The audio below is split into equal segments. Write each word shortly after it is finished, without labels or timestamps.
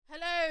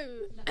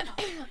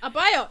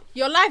Abayo,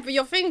 you're live, but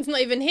your thing's not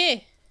even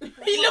here.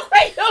 You look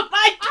like your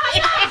mic.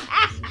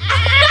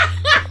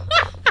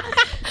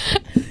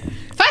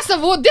 First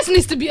of all, this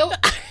needs to be...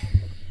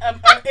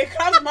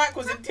 Ikram's mic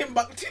was in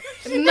Timbuktu.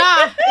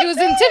 Nah, it was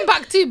in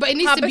Timbuktu, but it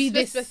needs to be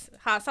this.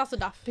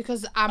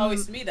 Because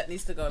it's me that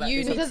needs to go like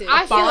you this. need to.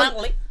 I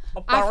feel...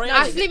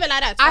 Just leave it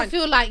like that. I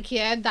feel like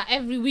that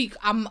every week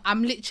I'm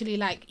literally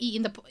like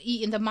eating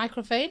the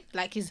microphone,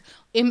 like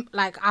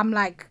I'm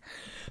like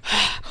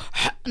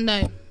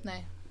no.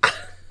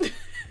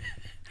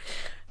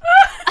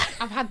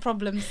 I've had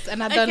problems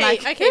and I don't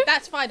like. Okay,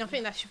 that's fine. I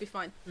think that should be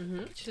fine.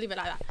 Just leave it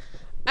like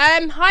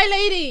that. Hi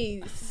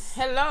ladies.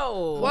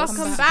 Hello.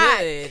 Welcome back.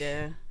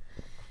 Good.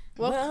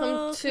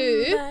 Welcome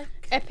to back.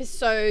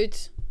 episode.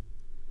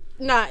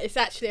 Nah, it's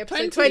actually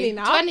episode 20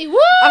 now. 20. Woo!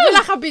 I feel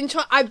like I've been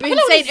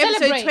like saying we episode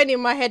celebrate. 20 in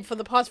my head for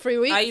the past 3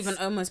 weeks. I even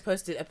almost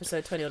posted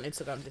episode 20 on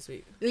Instagram this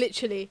week.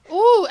 Literally.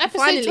 Ooh, episode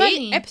Finally,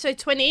 20. episode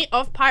 20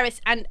 of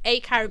Pirates and a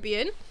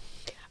Caribbean.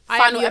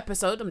 Final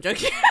episode. I'm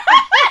joking.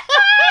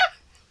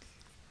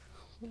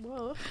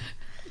 Whoa.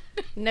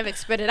 Never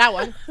expected that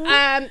one.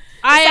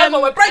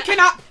 We're breaking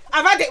up.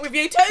 I've had it with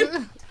you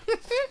too.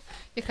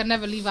 You can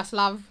never leave us,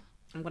 love.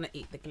 I'm gonna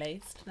eat the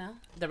glazed now.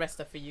 The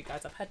rest are for you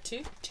guys. I've had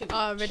two.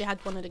 I already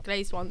had one of the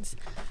glazed ones.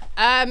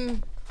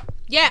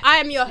 Yeah, I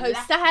am your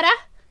host, Sahara.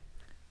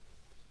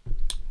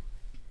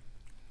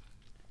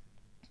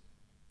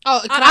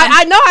 Oh, Ikran.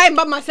 I know I am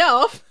by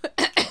myself.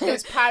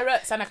 There's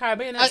Pirates and a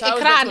Caribbean. So I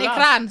was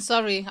Ikran.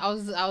 Sorry, I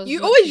was. You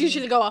looking. always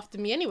usually go after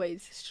me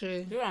anyways. It's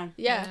true.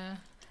 Yeah.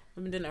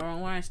 We've been doing it the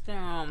wrong way still.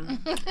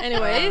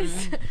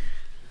 Anyways.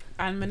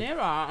 And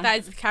Manira. That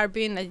is the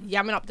Caribbean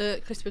yamming up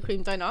the Krispy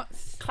Kreme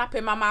donuts. Clap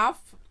in my mouth.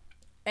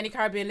 Any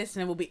Caribbean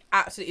listener will be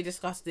absolutely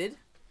disgusted.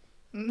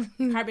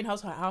 Caribbean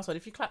household,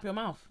 if you clap your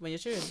mouth when you're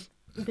chewing,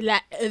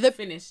 Like,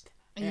 finished.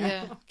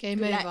 Yeah.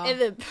 Game over.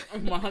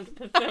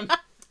 100%.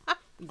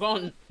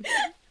 Gone.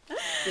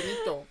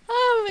 Finito.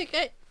 Oh my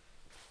god.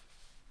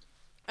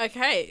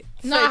 Okay.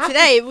 No, So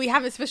today we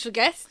have a special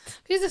guest.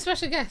 Who's the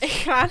special guest?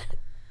 Ikran.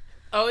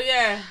 Oh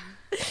yeah.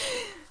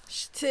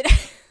 Today.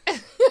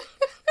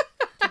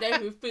 Today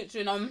we're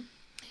featuring on.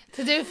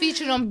 Today we're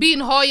featuring on Bean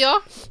Hoyer.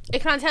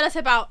 Ikran, tell us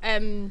about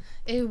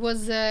It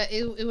was not.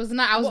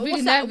 I was really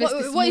what's that? nervous.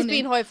 This What is morning.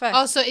 Bean Hoyer first?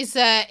 Oh, so it's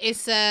a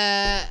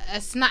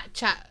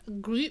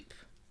Snapchat group.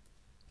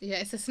 Yeah,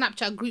 it's a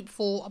Snapchat group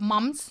for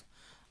mums.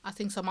 I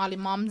think Somali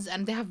mums,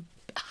 and they have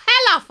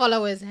hella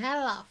followers.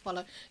 It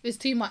was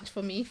too much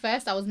for me.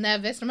 First, I was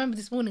nervous. Remember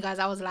this morning, guys,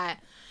 I was like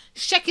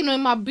shaking in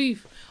my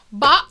booth.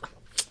 But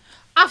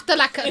after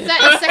like 30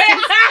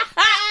 seconds,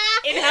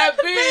 In her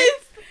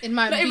boots. in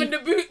my Not even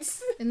boots, the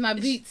boots. in my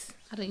boots.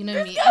 I don't, you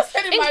know me. I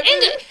said in my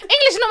boots.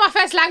 English is not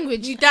my first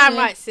language. You damn Yeah.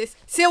 right, sis.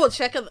 Still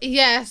check it.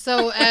 Yeah.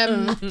 So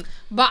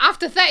but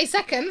after 30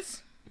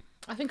 seconds,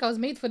 I think I was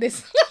made for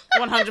this.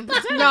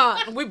 100%. Nah.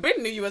 We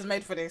knew you was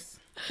made for this.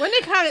 When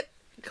they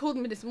called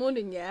me this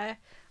morning, yeah,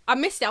 I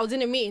missed it. I was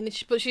in a meeting,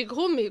 but she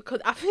called me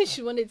because I think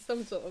she wanted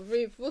some sort of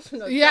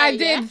reinforcement. Or Yeah, I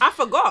something, did. I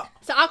forgot.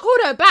 So I called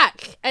her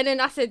back, and then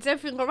I said, "Is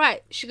everything all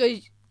right?" She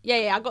goes,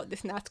 "Yeah, I got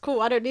this now. It's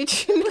cool. I don't need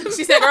you."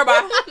 She said, "Girl,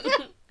 bye."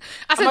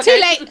 I said I'm too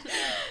okay. late.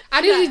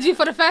 I needed you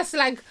for the first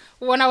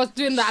when I was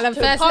doing that. And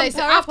the first day.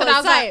 So after that, I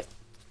was like,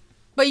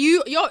 But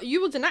you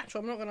was an actor.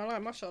 I'm not gonna lie,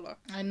 mashallah.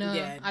 I know.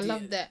 I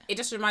loved it. It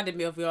just reminded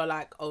me of your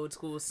like old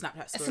school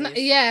Snapchat stories.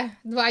 Yeah,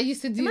 but I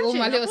used to do all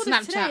my little I bought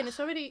this today and Snapchat. it's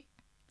already.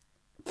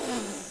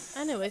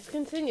 Anyways,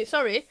 continue.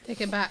 Sorry.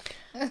 Take it back.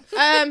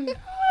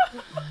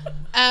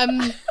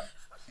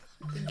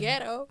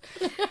 Ghetto.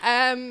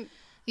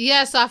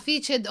 Yeah, so I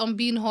featured on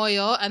Bean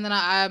Hoyer, and then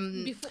I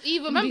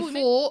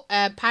before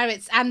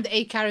Pirates and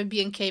a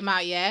Caribbean came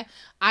out. Yeah,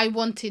 I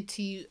wanted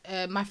to.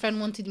 My friend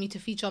wanted me to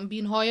feature on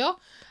Bean Hoyer.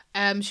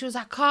 She was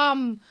like,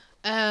 "Come,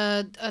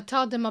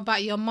 tell them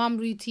about your mum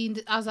routine."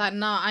 I was like,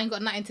 "Nah, I ain't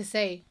got nothing to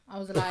say." I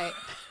was like,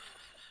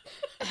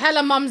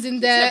 "Hella mums in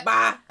there." Said,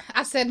 bye.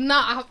 I said,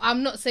 "Nah,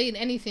 I'm not saying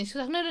anything." She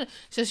was like, "No."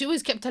 So she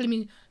always kept telling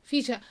me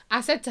feature.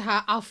 I said to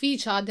her, "I'll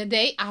feature the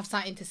day I have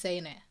something to say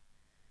in it."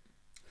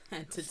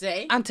 And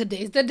today, And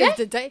today's the day.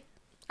 The day.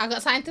 I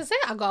got something to say.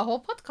 I got a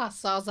whole podcast.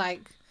 So I was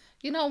like,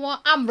 you know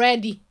what? I'm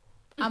ready.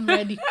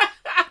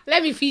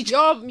 Let me feature.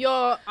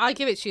 I'll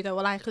give it to you though,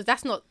 like, because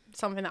that's not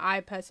something that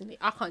I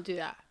can't do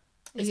that.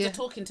 it's Yeah. the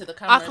talking to the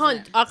camera.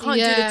 I can't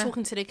do Yeah. the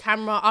talking to the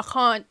camera.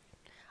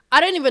 I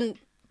don't even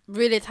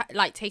really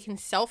like taking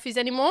selfies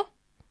anymore.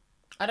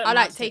 I don't. I know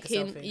how like to take a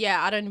taking, selfie.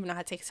 I don't even know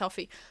how to take a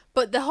selfie.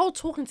 But the whole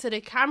talking to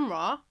the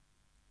camera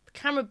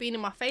being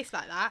in my face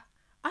like that,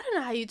 I don't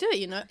know how you do it,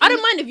 you know. I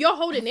don't mind if you're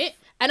holding it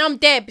and I'm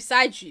there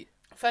beside you.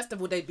 First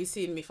of all, they'd be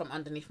seeing me from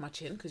underneath my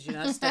chin because I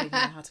just don't even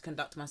know how to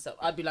conduct myself.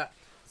 I'd be like,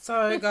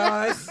 "Sorry,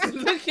 guys,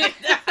 look at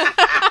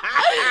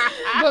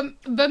that."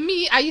 But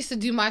me, I used to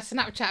do my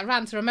Snapchat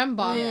rants,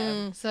 remember?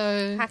 Yeah.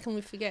 So How can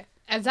we forget?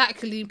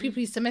 exactly, people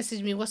used to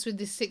message me, "What's with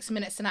this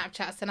 6-minute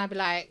Snapchats?" And I'd be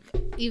like,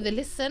 either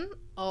listen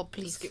or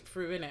please Skip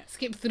through, innit?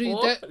 skip through.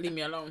 Or Don't- leave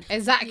me alone.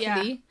 Exactly.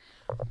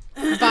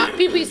 Yeah. But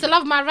people used to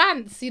love my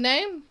rants, you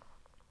know?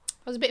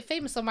 I was a bit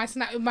famous on my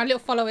Snap with my little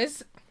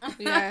followers.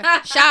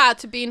 Yeah. Shout out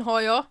to Bean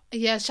Hoyer.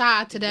 Yeah,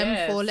 shout out to them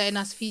Yes. for letting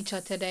us feature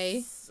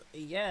today.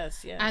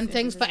 Yes. And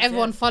thanks for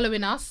everyone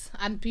following us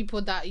and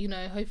people that,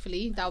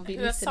 hopefully that'll be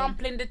who are listening.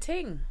 sampling the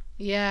ting.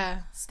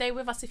 Yeah, Stay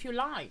with us if you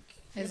like.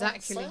 You know what I'm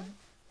exactly.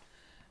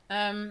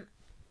 saying?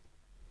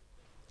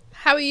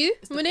 How are you,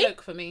 It's the Monique?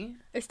 cloak for me.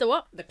 It's the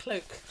what? The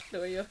cloak. The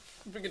way you're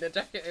bringing the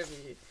jacket over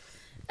you.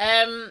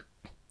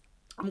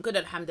 I'm good,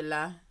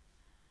 alhamdulillah.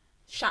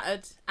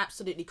 Shattered,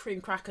 absolutely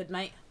cream crackered,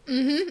 mate.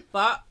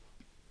 But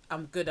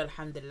I'm good,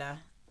 alhamdulillah.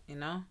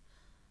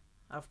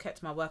 I've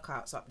kept my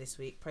workouts up this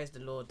week. Praise the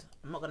Lord.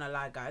 I'm not gonna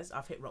lie, guys.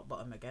 I've hit rock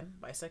bottom again,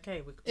 but it's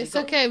okay. It's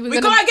okay.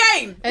 We got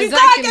again. Exactly. We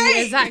got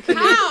again. Exactly.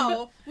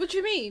 How? What do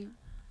you mean?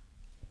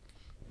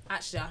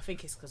 Actually, I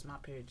think it's because my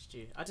period's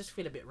due. I just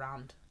feel a bit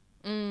round.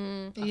 I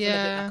Yeah. feel a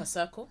bit like a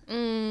circle.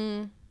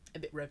 Mm. A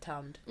bit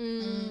rotund.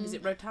 Is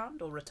it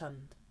rotund or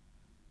rotund?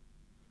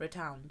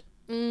 Rotund.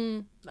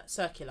 Like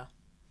circular.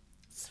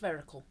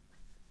 Spherical.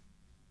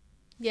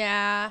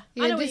 Yeah.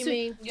 Yeah, I know what this you is-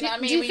 mean. You know what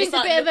I mean? Do you When think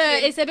start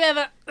it's a bit of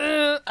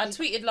a? I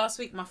tweeted last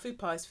week my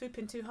fupa is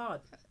fooping too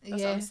hard. That's what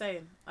Yeah. I'm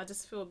saying. I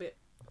just feel a bit...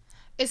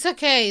 It's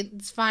okay.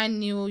 It's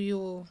fine.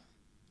 You.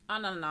 Oh,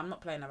 no, I'm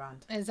not playing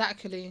around.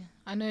 Exactly.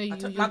 I know you.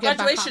 took You'll my get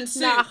back graduation up.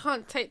 suit. No, I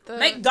can't take the.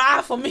 Make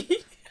die for me.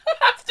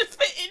 I have to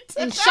fit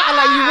into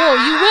Inshallah, you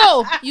will. You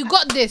will. You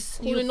got this.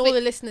 Calling You'll all fit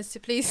the listeners to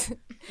please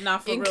Nah,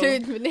 for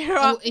include real.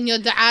 Manira in your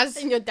da'as.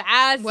 in your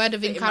dad's Word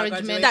of Fit in my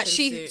encouragement. that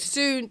graduation she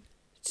suit.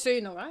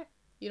 soon, all right?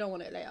 You don't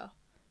want it later.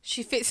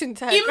 She fits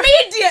into her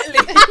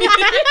Immediately.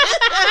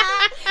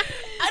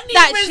 I need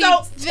that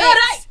results she today.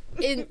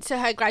 fits into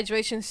her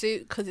graduation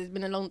suit because it's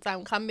been a long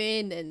time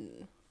coming,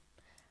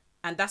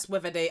 And that's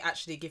whether they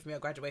actually give me a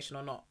graduation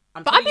or not.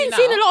 but I've been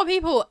seeing a lot of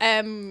people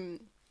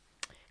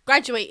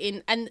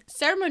graduating, and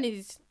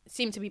ceremonies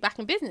seem to be back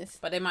in business.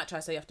 But they might try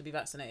to say you have to be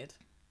vaccinated.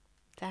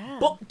 Damn.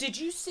 But did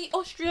you see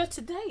Austria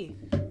today?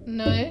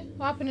 No.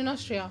 What happened in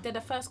Austria? They're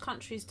the first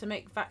countries to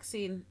make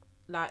vaccine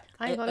like...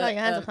 I ain't gonna lie, your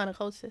hands are kind of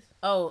cold, sis.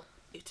 Oh,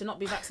 to not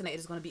be vaccinated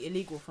is going to be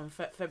illegal from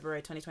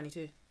February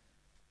 2022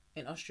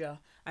 in Austria.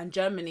 And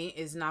Germany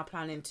is now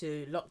planning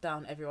to lock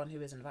down everyone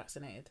who isn't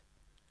vaccinated.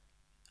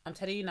 I'm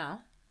telling you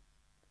now,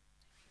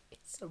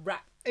 it's a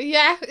wrap.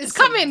 Yeah, it's It's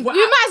coming. a wrap.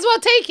 You might as well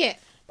take it.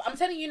 But I'm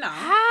telling you now,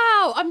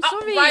 How? I'm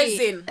sorry.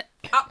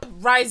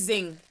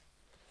 uprising.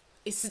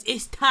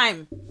 It's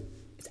time.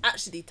 It's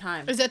actually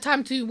time. Is it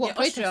time to what? Yeah,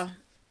 protest? Austria,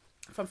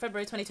 from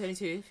February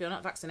 2022, if you're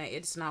not vaccinated,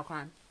 it's now a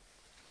crime.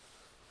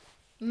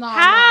 No.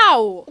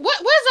 How?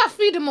 Where's our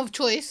freedom of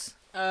choice?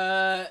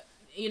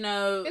 In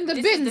the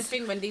this bins. is the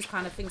thing when these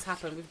kind of things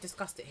happen. We've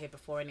discussed it here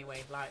before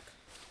anyway, like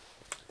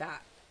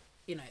that,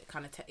 it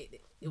kind of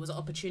it was an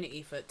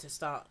opportunity to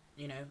start,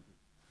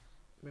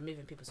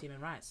 removing people's human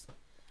rights.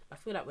 I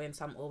feel like we're in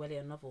some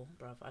Orwellian novel,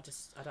 bruv. I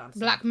don't understand.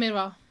 Black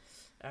Mirror.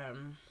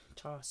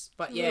 Charles.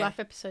 But Real yeah, life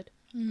episode.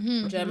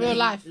 Germany Real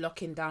life.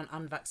 locking down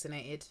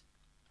unvaccinated.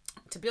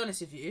 To be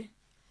honest with you,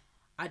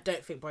 I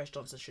don't think Boris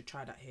Johnson should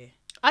try that here,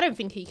 I don't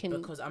think he can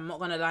because I'm not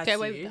gonna lie get to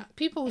away with you. that.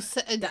 People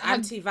said The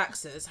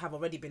anti-vaxxers have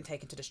already been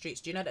taken to the streets.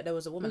 Do you know that there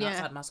was a woman Yeah.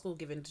 outside my school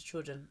giving to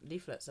children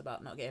leaflets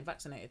about not getting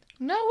vaccinated?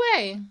 no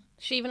way.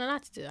 Is she even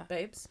allowed to do that?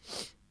 Babes,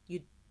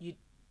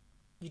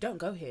 you don't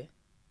go here.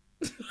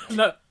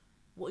 No.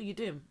 What are you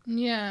doing?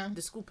 Yeah.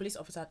 The school police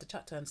officer had to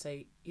chat to her and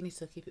say, you need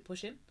to keep it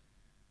pushing.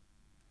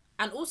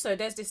 And also,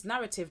 there's this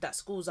narrative that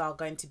schools are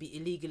going to be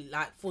illegally,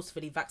 like,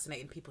 forcefully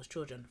vaccinating people's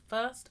children.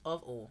 First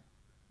of all,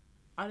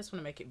 I just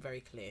want to make it very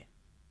clear.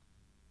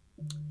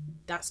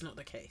 That's not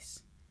the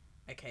case.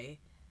 Okay?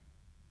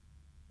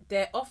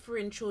 They're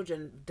offering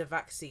children the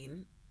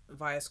vaccine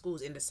via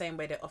schools in the same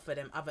way they offer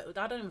them other...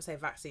 I don't even say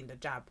vaccine, the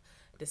jab.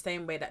 The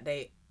same way that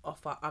they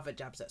offer other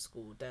jabs at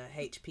school. The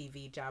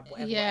HPV jab,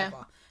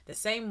 whatever. The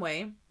same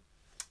way.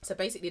 So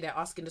basically, they're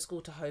asking the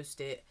school to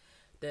host it.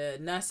 The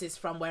nurses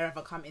from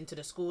wherever come into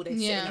the school, they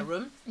sit in a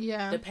room.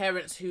 Yeah. The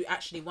parents who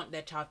actually want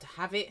their child to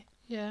have it,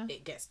 Yeah.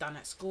 it gets done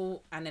at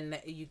school, and then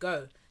you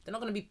go. They're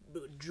not going to be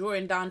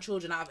drawing down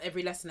children out of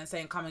every lesson and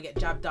saying, come and get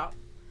jabbed up.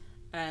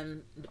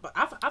 But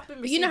I've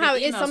been receiving how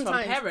it is emails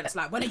sometimes. from parents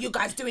like, when are you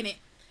guys doing it?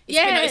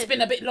 Yeah. It's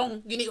been a bit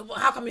long.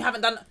 How come you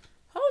haven't done it?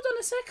 Hold on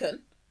a second.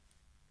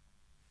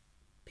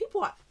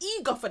 People are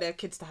eager for their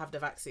kids to have the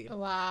vaccine.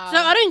 Wow. So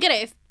I don't get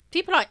it. If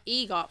people are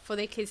eager for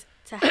their kids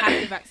to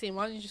have the vaccine,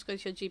 why don't you just go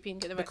to your GP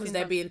and get the vaccine? Because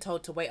they're done? being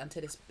told to wait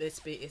until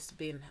it's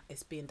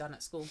being done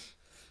at school.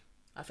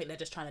 I think they're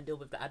just trying to deal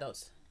with the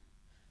adults.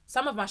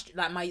 Some of my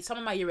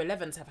year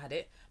 11s have had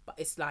it, but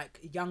it's like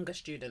younger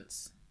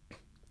students.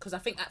 Because I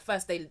think at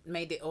first they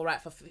made it all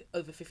right for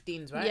over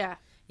 15s, right? Yeah.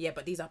 Yeah,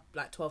 but these are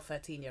like 12,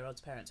 13-year-olds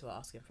parents who are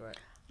asking for it.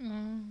 Yeah.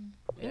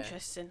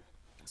 Interesting.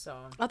 So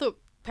I thought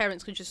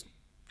parents could just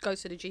go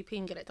to the GP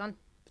and get it done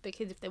for their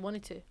kids if they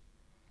wanted to.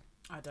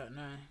 I don't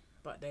know,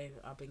 but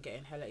I've been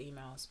getting hella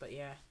emails. But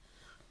yeah,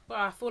 well,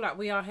 I feel like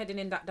we are heading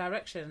in that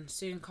direction.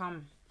 Soon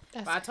come.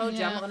 But I told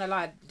you, I'm not gonna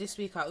lie. This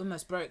week I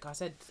almost broke. I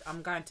said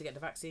I'm going to get the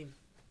vaccine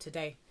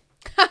today.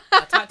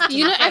 I typed it to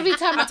my friend. every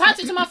time I typed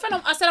it to my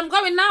friend. I said I'm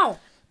going now.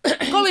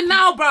 Going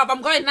now, bruv.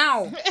 I'm going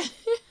now.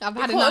 I've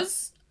had enough.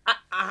 Because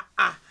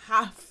I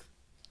have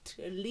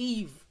to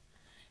leave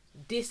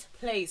this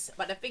place.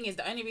 But the thing is,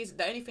 the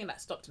only thing that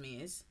stopped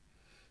me is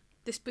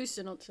This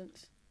booster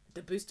nonsense.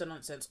 the booster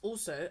nonsense.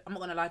 Also, I'm not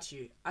gonna lie to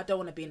you. I don't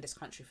want to be in this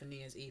country for New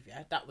Year's Eve.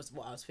 Yeah, that was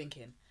what I was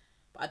thinking.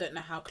 But I don't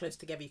know how close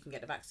together you can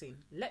get the vaccine.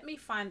 Let me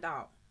find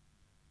out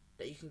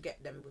that you can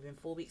get them within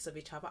 4 weeks of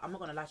each other. I'm not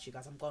gonna lie to you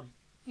guys. I'm gone.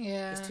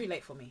 Yeah. It's too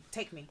late for me.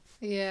 Take me.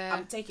 Yeah.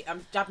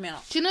 I'm jab me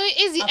up. Do you know,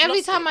 Izzy, I've every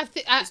lost time it.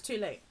 It's too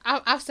late.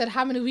 I've said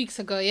how many weeks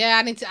ago, yeah,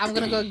 I'm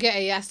going to go get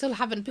it, yeah, I still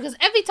haven't. Because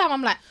every time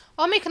I'm like,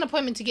 I'll make an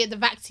appointment to get the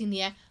vaccine,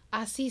 yeah,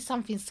 I see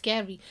something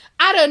scary.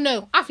 I don't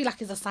know. I feel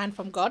like it's a sign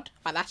from God,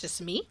 but that's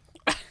just me.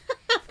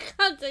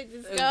 Can't take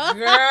this girl.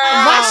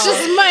 That's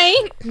just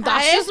me.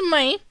 That's just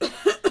me.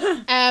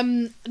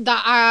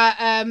 That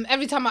I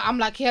every time I'm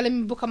like, yeah, let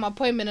me book an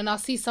appointment, and I'll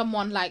see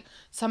someone like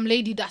some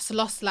lady that's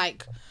lost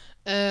like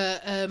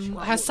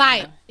her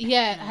sight.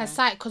 Yeah, her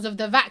sight because of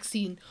the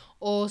vaccine,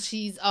 or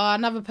she's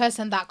another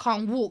person that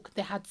can't walk.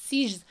 They had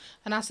seizures,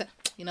 and I said,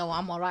 you know what,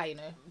 I'm alright, you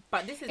know.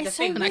 But this is It's the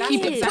so thing. weird. That's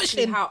Keep it exactly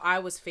pushing. how I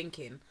was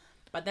thinking.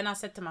 But then I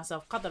said to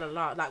myself, Qadar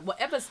Allah, like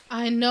whatever's.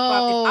 I But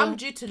know. if I'm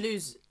due to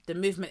lose the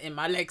movement in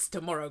my legs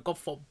tomorrow, God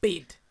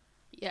forbid,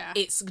 Yeah.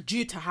 it's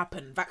due to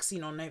happen,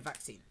 vaccine or no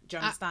vaccine. Do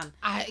you understand?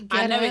 I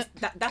I get know it.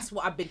 that's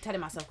what I've been telling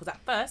myself, because at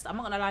first, I'm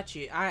not gonna lie to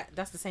you,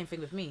 that's the same thing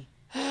with me.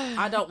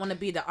 I don't want to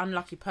be the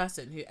unlucky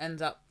person who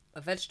ends up a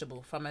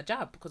vegetable from a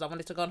jab because I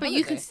wanted to go on But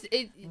holiday.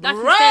 you can,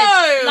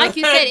 Bro! like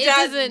you said, it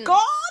That's doesn't.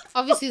 God.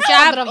 Obviously, it's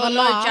Jab qadr of or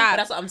no Allah. jab. But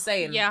that's what I'm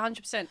saying. Yeah,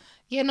 100%.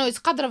 Yeah, no, it's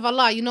qadr of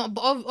Allah, you know.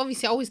 But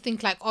obviously, I always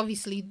think like,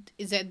 obviously,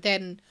 is it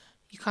then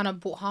you kind of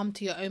brought harm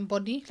to your own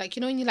body? Like,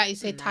 you know, when you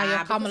say tie your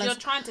Nah, camel. because you're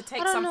trying to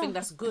take I don't something know.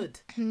 that's good.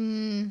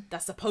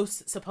 That's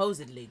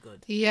supposedly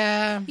good.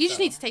 Yeah. You just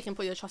need to take and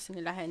put your trust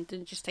in Allah and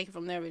just take it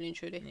from there, really and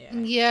truly. Yeah.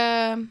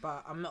 Yeah.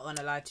 But I'm not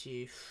gonna lie to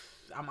you.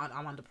 I'm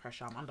under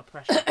pressure. I'm under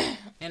pressure.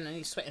 And then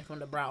he's sweating from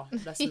the brow.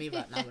 That's me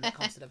right now when it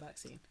comes to the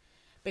vaccine.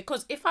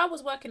 Because if I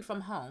was working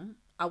from home,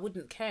 I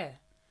wouldn't care.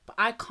 But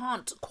I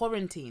can't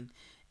quarantine.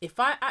 If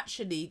I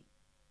actually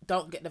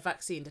don't get the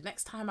vaccine, the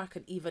next time I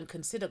can even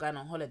consider going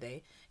on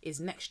holiday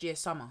is next year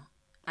summer.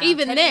 And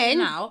Even I'm telling you then-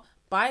 now,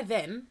 by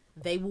then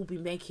they will be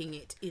making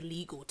it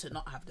illegal to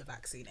not have the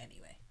vaccine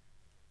anyway.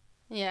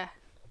 Yeah.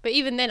 But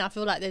even then, I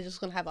feel like they're just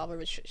going to have other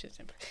restrictions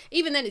in place.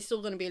 Even then, it's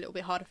still going to be a little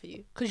bit harder for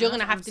you. Because you're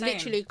going to That's what have to I'm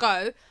saying. literally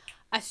go,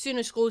 as soon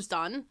as school's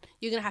done,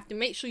 you're going to have to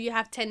make sure you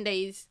have 10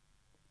 days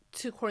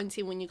to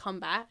quarantine when you come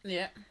back.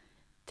 Yeah.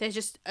 There's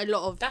just a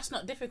lot of That's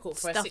not difficult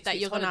for a stuff 6 that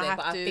weeks you're going to holiday, have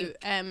but I think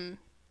to...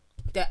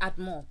 they'll add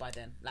more by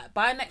then. Like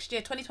by next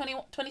year,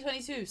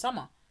 2022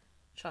 summer.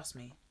 Trust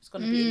me, it's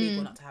gonna be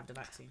illegal not to have the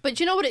vaccine. But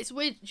do you know what it's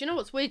weird? Do you know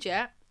what's weird,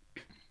 yeah?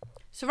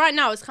 So right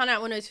now, it's kind of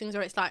like one of those things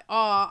where it's like,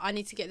 oh, I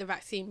need to get the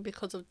vaccine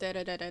because of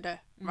da-da-da-da-da,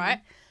 right?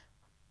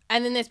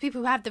 And then there's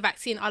people who have the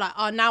vaccine are like,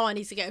 oh, now I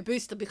need to get a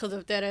booster because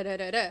of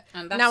da-da-da-da-da.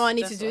 And Now I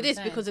need to that's do what I'm this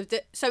saying. because of...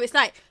 So it's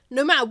like,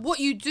 no matter what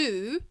you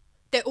do,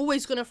 they're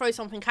always going to throw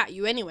something at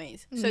you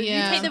anyways. So if you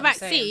Yeah. take the That's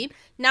what I'm saying. vaccine,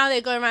 now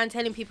they're going around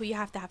telling people you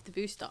have to have the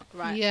booster,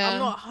 right? Yeah. I'm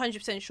not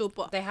 100% sure,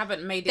 but They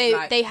haven't made it. they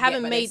like, they yet,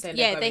 haven't but they're made saying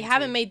they're they going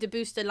haven't to. made the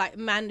booster like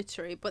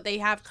mandatory, but they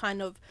have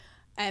kind of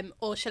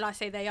or shall I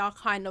say they are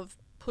kind of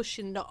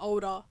pushing the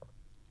older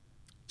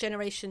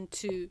generation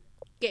to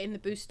get in the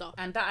booster.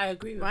 And that I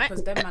agree with, Right?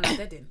 because them man are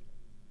dead in.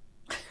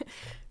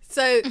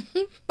 So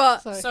but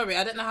Sorry,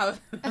 I don't know how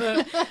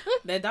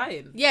they're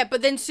dying. yeah,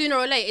 but then sooner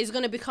or later it's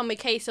going to become a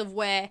case of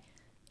where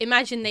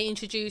imagine they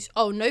introduce,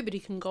 oh, nobody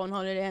can go on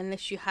holiday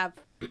unless you have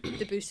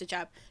the booster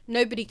jab.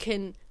 Nobody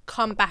can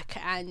come back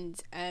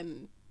and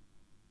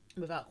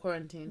Without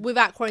quarantine.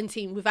 without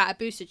quarantine, without a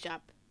booster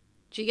jab.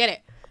 Do you get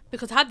it?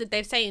 Because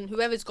they're saying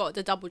whoever's got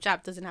the double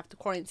jab doesn't have to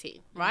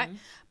quarantine, right?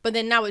 But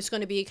then now it's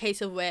going to be a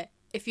case of where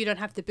if you don't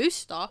have the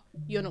booster,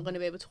 you're not going to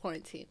be able to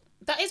quarantine.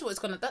 That is what it's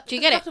gonna. Do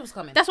you get it? What's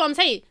coming. That's what I'm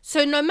saying.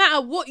 So no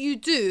matter what you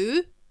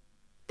do,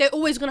 they're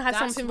always going to have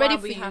That's something why ready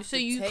for we you. have So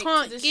to you take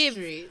can't to the give...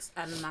 streets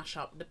and mash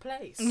up the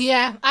place.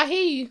 Yeah, I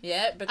hear you.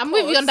 Yeah, because I'm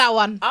with you on that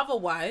one.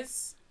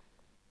 Otherwise,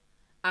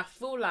 I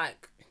feel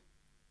like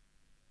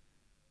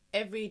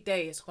every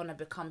day it's gonna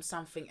become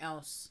something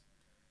else.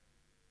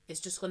 It's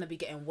just gonna be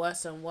getting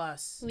worse and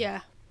worse.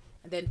 Yeah.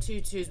 And then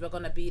 2-2s we're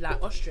gonna be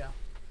like Austria.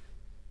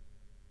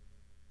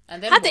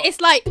 And then It's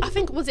like, I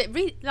think, was it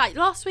like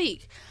last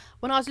week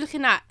when I was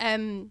looking at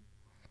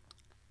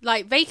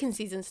like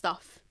vacancies and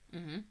stuff?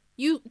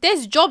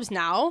 There's jobs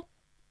now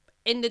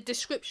in the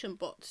description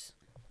box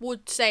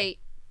would say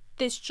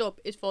this job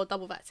is for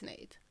double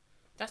vaccinated.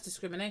 That's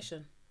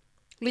discrimination.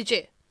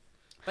 Legit.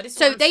 But it's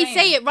So what I'm they saying.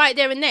 say it right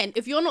there and then.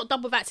 If you're not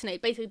double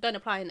vaccinated, basically don't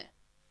apply in it.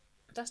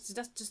 That's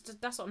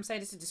what I'm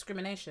saying. This is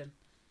discrimination.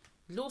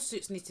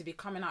 Lawsuits need to be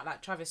coming out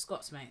like Travis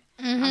Scott's, mate.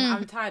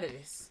 I'm tired of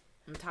this.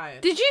 I'm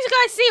tired. Did you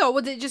guys see, or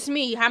was it just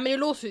me, how many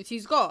lawsuits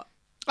he's got?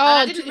 And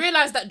I Oh, didn't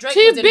realise that Drake 2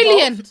 was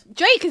billion. involved.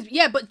 Drake is,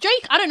 yeah, but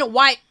Drake, I don't know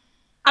why.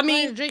 I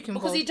mean, Drake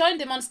because he joined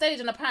him on stage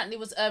and apparently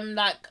was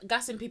like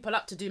gassing people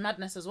up to do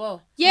madness as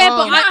well. yeah, Oh.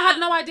 but You know, I had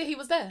no idea he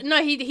was there.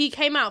 no, he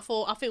came out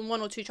for I think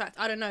 1 or 2 tracks.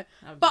 I don't know.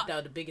 But that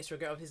was the biggest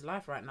regret of his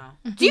life right now.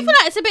 Do you feel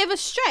like it's a bit of a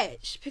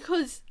stretch?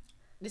 Because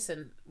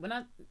Listen, when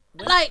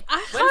like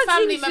I can't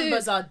family seem to-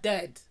 members are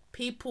dead,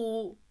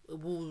 people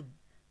will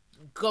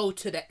go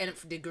to the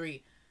nth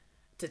degree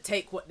to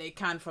take what they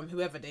can from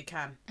whoever they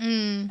can.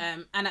 And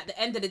at the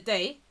end of the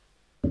day,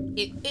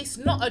 it's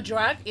not a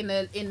drag in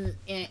a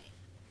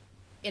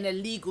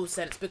legal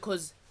sense,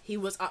 because he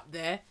was up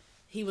there.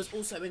 He was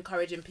also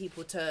encouraging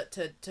people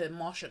to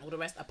march and all the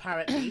rest,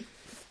 apparently.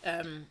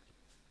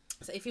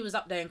 So if he was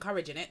up there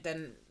encouraging it,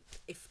 then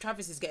if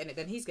Travis is getting it,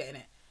 then he's getting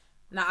it.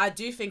 Now, I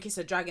do think it's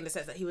a drag in the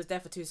sense that he was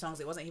there for 2 songs.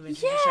 It wasn't even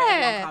showing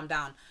everyone calm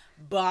down.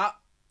 But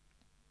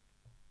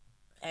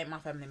hey, my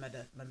family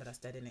member that's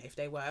dead in it. If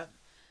they were,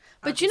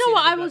 But you know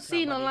what I was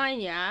seeing online,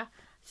 yeah?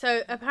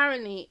 So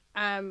apparently,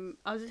 I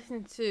was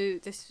listening to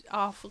this,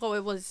 I forgot what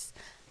it was.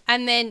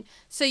 And then,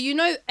 so you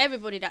know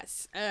everybody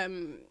that's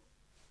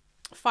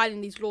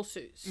filing these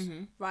lawsuits,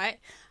 right?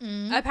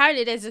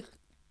 Apparently there's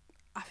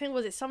I think,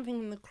 was it something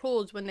in the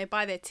clause when they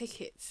buy their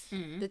tickets,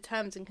 the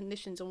terms and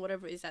conditions and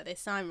whatever it is that they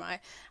sign, right?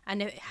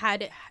 And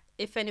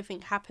if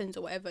anything happens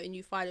or whatever and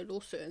you file a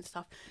lawsuit and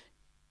stuff,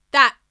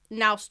 that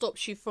now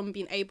stops you from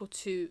being able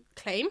to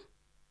claim.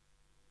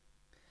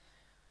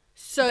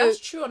 So that's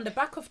true. On the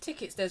back of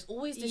tickets, there's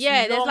always this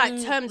there's long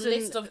like terms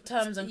list and of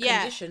terms and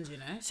conditions, you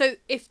know. So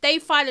if they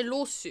file a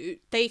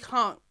lawsuit, they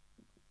can't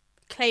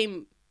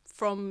claim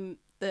from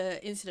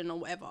the incident or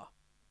whatever.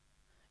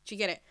 Do you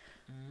get it?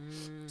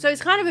 So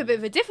it's kind of a bit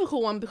of a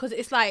difficult one, because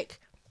it's like,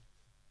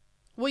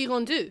 what are you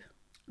gonna do?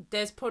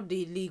 There's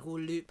probably legal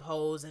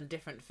loopholes and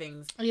different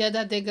things. Yeah,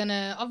 that they're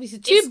gonna obviously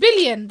 2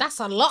 billion. That's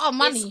a lot of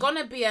money. It's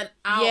gonna be an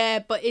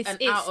out, but it's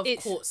out of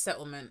court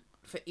settlement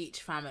for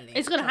each family.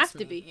 It's gonna have trust to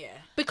me. be, Yeah.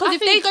 because if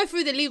they go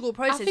through the legal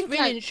process, think,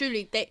 really and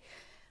truly,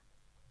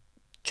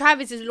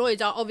 Travis's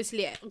lawyers are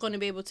obviously going to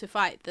be able to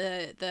fight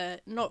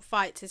the not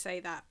fight to say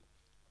that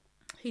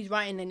he's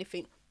writing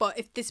anything, but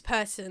if this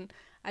person.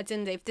 At the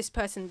end of the day, if this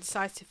person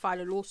decides to file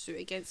a lawsuit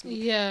against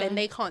me, then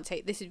they can't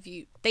take this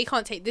view. They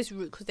can't take this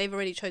route because they've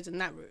already chosen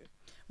that route.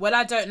 Well,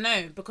 I don't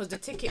know, because the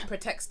ticket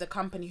protects the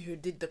company who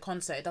did the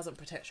concert. It doesn't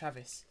protect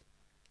Travis.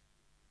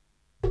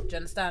 Do you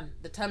understand?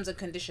 The terms and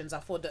conditions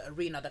are for the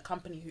arena, the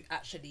company who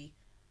actually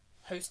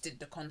hosted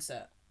the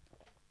concert.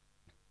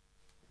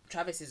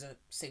 Travis is a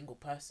single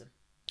person,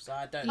 so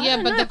I don't know.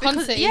 Yeah, but the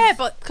concert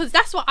because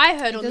that's what I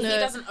heard on He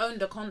doesn't own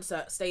the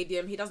concert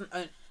stadium. He doesn't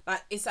own...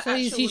 Like, it's an So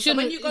actual... he So shouldn't.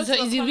 when you go So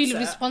to a is he really concert-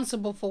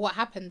 responsible for what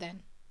happened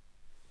then?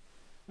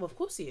 Well, of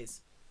course he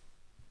is.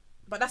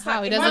 But that's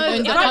How? like... He if doesn't I-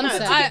 own the if I concert.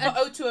 buy a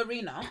ticket for O2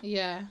 Arena,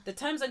 Yeah. the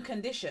terms and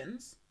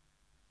conditions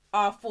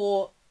are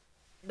for...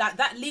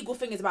 That legal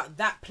thing is about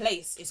that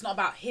place. It's not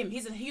about him.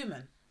 He's a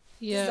human.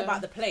 Yeah. It's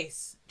about the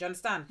place. Do you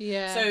understand?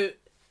 Yeah. So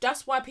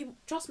that's why people...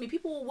 Trust me,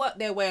 people will work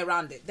their way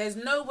around it. There's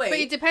no way But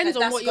it depends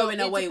on that's what you're... going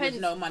it away depends-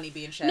 with no money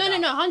being shared No,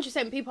 out.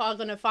 100% people are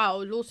going to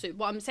file a lawsuit.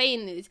 What I'm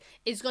saying is,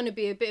 it's going to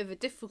be a bit of a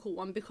difficult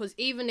one, because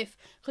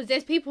because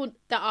there's people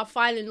that are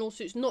filing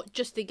lawsuits not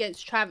just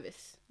against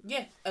Travis.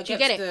 Yeah. Do you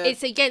get it?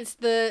 It's against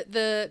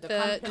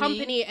the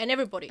company and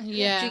everybody.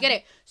 Yeah. Do you get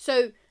it?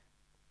 So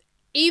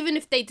even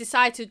if they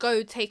decide to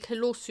go take a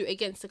lawsuit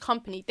against the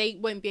company, they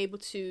won't be able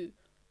to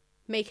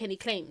make any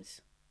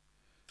claims.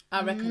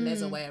 I reckon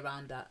there's a way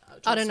around that.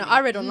 I don't know. I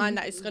read online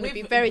that it's going to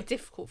be very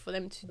difficult for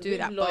them to do with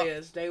that.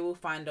 Lawyers, they will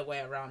find a way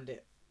around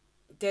it.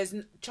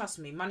 Trust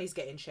me, money's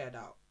getting shared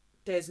out.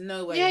 There's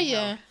no way. Yeah, in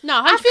hell. yeah. No,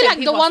 100% I feel like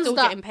people the are ones still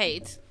that- getting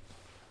paid.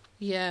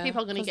 Yeah.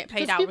 People are gonna get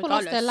paid because out people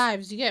lost their regardless.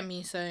 lives. You get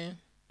me? So.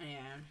 Yeah.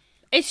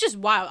 It's just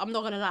wild. I'm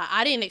not gonna lie.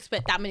 I didn't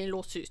expect that many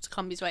lawsuits to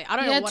come his way. I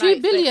don't know Yeah, what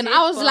 2 billion. expected,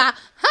 I was but- like,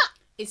 huh.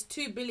 It's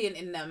 2 billion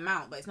in the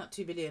amount, but it's not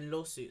 2 billion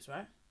lawsuits,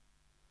 right?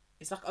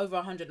 It's like over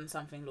 100 and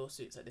something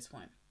lawsuits at this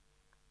point.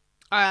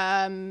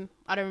 I don't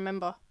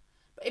remember.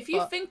 But if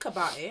you think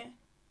about it,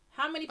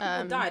 how many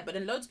people died? But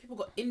then loads of people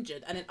got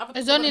injured, and then other.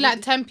 There's people only got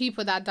like 10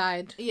 people that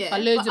died. Yeah,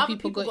 But loads of other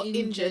people got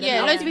injured. and Yeah,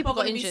 other loads of people are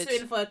got gonna be injured.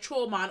 suing for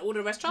trauma and all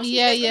the rest. Trust me,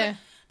 Yeah, there's yeah. gonna-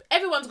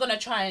 everyone's gonna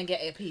try and get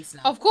a piece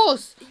now. Of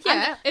course.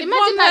 Yeah, And if imagine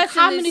one like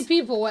person how is- many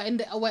people were in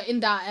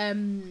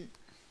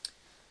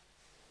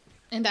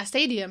that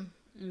stadium.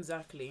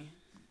 Exactly.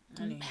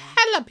 Anyhow.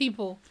 Hella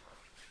people.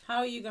 How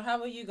are you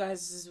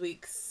guys this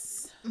week?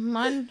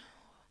 Man.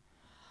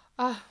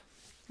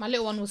 My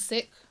little one was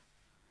sick.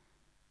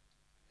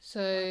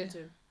 So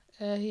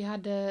he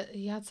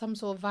had some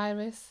sort of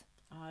virus.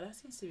 Oh, that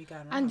seems to be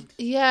going around. And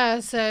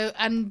yeah,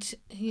 and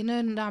you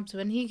know, Nabs,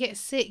 when he gets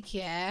sick,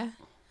 yeah,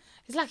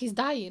 it's like he's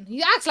dying.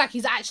 He acts like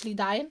he's actually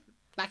dying,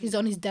 like he's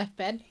on his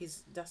deathbed.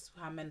 That's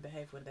how men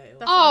behave when they're ill.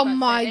 That's Oh what I'm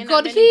my saying,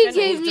 god, and he men in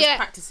gave He's me just a,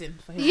 practicing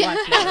for his Yeah.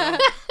 wife. later on.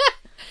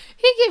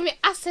 he gave me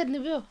acid,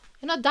 Nabil.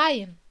 You're not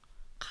dying.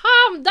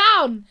 Calm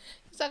down.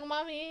 He's like,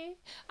 mommy.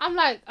 I'm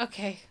like,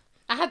 okay.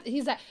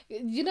 He's like,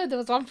 you know, there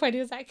was one point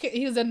he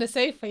was on the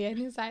sofa, yeah, and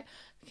he was like,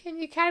 can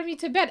you carry me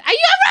to bed? Are you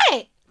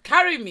alright?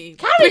 Carry me.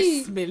 Carry.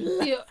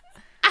 Bismillah.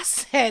 I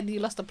said you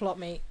lost the plot,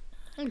 mate.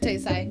 Let me tell you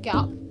something. Get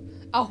up.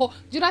 Do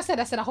you know I said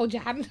I hold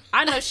your hand?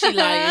 I know she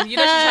lying. You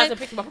know she tries to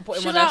pick him up and put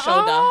him on her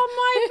shoulder. Oh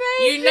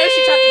my baby. You know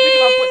she tried to pick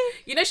him up.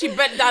 You know she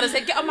bent down and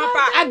said, "Get on my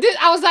back."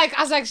 I was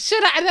like,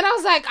 should I? And then I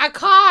was like, I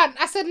can't.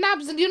 I said,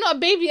 Nabs, you're not a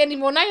baby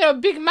anymore. Now you're a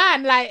big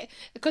man. Like,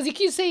 because he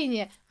keeps saying,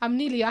 yeah, I'm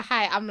nearly your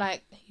height. I'm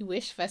like, you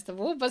wish, first of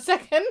all. But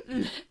second,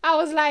 I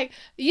was like,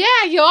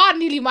 yeah, you are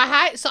nearly my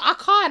height. So I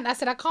can't. I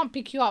said, I can't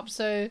pick you up.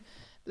 So,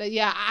 like,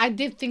 yeah, I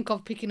did think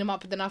of picking him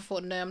up. But then I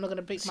thought, no, I'm not going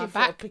to break my She thought of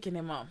back. picking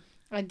him up.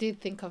 I did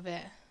think of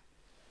it.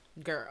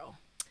 Girl.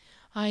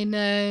 I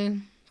know.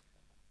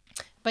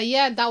 But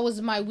yeah, that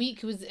was my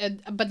week. It was,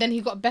 but then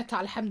he got better,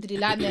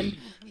 alhamdulillah. And then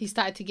he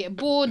started to get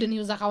bored and he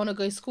was like, I want to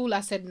go to school.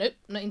 I said, nope,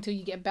 not until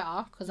you get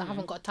better, because I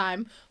haven't got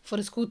time for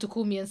the school to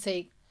call me and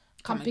say,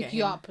 come and pick get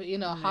you him.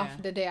 up,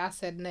 half the day. I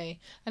said no. And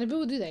the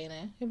people do that,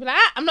 He'll be like,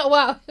 I'm not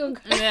well. He'll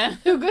go, Yeah.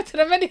 he'll go to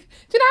the medic.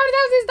 Do you know how many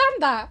times he's done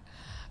that?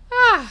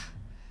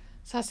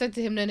 So I said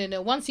to him,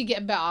 no. Once you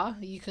get better,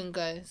 you can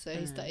go. So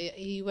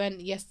he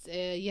went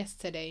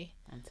yesterday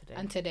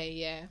and today,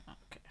 yeah.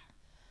 Okay.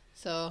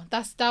 So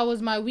that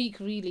was my week,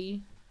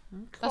 really.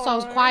 Okay. That's why I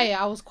was quiet.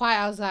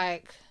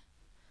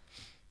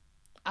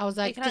 I was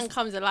like, It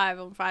comes alive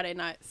on Friday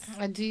nights.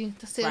 I do.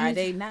 That's it.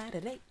 Friday night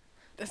at 8.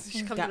 That's when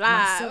she comes Got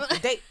alive. myself a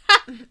date.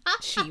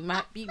 She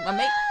might be my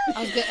mate.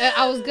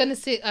 I was gonna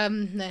say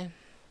no,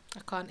 I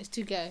can't. It's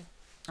too gay.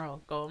 Oh,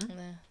 go on. No,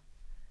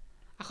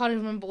 I can't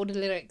even remember all the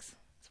lyrics.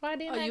 It's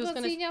Friday night. you was Go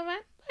gonna- see your man.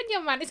 Find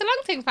your man. It's a long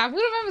thing, fam.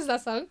 Who remembers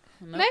that song?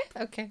 No. No.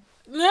 Okay.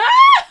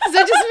 Is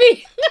that just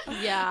me?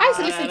 Yeah. I used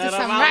to listen to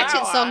some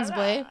ratchet songs,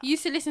 boy. You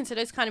used to listen to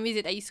those kind of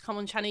music that used to come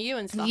on Channel U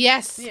and stuff.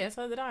 Yes. Yeah,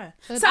 so did I.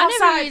 So Southside,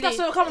 really- that's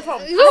where we're coming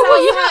from. Ooh,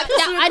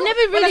 I you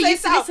never When I really say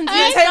used to south, listen to you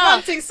it. take No.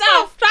 ranting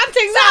south.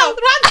 ranting south.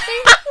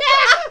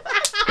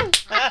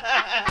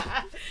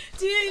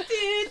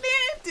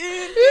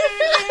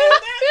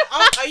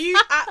 Are you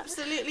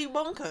absolutely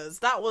bonkers?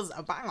 That was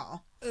a banger.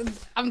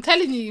 I'm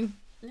telling you.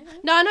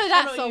 No, I know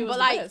that Channel U song, was but the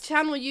like best.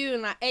 Channel U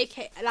and like AK,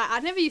 like I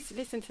never used to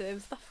listen to them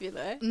stuff,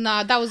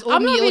 Nah, that was all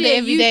I'm me not all really day, a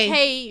every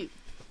day. UK.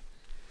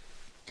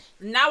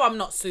 Now I'm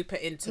not super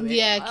into it.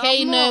 Yeah, I'm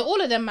Kano, not- all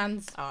of them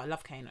mans. Oh, I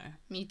love Kano.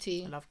 Me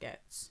too. I love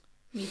Gets.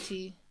 Me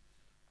too.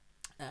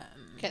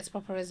 Gets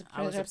proper I was obsessed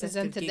with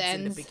represented the Gigs in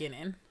the ends.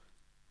 beginning.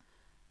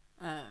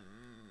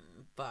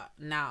 But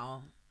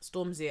now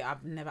Stormzy,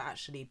 I've never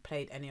actually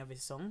played any of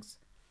his songs.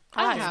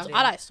 I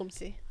I like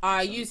Stormzy.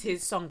 I use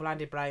his song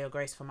 "Blinded by Your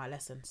Grace" for my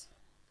lessons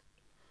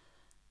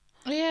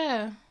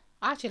Yeah,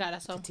 I actually like that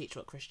to song. teach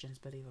what Christians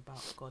believe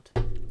about God.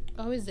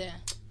 Oh, is it?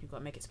 You've got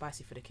to make it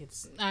spicy for the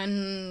kids.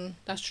 And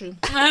that's true.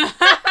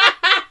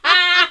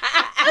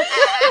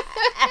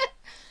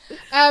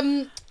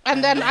 And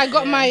then I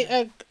got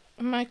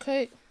my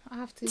coat. I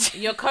have to.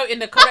 Your coat in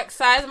the correct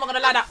size. I'm not gonna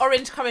lie, that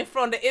orange coming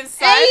from the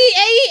inside.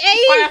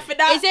 Hey. Fire for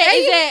that. Is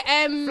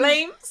it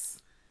Flames?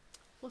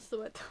 what's the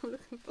word I'm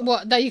looking for?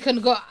 What, that you can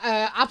go Is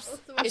it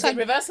upside?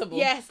 reversible?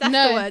 Yes, that's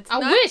No, the word. I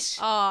No? wish.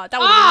 Oh, that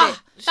would have been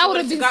lit. That would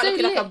have been so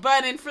looking lit. like a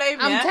burning flame.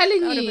 I'm yeah?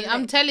 telling That would've you, been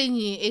I'm lit. telling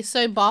you, it's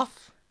so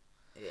buff.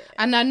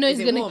 And I know Is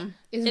it's it gonna. warm?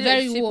 It's It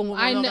very looks super warm. warm,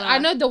 I I'm not know. gonna I lie.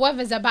 know the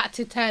weather's about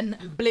to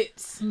turn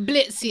Blitz.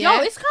 blitz. Yeah.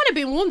 Yo, it's kind of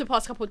been warm the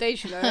past couple of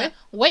days, you know.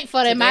 Wait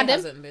for it, Today madam.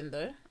 hasn't been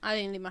though. I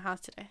didn't leave my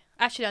house today.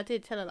 Actually, I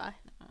did. Tell a lie.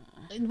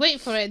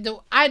 Wait for it.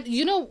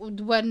 You know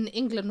when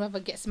England weather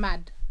gets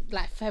mad,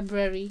 like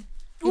February.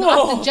 You know,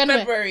 Whoa, after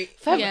January.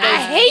 February. Yeah. I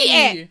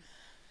hate it. I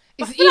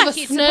It's feel either like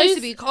it's snows. supposed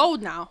to be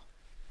cold now.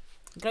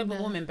 Global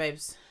warming,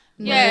 babes.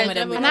 Yeah, Warmer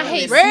than global And we've I ever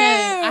hate been.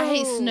 snow. I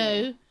hate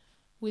snow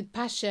with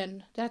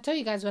passion. Did I tell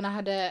you guys when I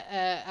had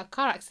a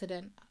car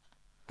accident?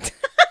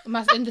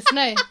 In the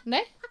snow?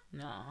 No?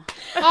 No.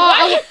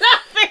 Oh,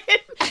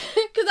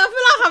 Because I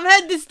feel like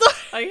I've heard this story.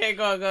 Okay,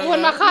 go.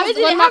 when my car, Where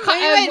did when it my happen? car,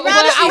 You went when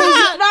round I and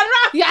was,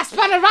 round. yeah, I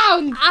spun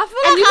around. I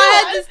feel And like you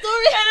I know heard the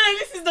story. No,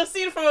 this is the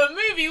scene from a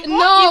movie. What?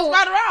 No, You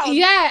ran around.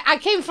 yeah, I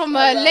came from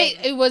Spun around. late.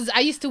 It was I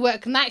used to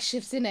work night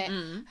shifts in it,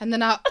 and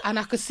then I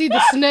could see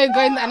the snow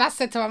going, and I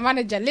said to my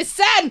manager,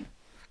 "Listen,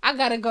 I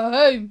gotta go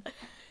home."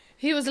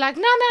 He was like,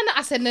 "No."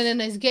 I said, "No,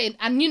 it's getting."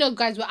 And you know,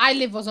 guys, where I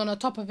live was on the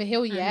top of a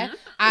hill, yeah,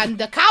 and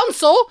the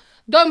council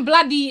don't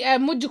bloody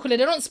they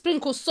don't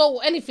sprinkle salt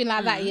or anything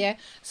like that, yeah.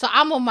 So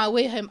I'm on my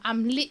way home.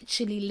 I'm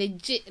literally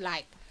legit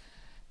like,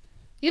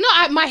 you know,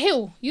 at my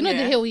hill. You know the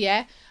Yeah. hill,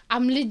 yeah.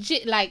 I'm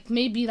legit like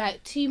maybe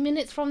like 2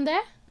 minutes from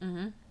there.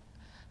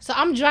 So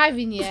I'm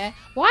driving, yeah.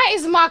 Why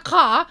is my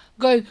car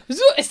going?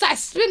 Zoo? It started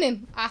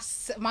spinning.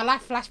 My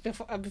life flashed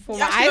before You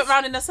my actually eyes. went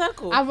round in a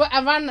circle.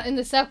 I ran in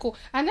the circle,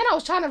 and then I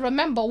was trying to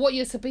remember what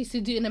you're supposed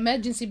to do in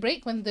emergency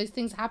brake when those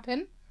things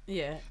happen.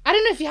 Yeah. I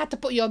don't know if you had to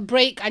put your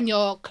brake and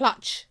your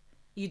clutch.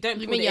 You don't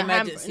You pull mean the your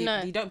hand- emergency.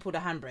 no. You don't pull the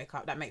handbrake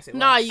up. That makes it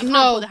No, worse. you can't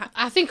No, pull the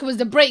I think it was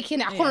the brake in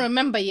it. I couldn't Yeah.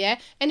 remember. Yeah.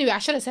 Anyway, I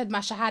should have said my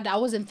shahada. I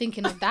wasn't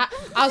thinking of that.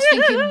 I was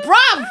thinking,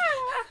 bruv,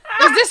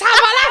 is this how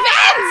my life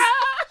ends?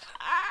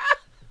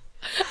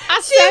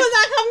 I She said, was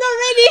like, I'm not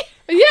ready.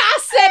 yeah. I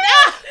said,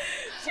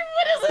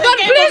 God,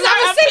 Again, please, there's like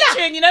I'm a a sinner.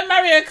 picture in, you know,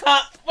 Mario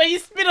Kart, where you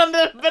spin on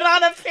the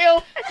banana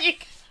peel.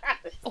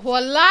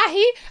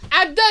 Wallahi,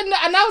 I don't know.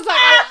 And I was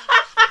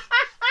like,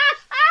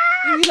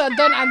 lot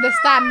don't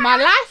understand. My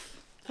life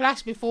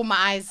flashed before my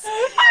eyes.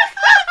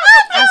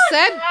 I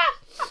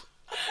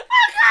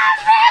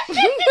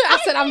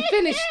said, I'm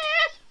finished.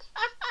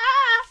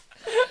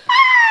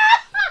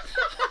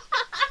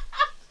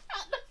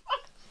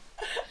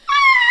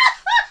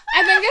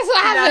 And then guess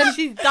what happened? Nah,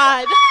 she's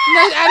died.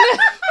 No, and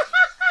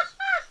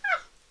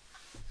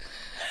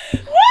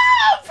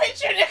Wow,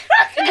 picturing it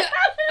cracking.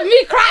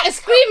 me crying,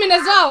 screaming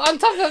as well on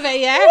top of it,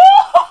 yeah?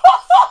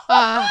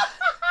 Nah,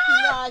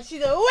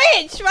 she's a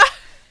witch, man.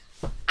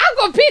 I've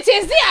got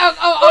PTSD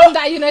on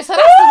that, you know, so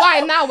that's why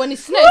now when it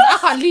snows, I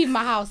can't leave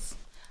my house.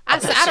 I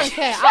said, I don't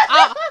care.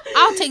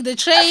 I'll take the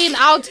train.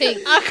 I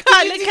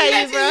can't look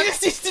at you, bro.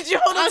 Did you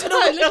hold on to the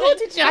I wheel?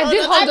 Did you I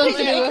did hold on to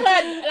the wheel.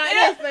 Like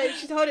this, babe.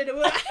 She's holding the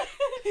wheel. I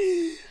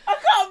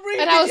can't breathe.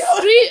 And I was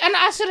screaming, and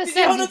I should have Did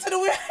you hold on said, to the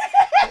wheel?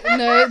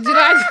 no, do you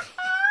know,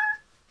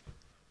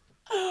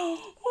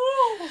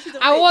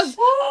 I was,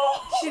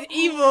 She's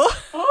evil.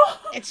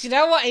 you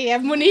know what, yeah,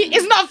 money,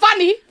 it's not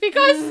funny,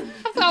 because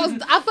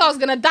I thought I was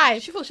gonna die.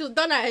 She thought she was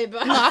done at it,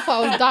 but No, I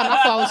thought I was done. I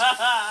thought I was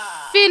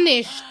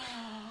finished.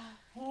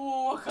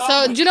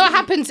 So, do you know what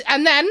happens?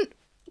 And then,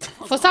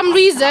 for some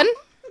reason, I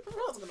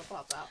was gonna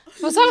pass out.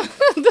 for some,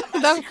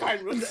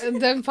 Crying,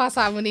 then pass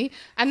out money.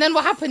 And then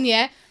what happened,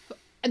 yeah?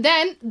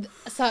 Then,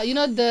 so, you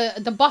know,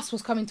 the bus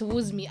was coming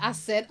towards me. I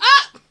said,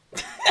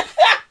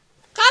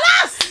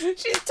 Khalas!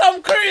 She's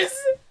Tom Cruise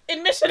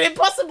in Mission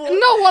Impossible.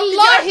 No,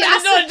 wallahi, I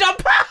said,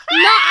 jump out.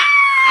 no,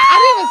 I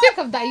didn't even think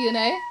of that, you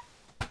know.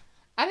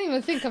 I didn't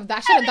even think of that.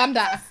 I should have done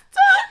that.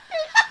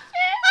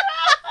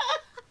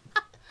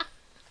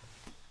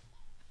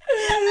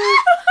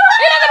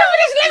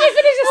 Let me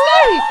finish the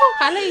story.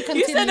 I'll let you You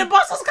continue. said the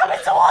bus was coming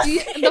towards you.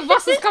 The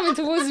bus is coming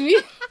towards me.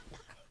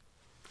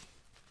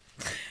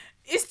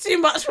 It's too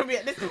much for me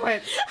at this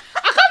point.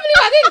 I can't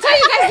believe I didn't tell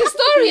you guys the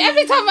story.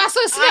 Every time I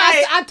saw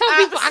Smith, I tell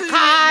people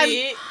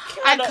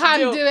I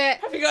can't do it.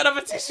 Have you got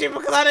another tissue?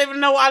 Because I don't even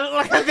know what I look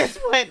like at this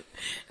point.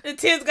 The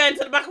tears going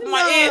to the back of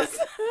my ears.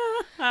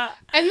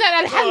 And then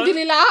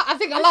alhamdulillah, I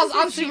think Allah was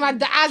answering my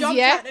du'as,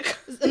 yeah.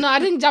 No, I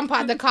didn't jump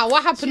out of the car.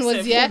 What happened was,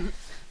 said, yeah.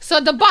 So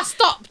the bus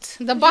stopped.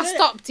 The bus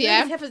stopped,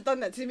 yeah. Heifer's done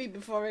that to me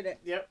before, innit?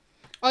 Yep.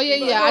 Oh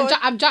yeah.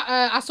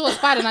 I saw a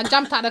spider and I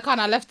jumped out of the car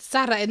and I left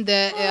Sarah in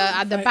the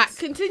at the back.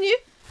 Continue.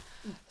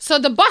 So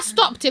the bus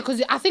stopped here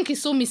because I think he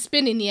saw me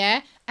spinning,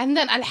 yeah. And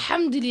then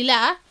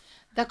alhamdulillah,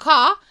 the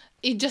car,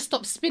 it just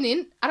stopped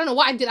spinning. I don't know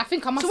what I did. I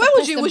think I must. So where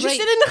was you? Was you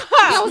still in the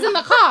car? Yeah, I was in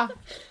the car.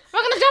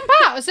 I'm not gonna jump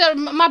out. So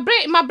my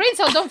brain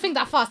cells don't think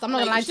that fast. I'm not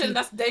gonna lie to you.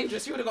 That's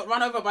dangerous. You would have got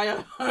run over by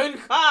your own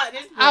car at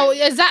this point. Oh,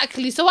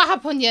 exactly. So what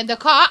happened? Yeah, the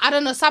car. I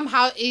don't know.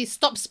 Somehow it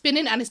stopped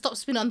spinning and it stopped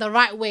spinning on the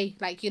right way.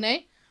 Like, you know.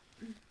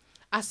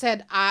 I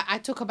said I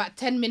took about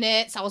 10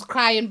 minutes. I was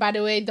crying. By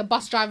the way, the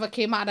bus driver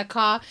came out of the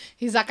car.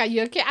 He's like, "Are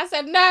you okay?" I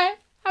said, "No,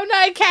 I'm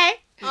not okay."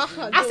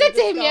 I said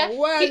to him, I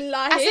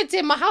said to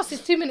him, my house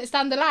is 2 minutes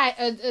down the line,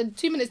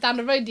 2 minutes down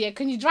the road. Yeah,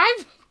 can you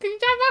drive? Can you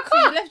drive my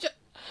car? You left your...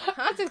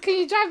 I said, can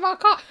you drive my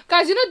car,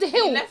 guys? You know the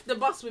hill. You left the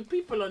bus with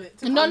people on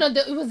it. No,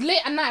 it was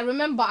late at night.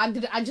 Remember, I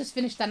just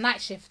finished the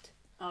night shift.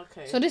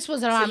 Okay. So this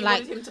was So around you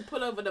like wanted him to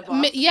pull over the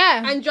bus.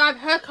 yeah, And drive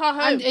her car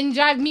home. and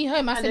drive me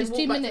home. I And said then it's walk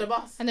 2 back to minutes, the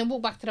bus? and then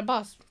walk back to the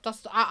bus.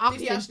 That's I asked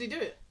Did he him. actually do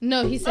it?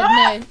 No, he said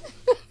no.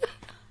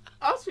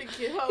 I was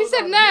thinking, He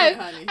said no,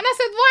 and I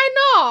said why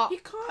not? He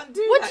can't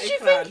do What that. did you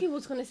think he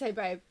was going to say,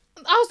 babe?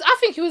 I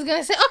think he was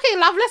gonna say, okay,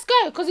 love, let's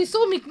go, because he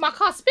saw me my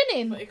car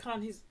spinning. But he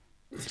can't. He's.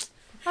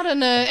 I don't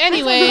know.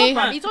 Anyway,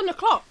 He's on the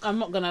clock. I'm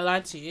not gonna lie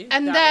to you.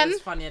 And that then-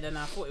 was funnier than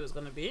I thought it was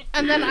gonna be.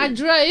 and then I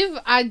drove.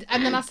 And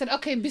then I said,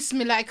 okay,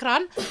 Bismillah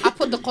Ikran. I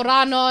put the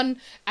Quran on,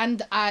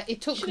 and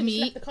it took Should've just me.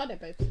 left the car there,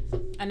 babe.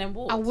 And then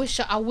walked. I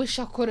wish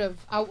I could have,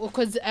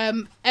 because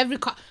every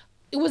car,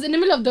 it was in the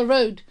middle of the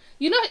road.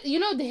 You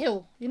know the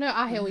hill. You know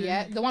our hill,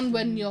 yeah. The one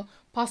when you're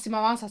passing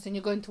my mom's house and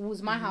you're going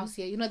towards my house,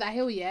 yeah. You know that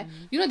hill, yeah.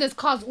 You know there's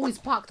cars always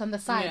parked on the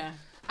side, Yeah.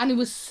 and it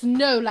was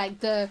snow like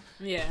the.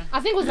 Yeah. I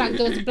think it was like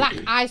there was black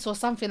ice or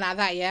something like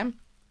that, yeah.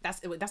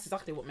 That's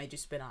exactly what made you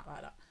spin out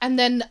like that. And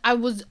then I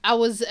was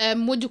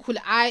what do you call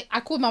it? I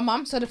called my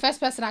mom. So the first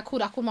person I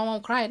called my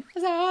mom crying. I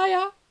said, "Oh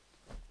yeah,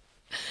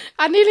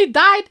 I nearly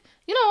died."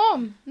 You know,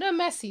 Mom, no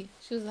mercy.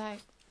 She was like,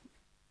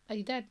 "Are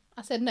you dead?"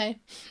 I said, "No."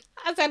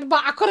 I said,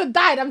 "But I could have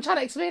died." I'm trying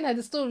to explain her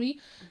the story.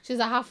 She's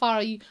like, "How far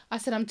are you?" I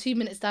said, "I'm 2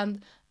 minutes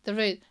down the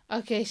road."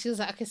 Okay, she was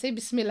like, "Okay, say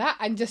Bismillah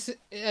and just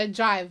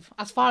drive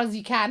as far as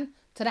you can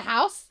to the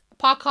house,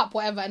 park up,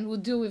 whatever, and we'll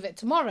deal with it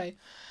tomorrow."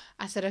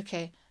 I said,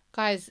 "Okay."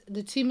 Guys,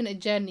 the 2 minute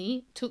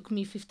journey took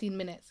me 15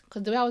 minutes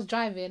because the way I was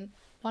driving,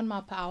 1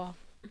 mile per hour.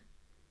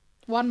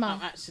 1 mile.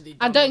 I'm actually.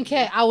 I don't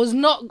care. I was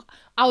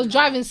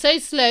driving so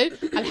slow.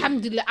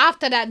 Alhamdulillah.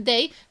 After that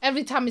day,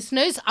 every time it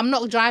snows, I'm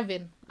not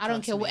driving. I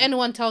don't care what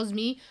anyone tells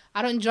me.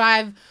 I don't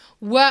drive.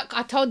 Work,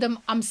 I told them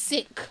I'm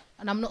sick.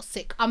 And I'm not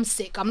sick. I'm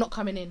sick. I'm not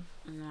coming in.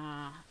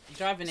 Nah,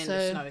 driving in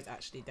the snow is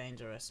actually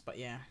dangerous. But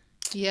yeah.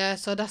 Yeah,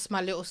 so that's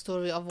my little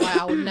story of why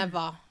I will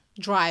never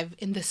drive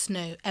in the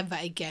snow ever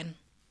again.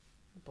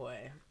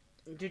 Boy,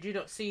 did you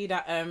not see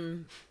that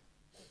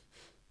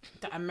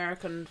that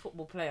American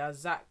football player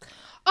Zach?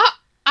 Oh,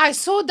 I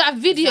saw that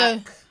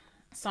video.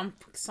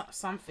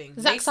 Something.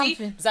 Zach Lacey?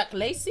 something. Zach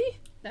Lacey?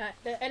 The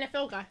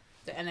NFL guy.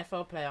 The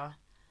NFL player.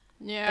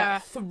 Yeah.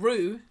 That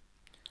threw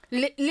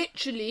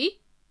Literally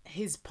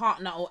his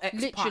partner or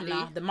ex-partner,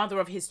 Literally. the mother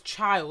of his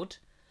child,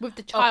 with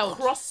the child.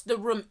 across the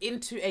room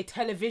into a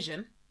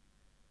television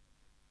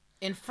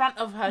in front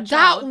of her That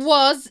child,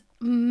 was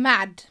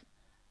mad.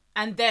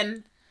 and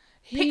then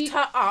He- picked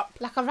her up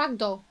Like a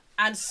ragdoll.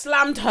 and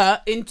slammed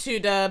her into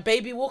the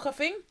baby walker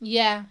thing.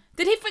 Yeah.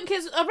 Did he think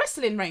it's a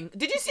wrestling ring?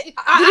 Did you see? Did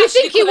you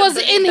think he was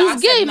in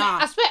his game? Nah.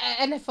 I swear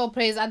NFL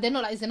players,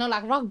 they're not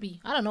like rugby.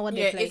 I don't know when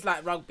Yeah, they play. it's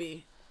like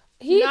rugby.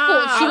 He Nah,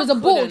 thought she was a I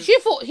ball. couldn't.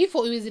 He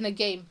thought he was in a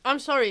game. I'm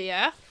sorry,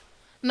 yeah.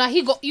 Nah,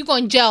 you go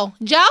in jail.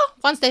 Jail?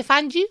 Once they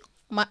find you,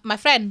 my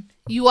friend,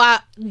 you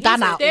are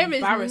done out. There is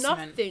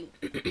Embarrassment.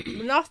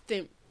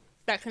 nothing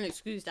that can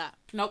excuse that.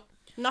 Nope.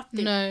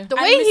 Nothing. No. The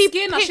And way he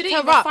Skinner, she picked didn't her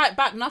even up, fight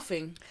back.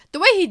 Nothing. the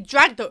way he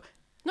dragged her,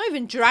 not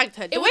even dragged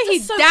her, the way was he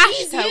just so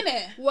dashed easy, her,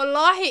 innit?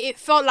 wallahi, it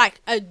felt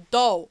like a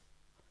doll.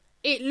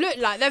 It looked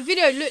like, that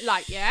video looked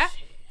like, yeah,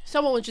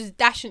 someone was just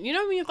dashing. You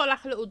know when you've got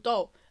like a little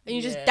doll and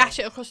you just Yeah. dash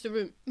it across the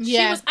room? She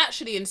Yeah. was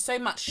actually in so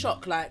much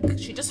shock. Like,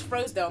 she just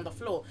froze there on the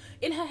floor.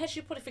 In her head,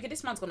 she probably figured,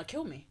 this man's going to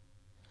kill me.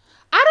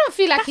 I don't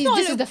feel like not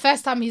this a- is the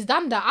first time he's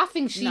done that. I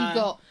think she No.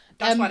 got.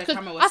 That's why the 'cause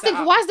camera was I set think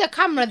up. why is the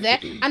camera there?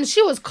 And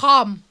she was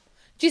calm.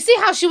 Do you see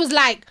how she was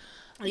like,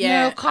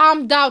 Yeah. no,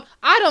 calm down.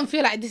 I don't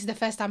feel like this is the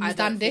first time he's I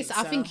don't done this. think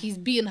I so. think he's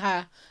beaten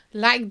her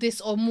like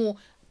this or more.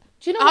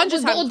 Do you know what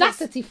was the 100%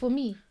 audacity for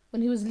me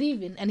when he was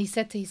leaving and he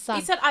said to his son,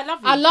 He said, I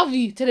love you. I love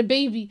you to the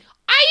baby.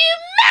 Are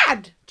you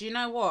mad? Do you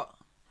know what?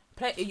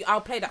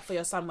 I'll play that for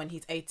your son when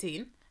he's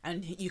 18,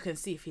 and you can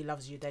see if he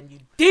loves you then, you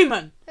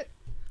demon.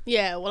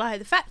 Yeah, well,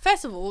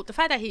 first of all, the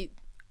fact that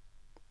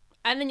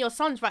and then your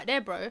son's right there,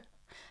 bro.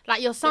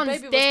 Like, your The son's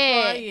baby was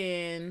there.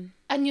 crying.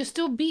 And you're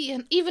still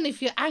beaten, even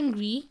if you're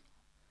angry.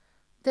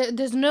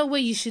 There's no way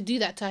you should do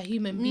that to a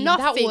human being.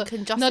 Nothing that can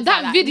no, justify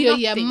that that. video,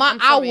 Nothing. yeah, I'm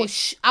sorry.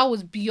 I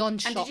was beyond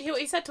And shocked. did you hear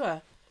what he said to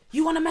her?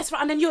 You want to mess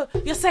around, and then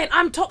you're saying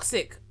I'm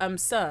toxic.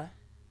 Sir,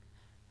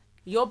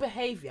 your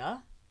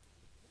behaviour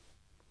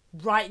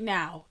right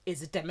now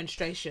is a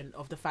demonstration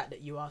of the fact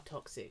that you are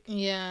toxic.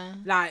 Yeah.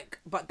 Like,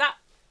 but that,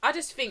 I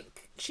just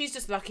think she's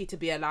just lucky to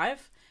be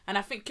alive. And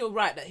I think you're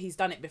right that he's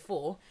done it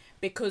before,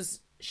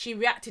 because she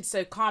reacted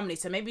so calmly.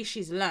 So maybe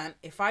she's learnt,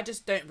 if I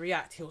just don't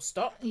react, he'll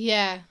stop.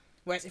 Yeah.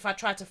 Whereas if I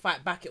try to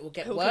fight back, it will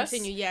get He'll worse.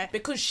 continue, yeah.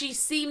 Because she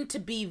seemed to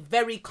be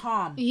very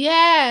calm.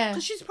 Yeah.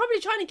 Because she's probably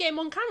trying to get him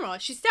on camera.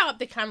 She set up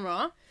the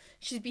camera.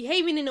 She's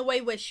behaving in a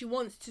way where she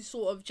wants to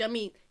sort of, do you know what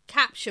I mean,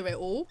 capture it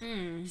all.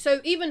 So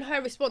even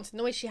her response and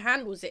the way she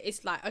handles it,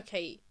 it's like,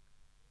 okay,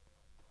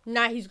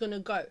 now he's going to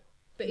go.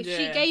 But if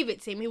she Yeah. gave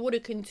it to him, he would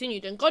have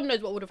continued. And God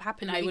knows what would have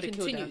happened No, if he he would have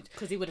killed her. continued.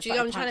 Because he would have Do you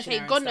know what I'm started trying to punching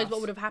say? her God and knows stuff. what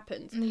would have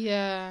happened.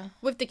 Yeah.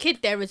 With the kid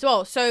there as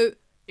well. So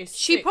It's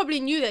she sick. probably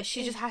knew that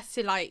she just has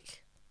to,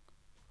 like,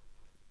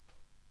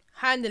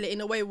 handle it in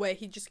a way where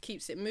he just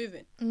keeps it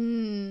moving.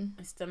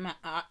 It's the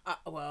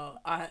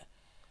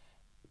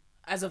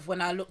as of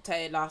when I looked at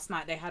it last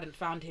night, they hadn't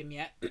found him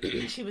yet.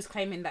 She was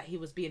claiming that he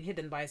was being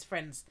hidden by his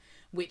friends,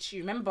 which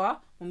you remember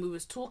when we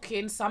was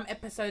talking some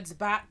episodes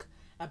back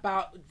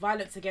about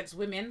violence against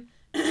women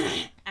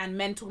and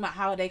men talking about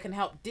how they can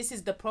help. This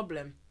is the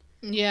problem.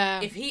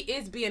 Yeah. If he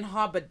is being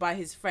harbored by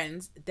his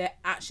friends, they're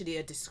actually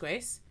a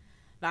disgrace.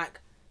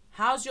 Like,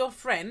 how's your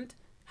friend?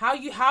 How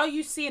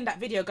you seeing that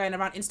video going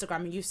around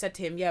Instagram and you said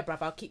to him, yeah,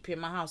 bruv, I'll keep you in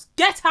my house.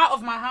 Get out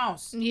of my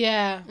house.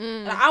 Yeah.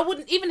 Like, I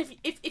wouldn't, even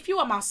if you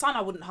were my son,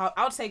 I would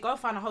say go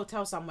find a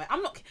hotel somewhere.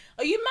 I'm not,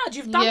 are you mad?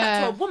 You've done that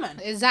to a woman.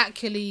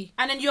 Exactly.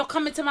 And then you're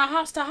coming to my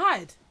house to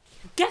hide.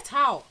 Get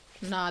out.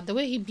 Nah, the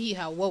way he beat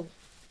her, whoa.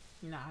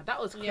 Nah,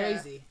 that was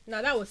crazy.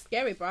 No, that was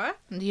scary, bro.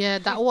 Yeah,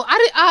 that was.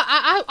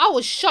 I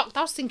was shocked.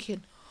 I was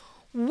thinking,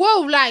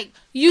 whoa, like,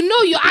 you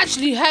know, you're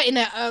actually hurting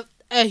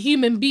a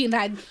human being.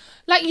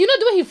 Like, you know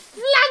the way he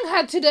flung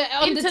her to the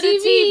Into the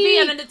TV,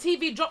 and then the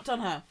TV dropped on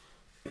her.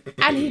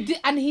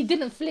 and he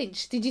didn't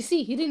flinch. Did you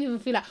see? He didn't even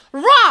feel like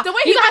rah. The way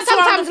you he know, went to her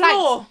on the sometimes, like,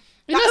 floor.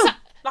 you know, Like,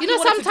 you he know,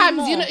 wanted to do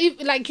sometimes, you know,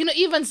 more.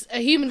 even a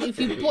human, if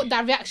you put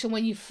that reaction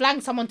when you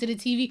flang someone to the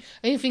TV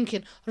and you're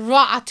thinking,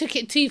 rah, I took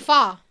it too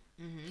far.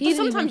 He didn't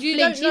sometimes even you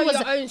don't flinch. know He was,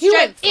 your own he was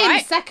strength, in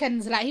right?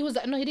 seconds. Like, he was,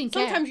 no, he didn't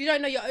care. Sometimes you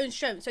don't know your own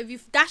strength. So if you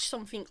dash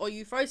something or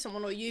you throw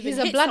someone or you even He's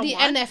a hit bloody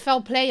someone,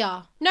 NFL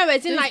player. no,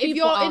 as in Those like if people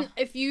you're are- in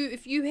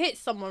if you hit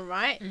someone,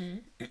 right?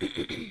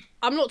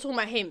 I'm not talking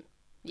about him,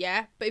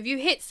 yeah. But if you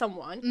hit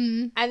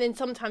someone and then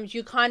sometimes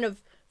you kind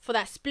of for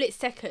that split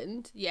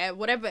second, yeah,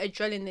 whatever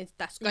adrenaline is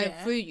that's going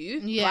through you,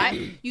 Yeah.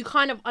 right? You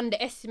kind of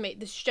underestimate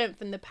the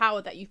strength and the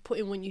power that you've put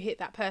in when you hit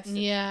that person.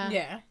 Yeah.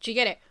 Yeah. Do you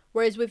get it?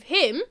 Whereas with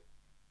him,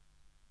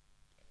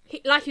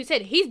 like you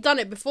said, he's done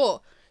it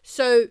before.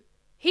 So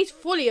he's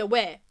fully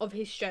aware of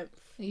his strength.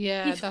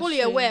 Yeah. He's that's fully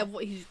true. aware of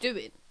what he's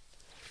doing.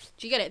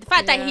 Do you get it? The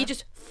fact that Yeah. he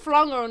just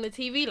flung her on the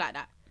TV like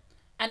that.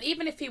 And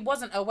even if he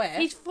wasn't aware,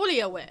 He's fully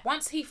aware.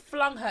 once he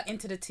flung her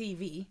into the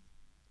TV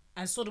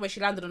and saw the way she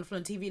landed on the floor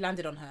and TV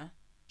landed on her,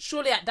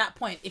 surely at that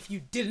point, if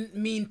you didn't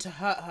mean to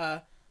hurt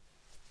her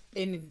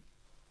in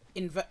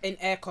in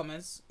air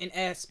commas, in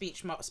air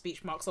speech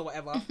marks or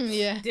whatever,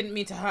 Yeah. didn't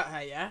mean to hurt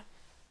her, yeah?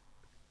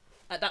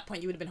 At that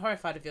point, you would have been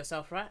horrified of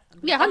yourself, right?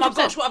 Yeah, Oh my 100%.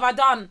 gosh, what have I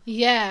done?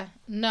 Yeah,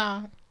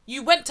 no.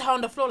 You went to her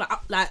on the floor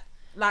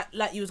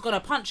like you was gonna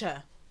punch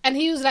her. And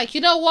he was like,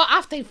 you know what?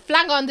 After he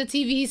flang her on the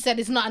TV, he said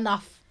it's not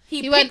enough.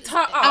 He went picked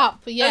her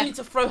up, yeah. only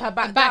to throw her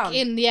back down.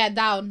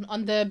 Down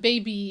on the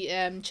baby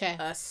chair.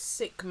 A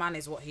sick man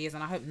is what he is,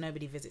 and I hope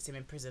nobody visits him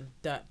in prison.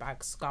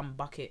 Dirtbag, scum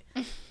bucket,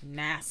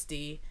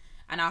 nasty.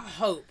 And I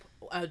hope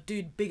a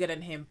dude bigger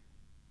than him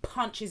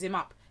punches him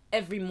up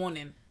every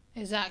morning.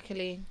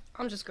 Exactly.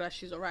 I'm just glad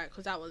she's alright,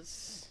 because that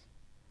was...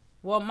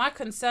 Well, my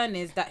concern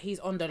is that he's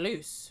on the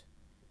loose.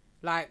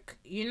 Like,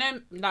 you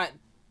know, like,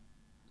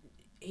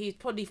 he's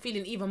probably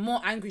feeling even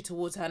more angry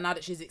towards her now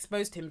that she's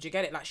exposed him. Do you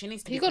get it? Like, she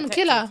needs to be He's gonna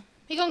protected. kill her.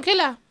 He gonna kill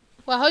her.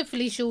 Well,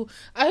 hopefully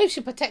I hope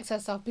she protects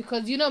herself,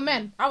 because, you know,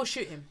 men. I will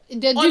shoot him.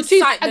 They On do too.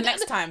 sight the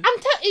next time.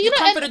 You know,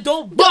 come for the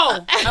door,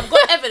 blow. I've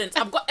got evidence.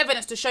 I've got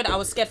evidence to show that I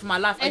was scared for my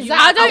life. And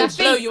Exactly. I will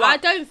blow you up. I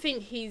don't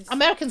think he's...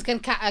 Americans can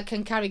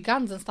carry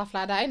guns and stuff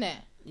like that, innit?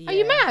 Are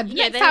you mad?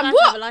 Yeah, Next they time, have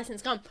to have a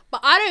licensed gun.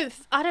 But I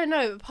don't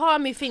know. Part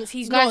of me thinks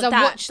he's Guys, not I've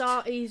that.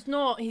 watched- He's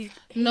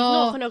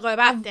not gonna go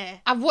back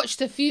there. I've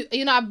watched a few.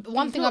 You know,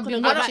 one thing not I've been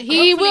gonna go watching. back.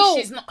 He Hopefully will.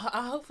 She's not,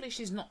 hopefully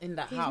she's not in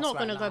that He's house not right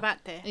gonna now go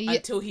back there. Yeah.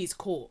 until he's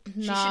caught.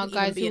 She Nah, shouldn't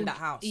guys, even be in that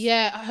house.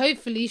 Yeah,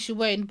 hopefully she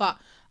won't. But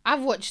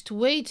I've watched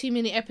way too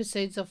many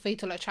episodes of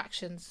Fatal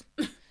Attractions.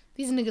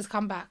 These niggas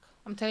come back.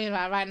 I'm telling you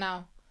right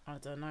now. I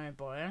don't know,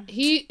 boy.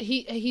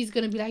 He's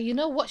gonna be like, you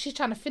know what? She's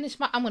trying to finish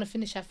I'm gonna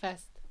finish her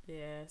first.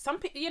 Yeah, some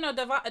people, you know,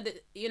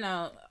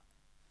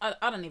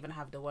 I don't even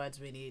have the words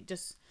really.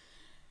 Just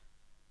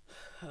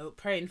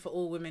praying for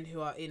all women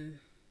who are in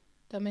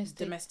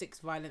domestic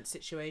violence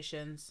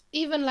situations.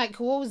 Even like,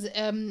 what was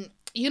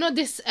you know,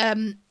 this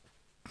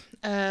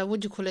what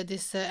do you call it,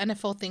 this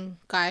NFL thing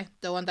guy,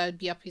 the one that would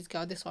be up his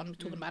girl, this one we're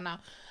talking about now.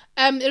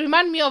 It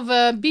reminded me of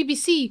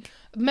BBC,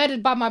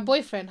 Murdered by My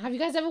Boyfriend. Have you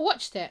guys ever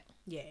watched it?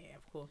 Yeah,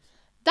 of course.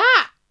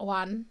 That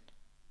one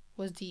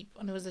was deep,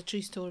 and it was a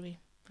true story.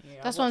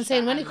 Yeah, That's what I'm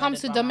saying. When it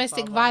comes to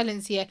domestic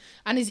violence,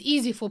 and it's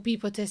easy for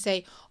people to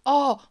say,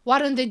 "Oh, why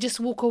don't they just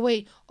walk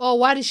away? Oh,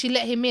 why did she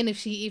let him in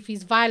if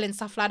he's violent,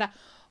 stuff like that?"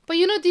 But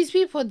you know, these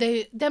people,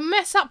 they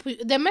mess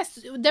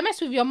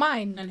with your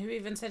mind. And who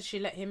even said she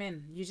let him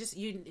in?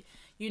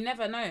 You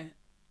never know.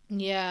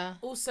 Yeah.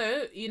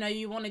 Also, you know,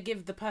 you want to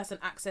give the person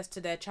access to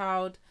their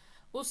child.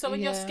 Also,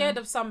 when you're scared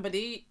of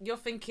somebody, you're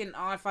thinking,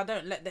 oh, if I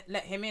don't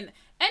let him in,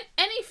 and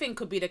anything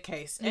could be the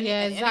case.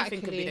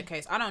 Anything could be the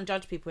case. I don't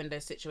judge people in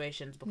those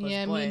situations because,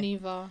 me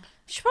neither.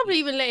 She's probably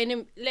even let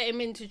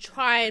him in to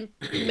try and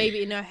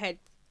maybe in her head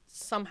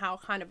somehow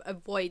kind of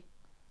avoid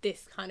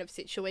this kind of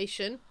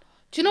situation.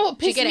 Do you know what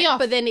pissed me off?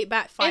 But then it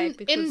backfired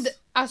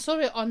I saw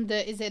it on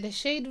is it the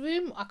Shade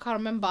Room? I can't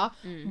remember.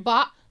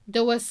 But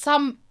there were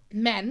some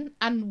men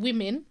and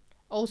women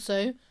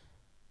also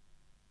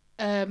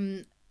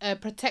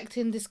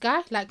protecting this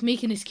guy, like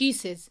making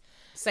excuses,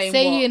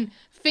 saying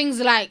things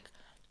like,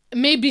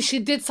 maybe she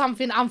did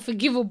something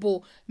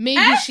unforgivable, maybe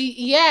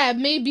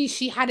maybe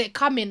she had it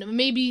coming,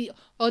 maybe,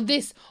 or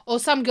this, or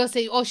some girl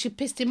say, oh, she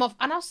pissed him off.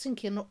 And I was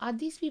thinking, are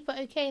these people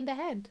okay in the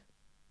head?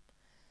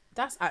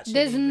 That's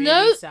actually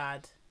really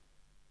sad.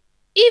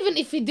 Even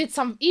if she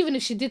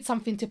did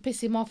something to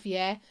piss him off,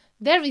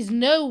 there is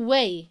no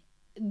way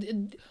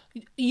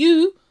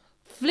you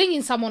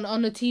flinging someone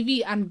on the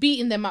TV and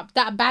beating them up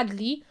that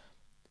badly.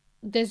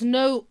 There's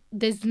no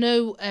what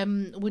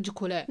do you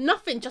call it?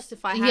 Nothing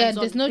justifies hands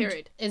on,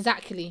 period.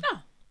 Exactly. No.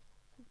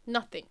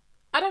 Nothing.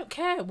 I don't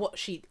care what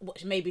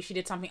maybe she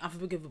did something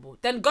unforgivable.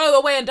 Then go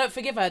away and don't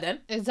forgive her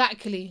then.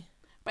 Exactly.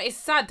 But it's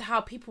sad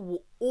how people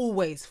will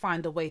always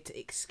find a way to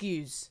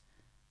excuse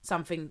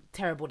something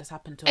terrible that's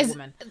happened to a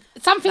woman.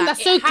 Something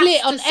that's so clear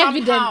on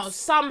evidence.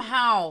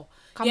 Somehow.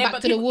 Come back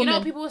to the woman. You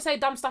know, people will say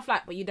dumb stuff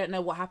like, but you don't know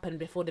what happened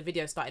before the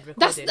video started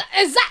recording.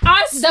 That's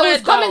exactly. There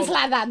was comments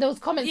like that.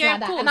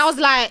 And I was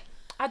like,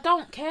 I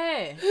don't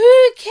care.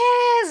 Who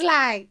cares?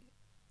 Like,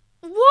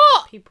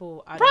 what?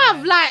 People,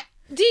 bruv, like,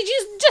 did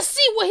you just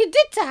see what he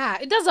did to her?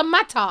 It doesn't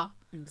matter.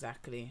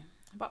 Exactly.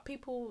 But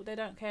people, they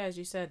don't care, as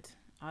you said.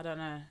 I don't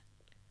know.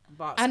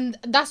 And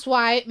that's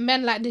why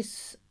men like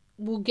this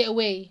will get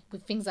away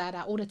with things like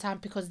that all the time,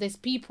 because there's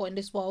people in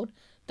this world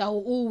that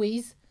will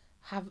always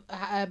have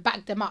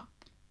back them up.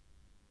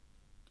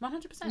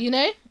 100%. You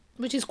know?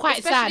 Which is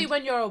quite sad. Especially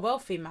when you're a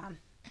wealthy man.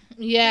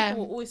 Yeah.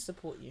 People will always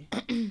support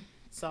you.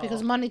 So,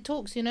 because money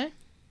talks, you know?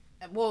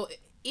 Well,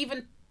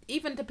 even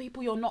the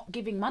people you're not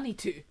giving money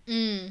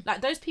to.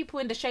 Like those people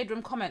in the Shade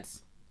Room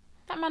comments,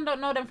 that man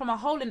don't know them from a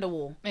hole in the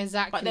wall.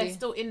 Exactly. But they're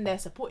still in there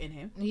supporting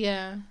him.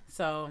 Yeah.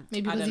 So,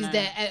 maybe because he's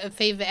their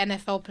favourite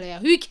NFL player.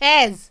 Who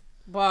cares?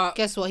 But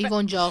guess what? He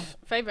gone job.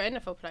 Favourite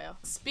NFL player.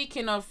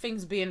 Speaking of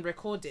things being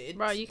recorded.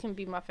 Right, you can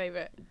be my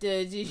favourite.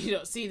 Did you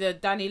not see the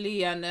Danny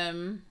Lee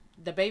and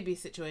the baby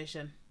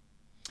situation?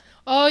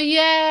 Oh,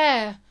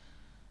 yeah.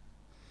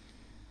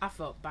 I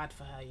felt bad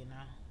for her, you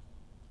know.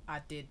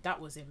 I did.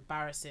 That was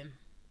embarrassing.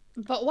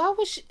 But why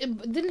was she...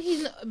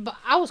 But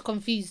I was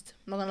confused,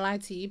 I'm not going to lie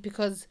to you,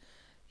 because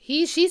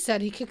She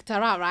said he kicked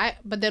her out, right?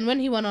 But then when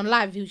he went on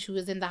live, she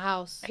was in the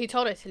house. He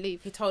told her to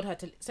leave. He told her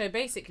to. So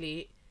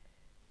basically,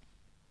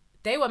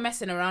 they were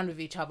messing around with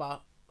each other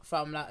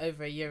from like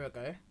over a year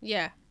ago.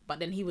 Yeah. But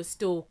then he was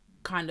still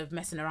kind of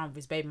messing around with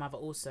his baby mother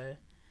also.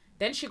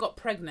 Then she got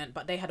pregnant,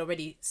 but they had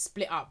already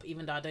split up,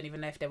 even though I don't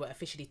even know if they were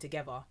officially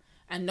together.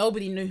 And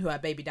nobody knew who her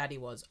baby daddy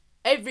was.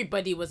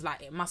 Everybody was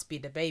like, it must be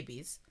the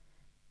babies.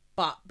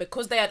 But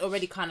because they had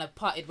already kind of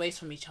parted ways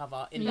from each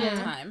other in that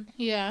time,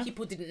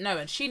 people didn't know.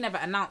 And she never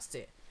announced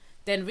it.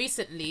 Then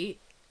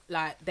recently,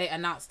 like, they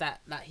announced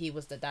that like he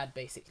was the dad,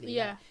 basically.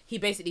 Yeah. Like, he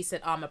basically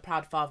said, I'm a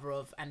proud father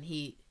of, and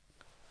he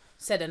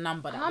said a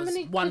number that How was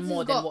many one kids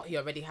more he's than got? what he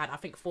already had. I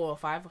think 4 or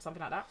 5 or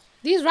something like that.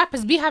 These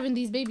rappers be having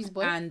these babies,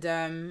 boy.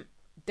 And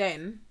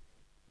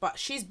but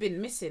she's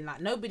been missing. Like,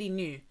 nobody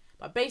knew.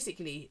 But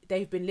basically,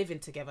 they've been living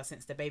together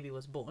since the baby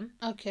was born.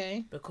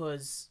 Okay.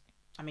 Because,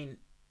 I mean,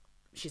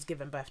 she's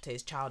given birth to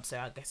his child, so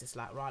I guess it's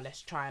like, right,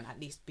 let's try and at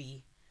least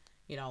be,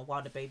 you know,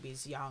 while the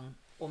baby's young,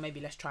 or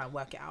maybe let's try and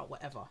work it out,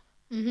 whatever.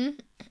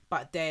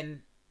 But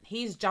then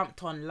he's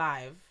jumped on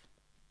live.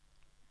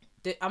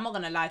 I'm not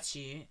gonna lie to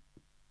you,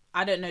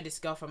 I don't know this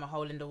girl from a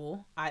hole in the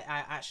wall. I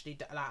actually,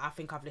 like, I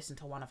think I've listened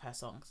to one of her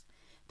songs.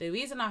 The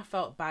reason I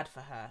felt bad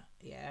for her,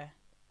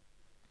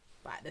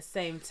 but at the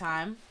same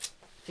time,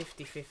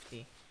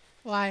 50-50.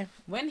 Why?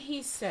 When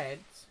he said,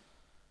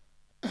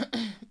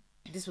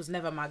 this was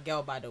never my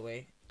girl, by the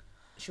way.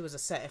 She was a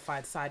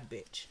certified side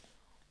bitch.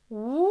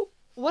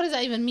 What does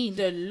that even mean?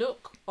 The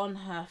look on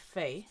her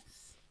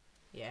face,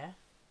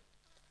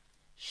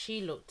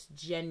 she looked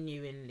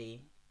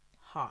genuinely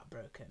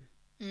heartbroken.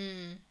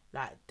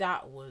 Like,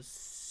 that was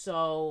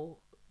so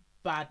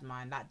bad,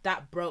 man. Like,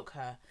 that broke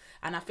her.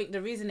 And I think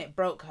the reason it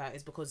broke her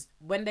is because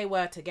when they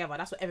were together,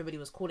 that's what everybody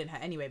was calling her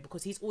anyway,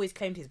 because he's always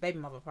claimed his baby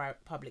mother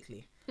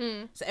publicly.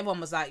 So everyone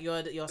was like, you're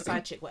your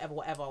side chick, whatever,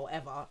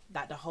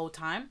 that the whole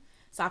time.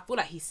 So I feel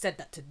like he said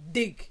that to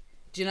dig.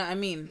 Do you know what I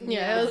mean?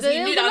 Yeah. Because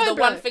he knew that was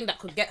the one thing that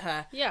could get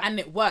her. Yeah. And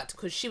it worked,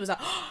 because she was like,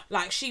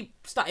 like, she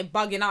started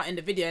bugging out in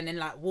the video and then,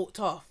 like, walked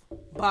off.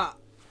 But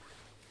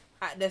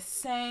at the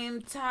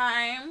same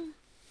time,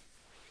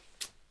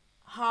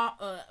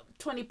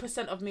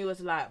 20% of me was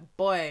like,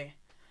 boy,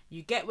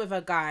 you get with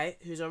a guy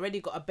who's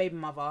already got a baby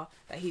mother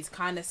that he's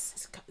kind of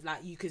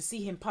like, you can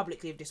see him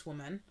publicly with this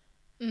woman.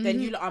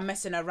 Then you lot are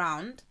messing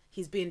around.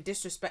 He's being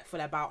disrespectful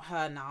about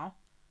her now.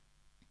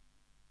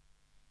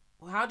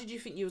 Well, how did you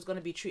think you was going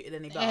to be treated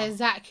any better?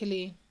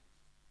 Exactly.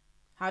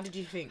 How did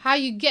you think? How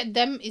you get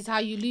them is how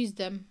you lose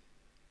them.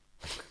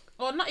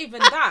 Or not even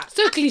that.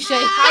 So cliche.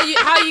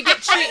 How you get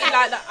treated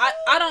like that.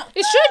 I don't.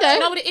 It's true though. You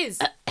know what it is?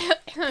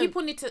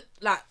 People need to,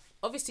 like,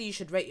 obviously you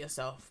should rate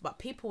yourself, but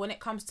people, when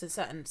it comes to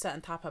certain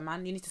type of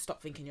man, you need to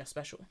stop thinking you're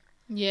special.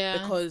 Yeah.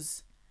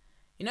 Because,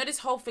 you know, this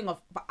whole thing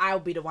of, but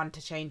I'll be the one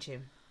to change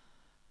him.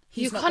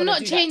 You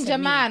cannot change a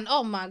man.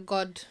 Oh my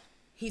God.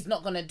 He's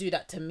not gonna do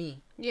that to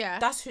me. Yeah.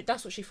 That's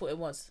what she thought it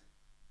was.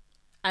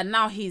 And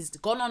now he's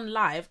gone on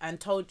live and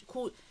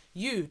called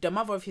you, the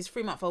mother of his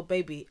 3-month-old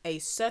baby, a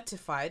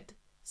certified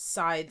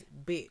side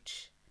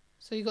bitch.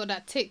 So you got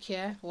that tick,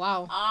 yeah?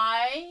 Wow.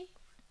 I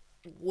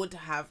would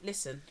have,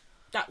 listen,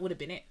 that would have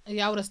been it.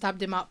 Yeah, I would have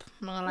stabbed him up.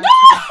 I'm not gonna lie to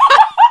you.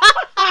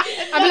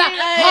 I'd be like,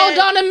 hold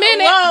on a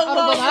minute.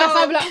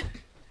 I'd be like,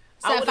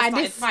 I would have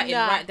started fighting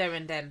right there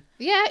and then.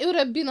 Yeah, it would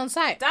have been on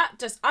site.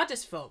 I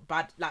just felt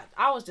bad. Like,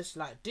 I was just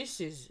like,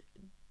 this is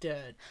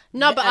the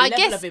No, but I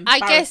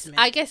guess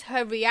guess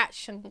her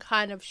reaction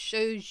kind of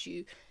shows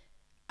you.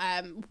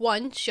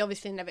 One, she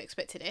obviously never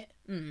expected it.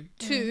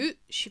 2,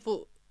 she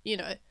thought, you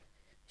know,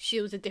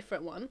 she was a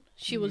different one.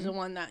 She was the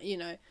one that, you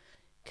know,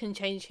 can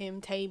change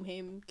him, tame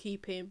him,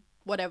 keep him,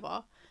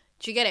 whatever.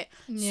 Do you get it?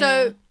 Yeah.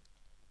 So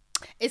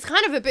it's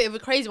kind of a bit of a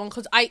crazy one,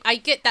 because I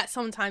get that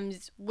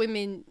sometimes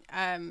women,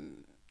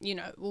 you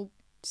know, will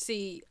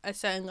see a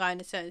certain guy in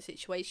a certain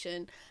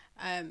situation,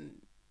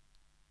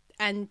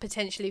 and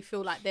potentially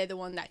feel like they're the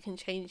one that can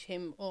change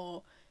him,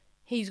 or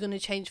he's going to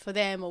change for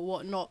them or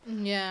whatnot.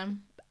 Yeah.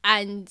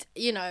 And,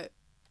 you know,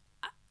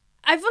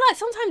 I feel like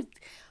sometimes,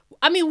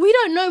 I mean, we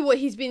don't know what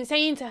he's been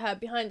saying to her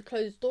behind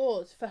closed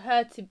doors for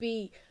her to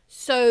be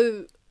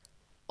so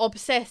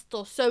obsessed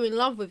or so in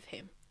love with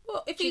him.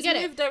 Well, if he's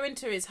moved her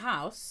into his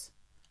house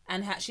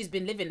and she's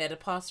been living there the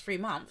past 3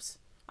 months,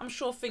 I'm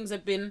sure things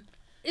have been...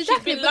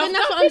 Exactly, but then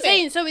that's what I'm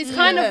saying. So it's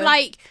kind of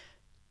like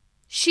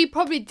she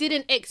probably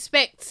didn't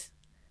expect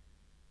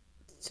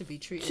to be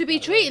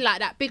treated like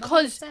that,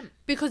 because 100%.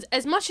 Because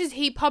as much as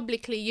he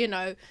publicly, you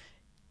know,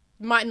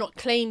 might not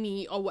claim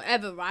me or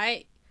whatever,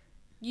 right?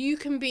 You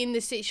can be in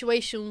this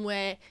situation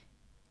where,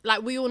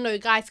 like, we all know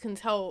guys can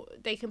tell,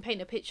 they can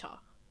paint a picture.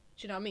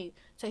 Do you know what I mean?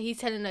 So he's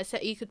telling her,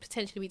 he could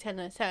potentially be telling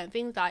her certain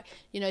things like,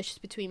 you know, it's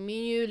just between me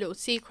and you, little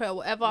secret or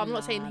whatever. I'm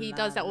not saying he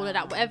does that, all of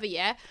that, whatever,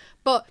 yeah.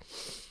 But,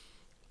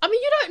 I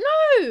mean, you don't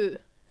know.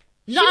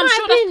 No,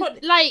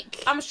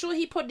 I'm sure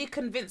he probably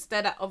convinced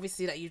her that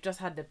obviously that you've just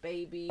had the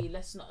baby.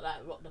 Let's not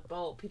like rock the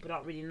boat. People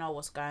don't really know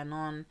what's going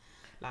on.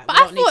 Like, but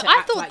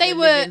I thought they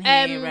were.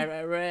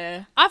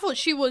 I thought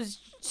she was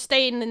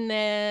staying in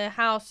their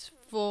house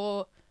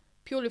for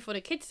purely for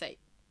the kids' sake.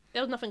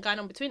 There was nothing going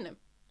on between them.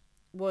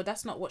 Well,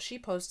 that's not what she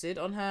posted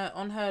on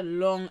her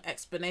long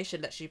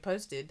explanation that she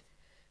posted.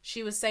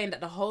 She was saying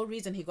that the whole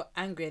reason he got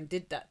angry and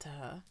did that to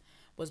her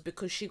was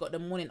because she got the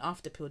morning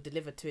after pill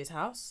delivered to his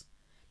house.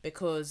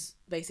 Because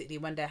basically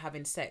when they're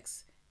having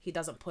sex, he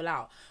doesn't pull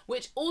out.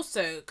 Which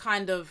also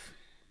kind of...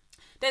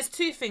 There's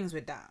two things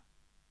with that.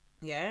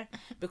 Yeah?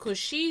 Because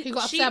He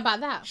got upset about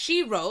that.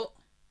 She wrote,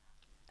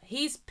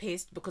 he's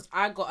pissed because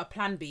I got a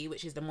Plan B,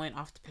 which is the morning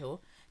after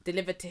pill,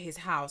 delivered to his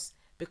house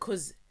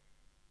because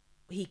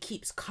he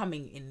keeps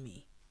coming in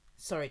me.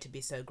 Sorry to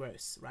be so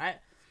gross, right?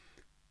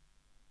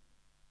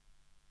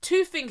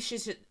 Two things she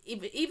should...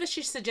 Either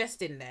she's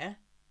suggesting there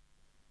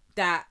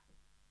that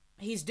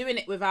he's doing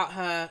it without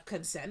her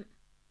consent.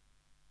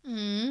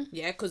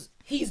 Yeah, because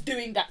he's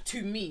doing that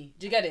to me.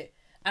 Do you get it?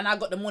 And I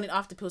got the morning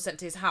after pill sent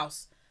to his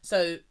house.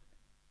 So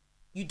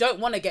you don't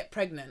want to get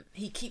pregnant.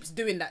 He keeps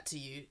doing that to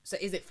you. So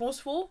is it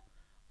forceful?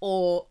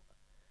 Or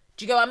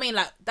do you get what I mean?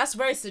 Like, that's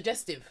very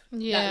suggestive,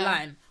 that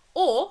line.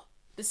 Or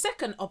the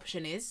second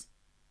option is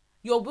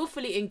you're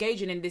willfully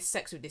engaging in this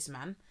sex with this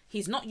man.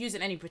 He's not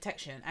using any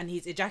protection and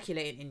he's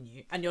ejaculating in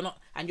you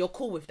and you're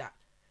cool with that.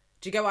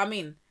 Do you get what I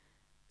mean?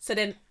 So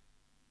then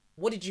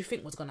what did you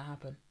think was going to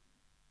happen?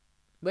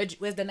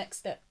 Where's the next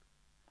step?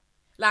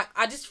 Like,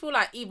 I just feel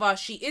like either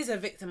she is a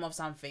victim of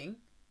something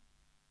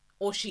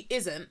or she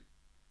isn't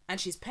and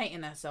she's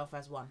painting herself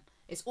as one.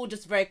 It's all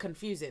just very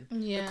confusing.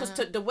 Yeah.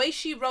 Because the way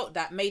she wrote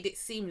that made it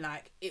seem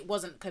like it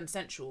wasn't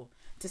consensual.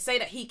 To say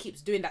that he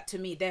keeps doing that to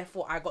me,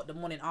 therefore I got the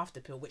morning after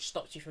pill, which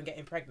stops you from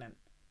getting pregnant.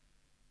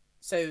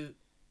 So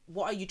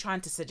what are you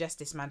trying to suggest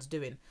this man's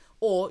doing?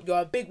 Or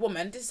you're a big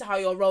woman, this is how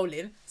you're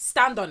rolling,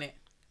 stand on it.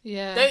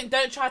 Yeah.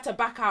 Don't try to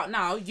back out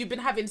now. You've been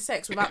having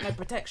sex without no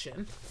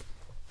protection.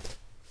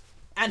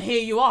 And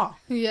here you are.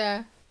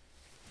 Yeah.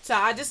 So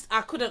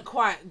I couldn't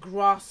quite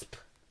grasp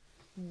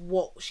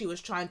what she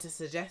was trying to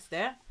suggest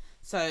there.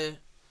 So,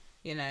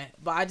 you know,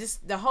 but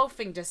the whole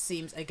thing just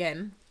seems,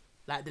 again,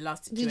 like the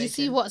last situation. Did you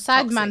see what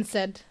Sideman toxic.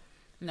 said?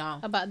 No.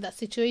 About that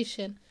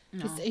situation?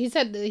 No. He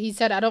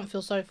said, I don't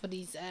feel sorry for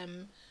these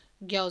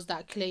girls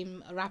that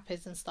claim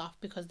rappers and stuff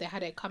because they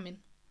had it coming.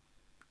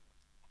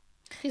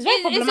 He's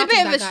very problematic, it's a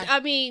bit that of guy. I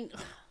mean,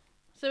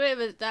 it's a bit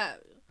of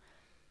that.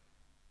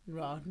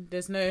 Right.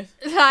 There's no...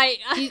 Like...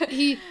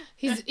 he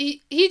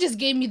just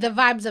gave me the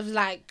vibes of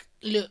like,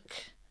 look,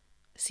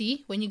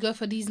 see, when you go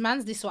for these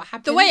mans, this is what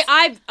happens. The way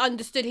I've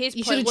understood his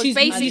you point should was choose,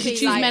 basically you should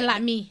choose like, men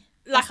like me.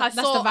 Like That's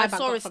I the saw vibe I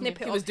got a from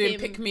snippet him. He was of doing him.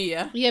 pick me,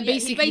 yeah? Yeah,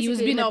 basically, he was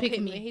being a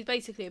pick me. He's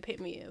basically a pick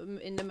me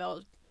in the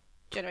male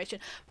generation.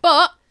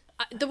 But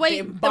the way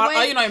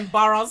Are you not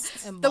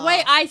embarrassed? the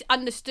way I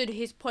understood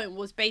his point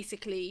was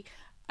basically,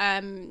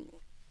 and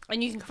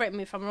you can correct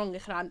me if I'm wrong,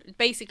 Ikran,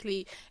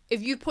 basically,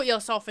 if you put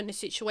yourself in a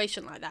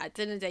situation like that, at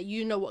the end of the day,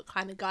 you know what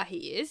kind of guy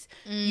he is.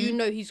 You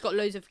know he's got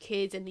loads of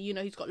kids and you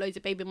know he's got loads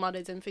of baby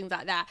mothers and things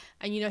like that.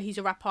 And you know he's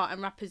a rapper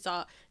and rappers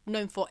are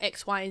known for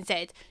X, Y, and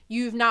Z.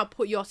 You've now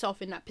put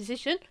yourself in that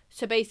position.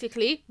 So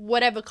basically,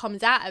 whatever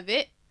comes out of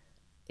it,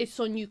 it's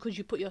on you because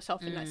you put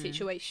yourself in that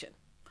situation.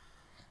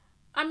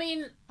 I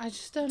mean, I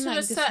just don't to like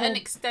a this certain whole...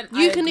 extent,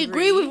 You can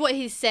agree with what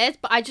he says,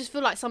 but I just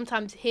feel like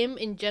sometimes him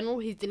in general,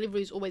 his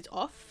delivery is always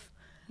off.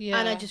 Yeah.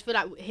 And I just feel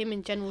like him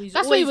in general,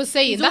 That's what he was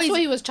saying. That's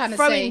what he was trying to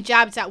say. Throwing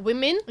jabs at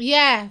women.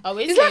 Yeah. Oh,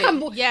 is he's he? like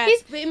a... Yeah. He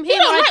don't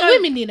like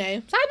women, you know.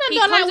 Sideman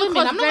don't like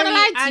women. I'm not going to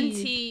lie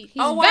to you. He's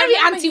very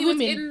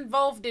anti-women. He was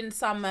involved in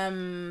some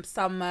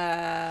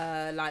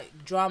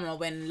like drama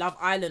when Love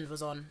Island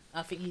was on.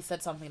 I think he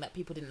said something that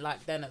people didn't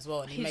like then as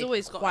well. And he made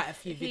always got quite a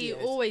few videos.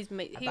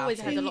 He always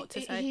has a lot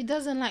to say. He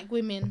doesn't like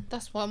women.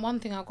 That's one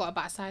thing I got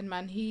about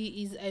Sideman.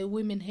 He is a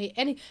women hate.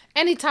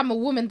 Anytime a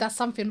woman does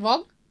something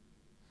wrong,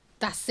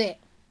 that's it.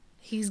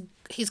 He's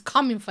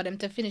coming for them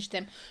to finish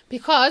them.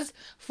 Because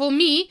for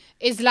me,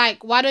 it's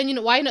like, why are you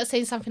not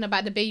saying something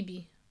about the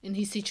baby in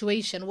his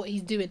situation, what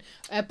he's doing,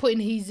 putting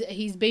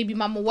his baby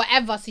mama,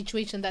 whatever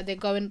situation that they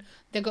got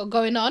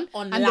going on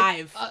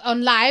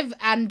live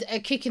and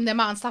kicking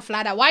them out and stuff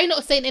like that. Why are you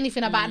not saying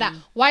anything about that?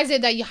 Why is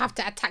it that you have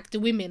to attack the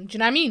women? Do you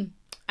know what I mean?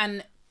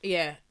 And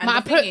yeah, and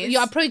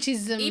your approach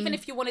is even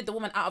if you wanted the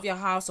woman out of your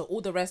house or all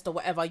the rest or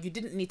whatever, you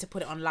didn't need to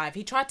put it on live.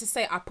 He tried to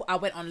say I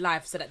went on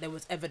live so that there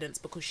was evidence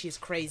because she's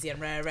crazy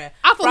and rare.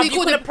 I thought he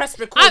could have pressed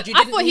record. You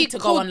didn't need to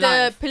go on live. I thought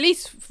he called the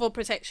police for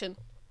protection.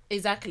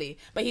 Exactly,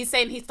 but he's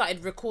saying he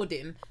started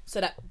recording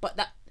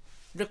that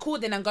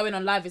recording and going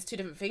on live is two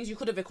different things. You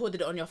could have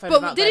recorded it on your phone.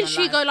 But didn't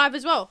she go live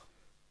as well?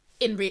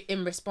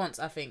 In response,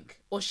 I think,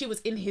 or she was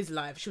in his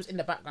live. She was in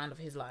the background of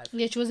his live.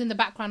 Yeah, she was in the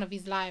background of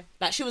his live.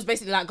 Like, she was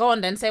basically like, go on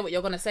then, say what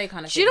you're gonna say,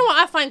 kind of thing. Do you know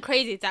what I find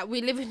crazy is that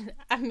we live in,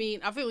 I mean,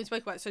 I think we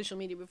spoke about social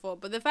media before,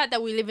 but the fact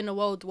that we live in a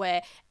world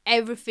where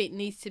everything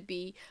needs to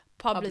be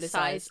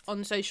publicized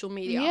on social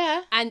media.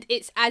 Yeah. And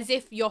it's as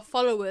if your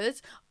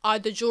followers are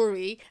the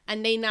jury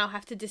and they now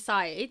have to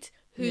decide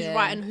who's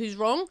right and who's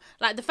wrong.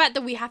 Like, the fact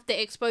that we have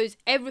to expose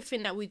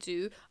everything that we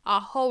do,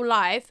 our whole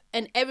life,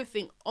 and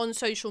everything on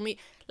social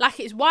media. Like,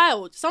 it's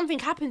wild. Something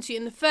happened to you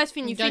and the first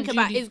thing you think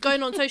about is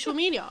going on social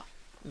media.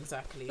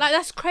 Exactly. Like,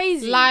 that's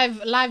crazy.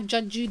 Live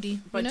Judge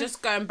Judy. But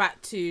just going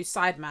back to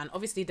Sideman,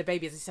 obviously the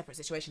baby is a separate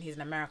situation. He's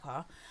in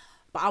America.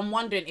 But I'm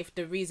wondering if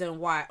the reason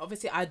why,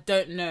 obviously I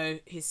don't know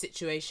his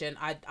situation.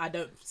 I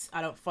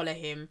don't follow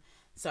him.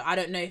 So I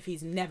don't know if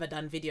he's never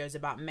done videos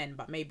about men,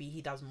 but maybe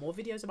he does more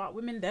videos about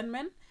women than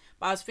men.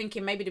 But I was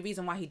thinking maybe the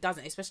reason why he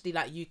doesn't, especially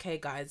like UK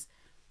guys,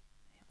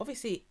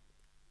 obviously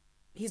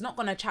he's not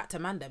going to chat to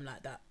man them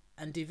like that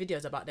and do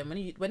videos about them.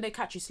 When they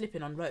catch you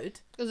slipping on road.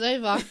 It's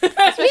over. He's been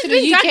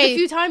Especially dragged UK. a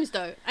few times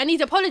though, and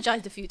he's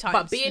apologized a few times.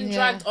 But being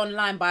dragged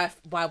online by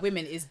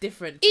women is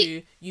different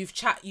to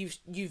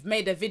you've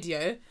made a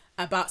video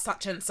about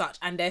such and such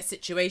and their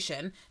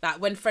situation. Like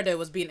when Fredo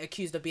was being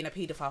accused of being a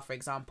paedophile, for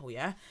example,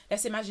 yeah?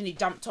 Let's imagine he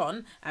jumped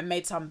on and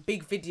made some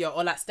big video,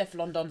 or like Steph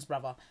London's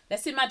brother.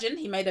 Let's imagine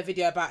he made a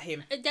video about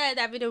him. Yeah,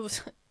 that video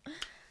was...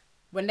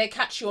 When they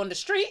catch you on the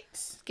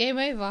streets, Game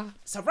over.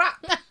 it's a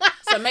wrap.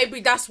 So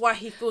maybe that's why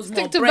he feels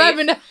more to brave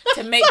Birmingham.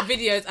 to make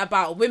videos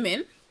about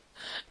women.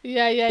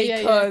 Yeah.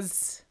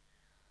 Because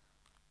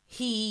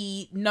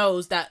he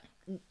knows that,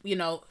 you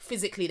know,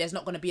 physically there's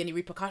not going to be any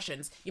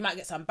repercussions. You might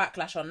get some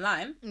backlash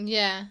online.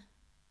 Yeah.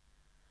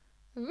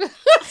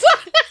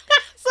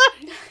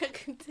 Sorry,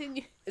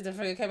 continue. Is the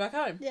figure came back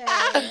home? Yeah.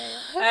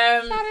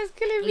 That is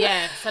killing me.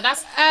 Yeah. So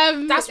that's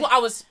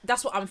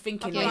what I'm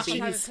thinking. Okay, Maybe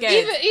she's he's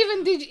scared.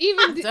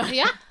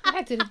 Yeah.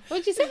 I didn't.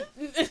 What'd you say?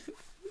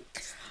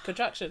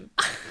 Contraction.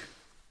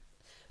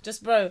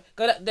 Just bro,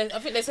 I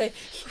think they say.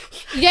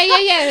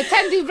 Yeah.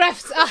 10 deep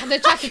breaths. They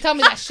tried to tell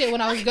me that shit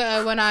when I was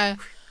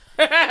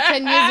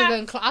 10 years ago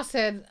in class. I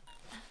said,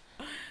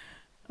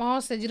 my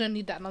mom said you don't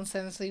need that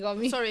nonsense. So you got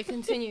me. Sorry,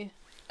 continue.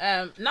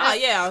 I'm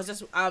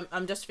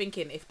just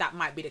thinking if that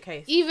might be the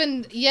case.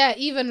 Even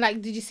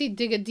like, did you see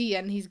Digga D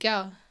and his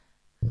girl?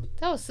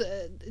 That was,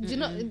 do you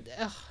know?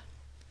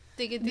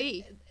 Digga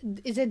D.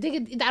 Is it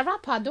Digga, that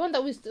rapper, the one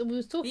that we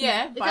was talking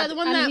Yeah, about? but Is that the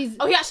one that...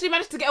 Oh, he actually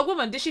managed to get a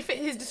woman. Did she fit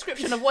his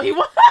description of what he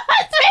wanted?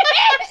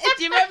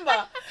 Do you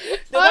remember?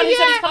 The one who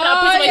said he's coming out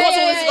of prison, but he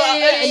also wants to go.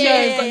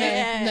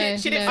 Yeah.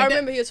 She didn't I fit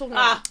remember you were talking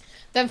about.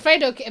 Then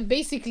Fredo,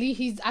 basically,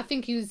 he's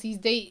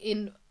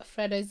dating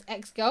Fredo's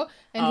ex-girl,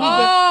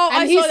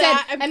 and he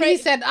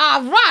said,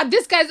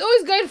 this guy's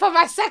always going for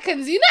my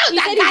seconds, you know. He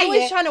that said guy, he's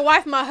always trying to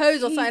wife my hose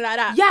or something like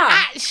that. Yeah.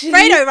 Actually,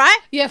 Fredo, right?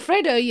 Yeah,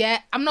 Fredo.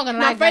 Yeah, I'm not gonna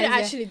lie. Fredo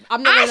guys,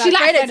 I'm not gonna lie.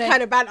 like Fredo's Fredo.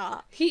 kind of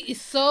banter. He is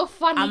so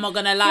funny. I'm not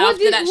gonna lie. What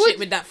After did- that what- shit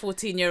with that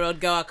 14-year-old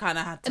girl, I kind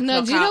of had to No,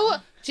 clock do you know out.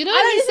 what? Do you know I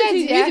what don't he listen said? to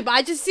his Yeah, music, but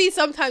I just see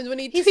sometimes when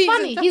he tweets he's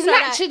funny. and stuff He's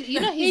like actually, that. you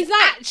know, he's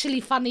like,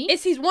 actually funny.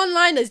 it's his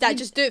one-liners that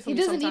just do it for He me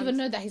doesn't sometimes. even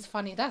know that he's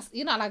funny. That's,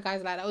 you know, like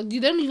guys like that. You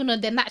don't even know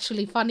they're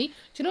naturally funny. Do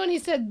you know when he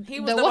said He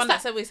was the one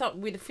that said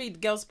we'd feed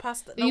girls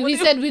pasta. No, he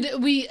said we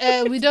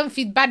don't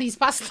feed baddies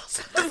pasta.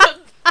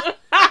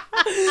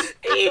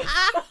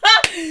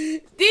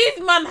 These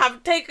men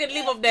have taken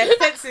leave of their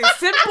senses.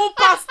 Simple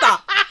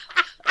pasta.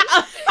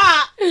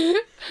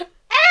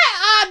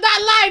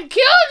 That line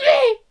killed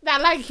me.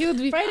 That line killed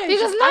me. Fredo, He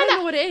goes, I don't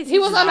know what it is. He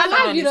was on a Fredo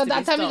live, you know, needs to that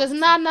be time. He goes,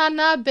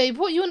 nah, babe.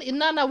 What you want?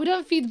 Nah, we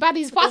don't feed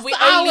baddies pasta. We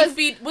only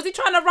feed. Was he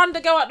trying to run the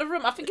girl out the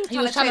room? I think he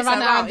was trying to run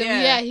chase out. her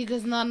out. Yeah, he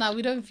goes, nah,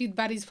 we don't feed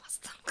baddies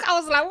pasta. I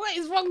was like, what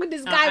is wrong with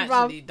this guy, I'm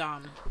bro? actually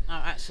done.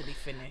 I'm actually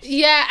finished.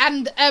 Yeah,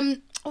 and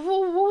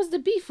what was the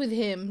beef with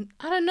him?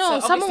 I don't know.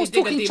 So Someone was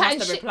obviously talking Digga D chatting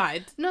must have shit.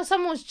 replied. No,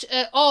 someone was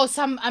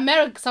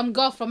some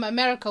girl from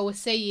America was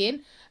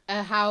saying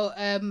how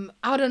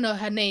I don't know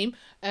her name.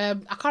 I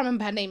can't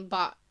remember her name,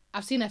 but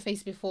I've seen her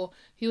face before.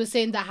 He was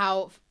saying that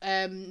how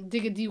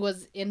Digga D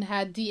was in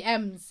her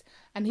DMs,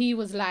 and he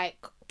was like,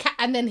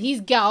 and then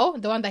his girl,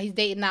 the one that he's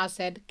dating now,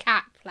 said,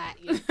 "Cap, like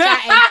you're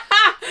chatting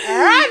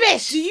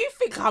rubbish." Do you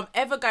think I'm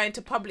ever going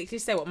to publicly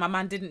say what my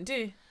man didn't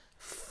do?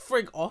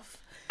 Frig off.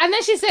 And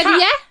then she said, Cap.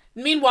 "Yeah."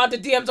 Meanwhile, the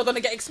DMs are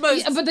gonna get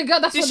exposed. Yeah, but the girl,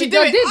 that's Did what she the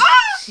girl do it? did.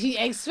 Ah! She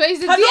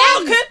exposed the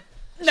Hello, DMs. kid?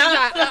 No.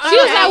 She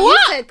was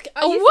like,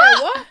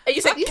 "What? What? And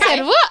you said, You Cap.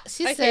 said what?"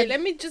 She Okay, said,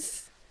 let me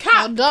just... Cap.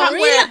 Hold on. Cap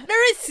Read where? up the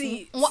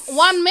receipt.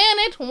 1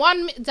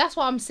 minute, that's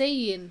what I'm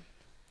saying.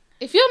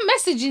 If you're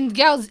messaging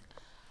girls,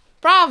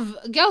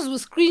 girls will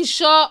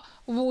screenshot,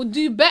 will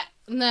do better.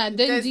 Nah,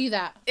 don't do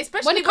that.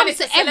 Especially when it's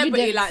a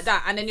celebrity like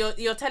that, and then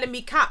you're telling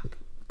me, Cap,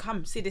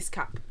 come see this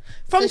Cap.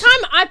 From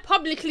time I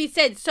publicly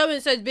said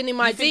so-and-so's been in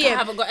my You think I DM,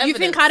 haven't got you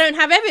think evidence? I don't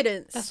have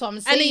evidence? That's what I'm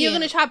And then you're saying.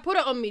 going to try to put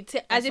it on me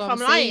as if I'm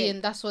lying.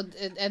 That's what,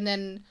 and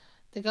then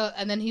the girl,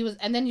 and then he was,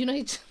 and then you know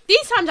he.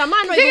 These times I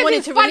might not Digga even want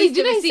D's to funny, release do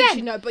you the know he receipts, said?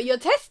 you know, but you're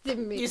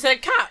testing me. You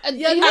said Cap. You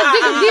Yeah, know, I'm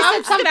Digga D just said gonna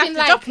have something to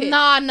like, drop it.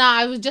 nah,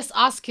 I was just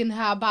asking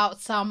her about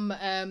some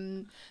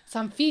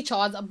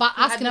features, but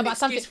asking Had an about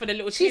something. excuse for the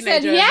little She said,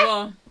 teenager yeah. as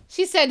well.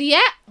 She said, yeah.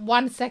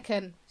 1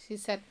 second. She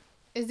said,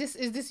 is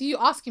this you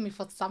asking me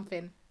for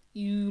something?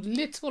 You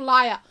little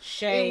liar.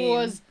 Shame. It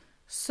was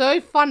so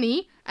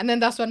funny. And then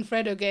that's when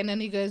Fredo again,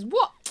 and he goes,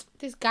 what?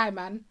 This guy,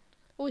 man.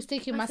 Always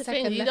taking That's my the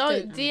thing, second you left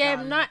don't to- DM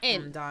I'm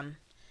nothing. done.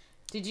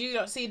 Did you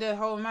not see the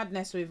whole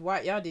madness with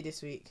White Yardie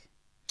this week?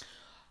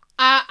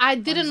 I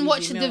didn't Zuzi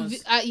watch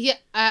Mills.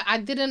 I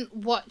didn't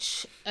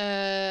watch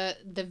the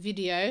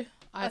video.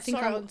 I think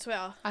saw it on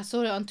Twitter. I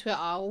saw it on Twitter.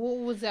 What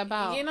was it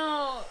about? You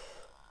know,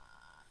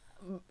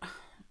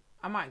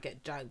 I might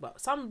get jagged, but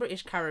some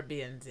British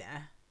Caribbeans,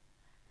 yeah.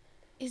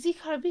 Is he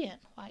Caribbean?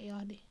 White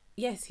Yardie.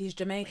 Yes, he's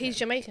Jamaican. He's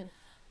Jamaican.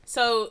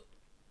 So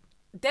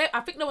I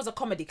think there was a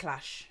comedy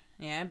clash,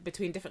 yeah,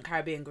 between different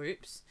Caribbean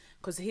groups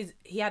because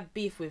he had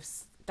beef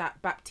with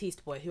that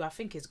Baptiste boy who I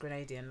think is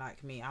Grenadian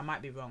like me. I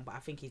might be wrong, but I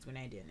think he's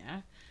Grenadian,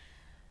 yeah.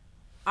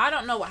 I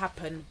don't know what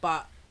happened,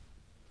 but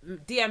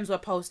DMs were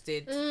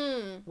posted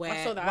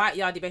where White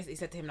Yardie basically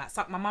said to him like,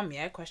 "Suck my mum,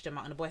 yeah?" ?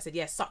 And the boy said,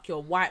 "Yeah, suck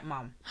your white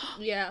mum."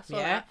 Yeah, I saw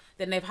that.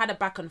 Then they've had a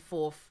back and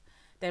forth.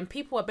 Then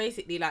people were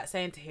basically like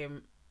saying to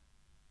him,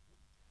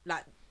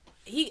 like,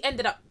 he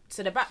ended up,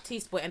 so the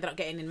Baptiste boy ended up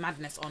getting in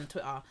madness on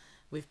Twitter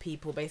with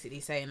people basically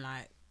saying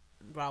like,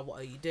 "Bro, what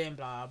are you doing?"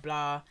 Blah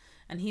blah.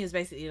 And he was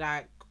basically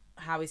like,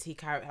 how is he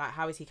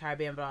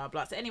Caribbean? Blah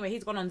blah. So anyway,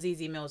 he's gone on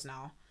ZZ Mills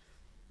now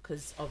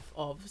because of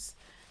OVS.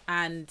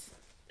 And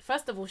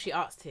first of all, she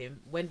asked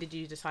him, "When did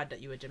you decide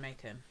that you were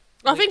Jamaican?"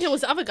 I think it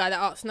was the other guy that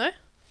asked, no?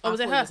 Or was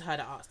it her? It was her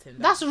that asked him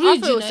that. That's rude,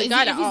 you know. the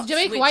guy that If he's asked,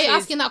 Jamaican, why are you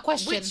asking that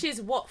question? Which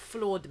is what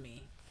floored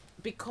me.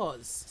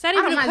 Because... Is that I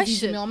even don't a like question?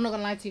 Zizi Mil, I'm not going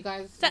to lie to you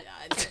guys.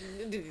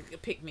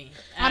 Pick me.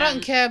 I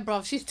don't care,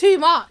 bruv. She's too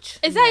much.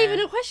 Is that even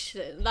a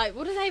question? Like,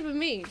 what does that even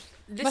mean?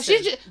 Listen, But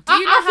she do I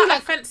you know feel how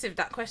like- offensive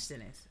that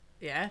question is?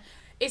 Yeah?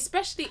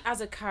 Especially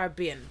as a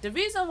Caribbean. The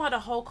reason why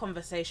the whole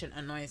conversation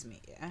annoys me,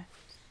 yeah,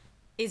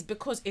 is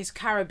because it's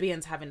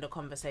Caribbeans having the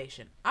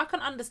conversation. I can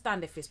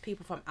understand if it's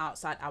people from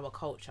outside our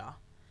culture,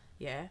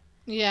 yeah?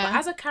 Yeah. But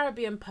as a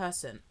Caribbean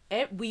person,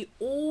 we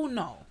all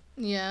know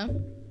Yeah.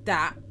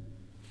 that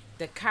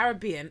the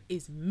Caribbean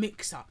is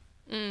mix up.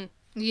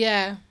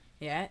 Yeah.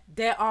 Yeah,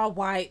 there are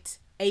white,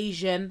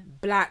 Asian,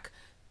 black,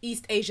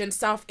 East Asian,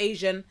 South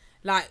Asian,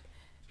 like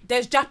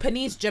there's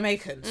Japanese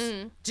Jamaicans.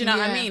 Do you know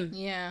what I mean?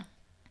 Yeah.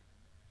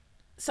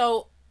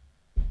 So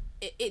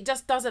it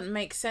just doesn't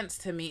make sense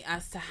to me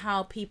as to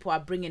how people are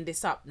bringing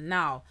this up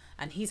now,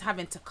 and he's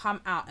having to come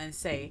out and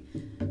say,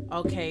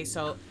 okay,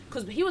 so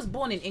because he was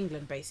born in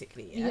England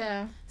basically.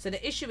 Yeah. So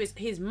the issue is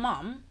his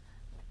mum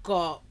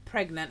got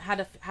pregnant, had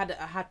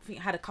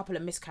a couple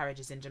of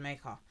miscarriages in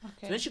Jamaica.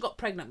 Okay. So when she got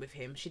pregnant with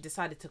him, she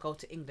decided to go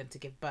to England to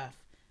give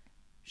birth.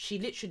 She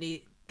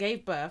literally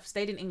gave birth,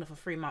 stayed in England for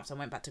 3 months, and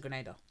went back to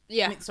Grenada.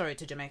 Yeah.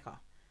 To Jamaica.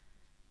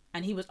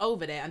 And he was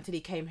over there until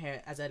he came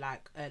here as a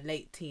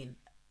late teen,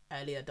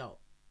 early adult.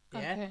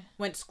 Yeah. Okay.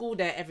 Went to school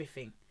there,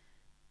 everything.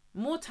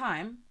 More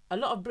time, a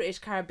lot of British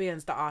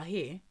Caribbeans that are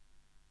here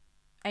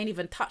ain't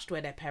even touched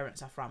where their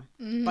parents are from.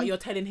 But you're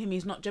telling him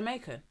he's not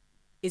Jamaican.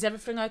 Is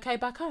everything okay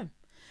back home?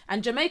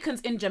 And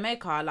Jamaicans in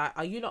Jamaica are like,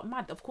 are you lot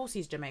mad? Of course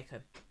he's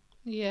Jamaican.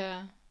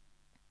 Yeah.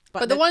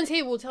 But the ones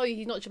here will tell you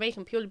he's not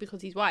Jamaican purely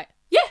because he's white.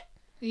 Yeah.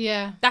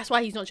 Yeah. That's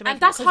why he's not Jamaican.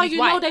 And that's because how he's you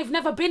white. know they've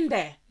never been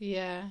there.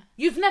 Yeah.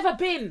 You've never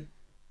been.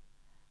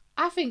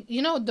 I think,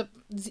 you know, the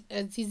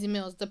ZZ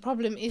Mills, the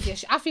problem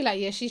is, I feel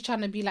like, she's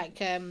trying to be like,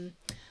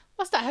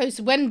 what's that host?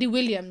 Wendy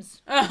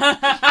Williams.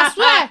 I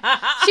swear.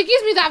 She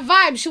gives me that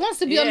vibe. She wants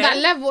to be on that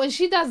level, and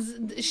she does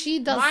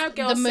My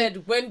girl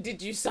said, when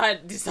did you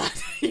decide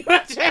you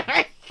were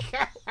Jamaican?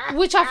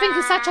 Which I think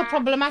is such a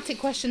problematic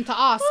question to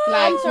ask.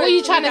 Like, Sorry, what are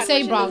you trying to that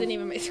say, question bro? doesn't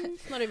even make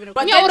sense. It's not even a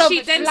But question. then hold she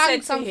on, then flag said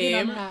to something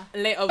on him her.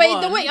 later But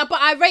on.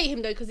 but I rate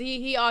him though because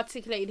he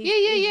articulated his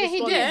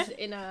he response did.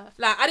 in a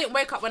Like, I didn't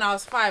wake up when I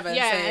was 5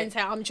 and say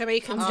I'm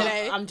Jamaican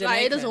today. I'm Like,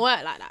 Jamaican. it doesn't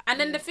work like that. And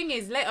then the thing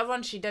is, later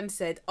on, she then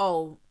said,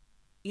 oh,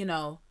 you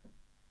know,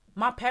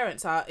 my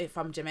parents are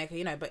from Jamaica,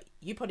 you know, but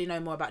you probably know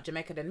more about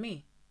Jamaica than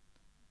me.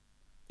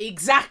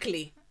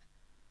 Exactly.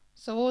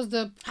 So what was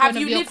the Have point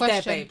you of your lived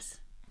question? there, babes?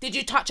 Did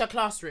you touch a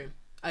classroom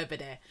over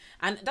there?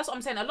 And that's what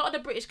I'm saying. A lot of the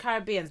British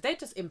Caribbeans, they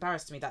just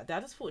embarrassed me that day. I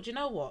just thought, you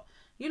know what?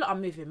 You lot are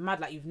moving mad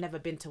like you've never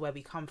been to where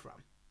we come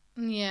from.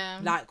 Yeah.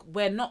 Like,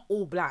 we're not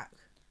all black.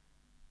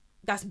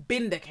 That's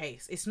been the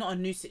case. It's not a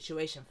new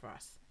situation for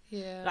us.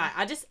 Yeah. Like,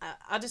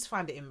 I just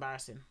find it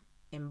embarrassing.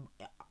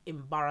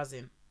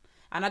 Embarrassing.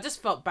 And I just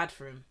felt bad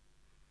for him.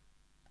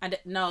 And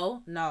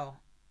no.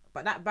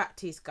 But that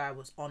Baptiste guy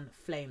was on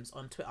flames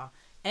on Twitter.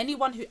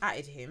 Anyone who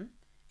added him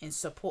in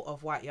support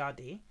of White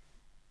Yardie,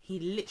 he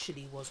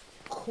literally was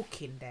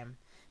cooking them.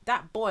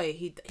 That boy,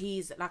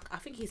 he's like, I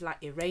think he's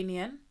like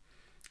Iranian.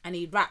 And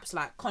he raps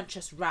like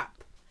conscious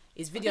rap.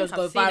 His videos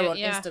go viral on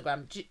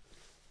Instagram.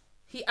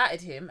 He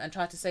added him and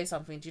tried to say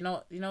something. Do you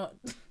know what?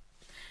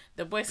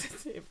 The boy said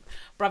to him,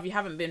 bruv, you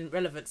haven't been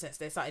relevant since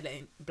they started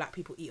letting black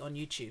people eat on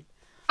YouTube.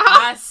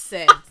 I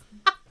said,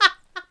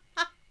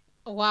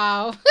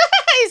 wow.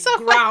 It's so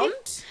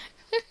ground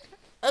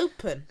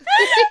open.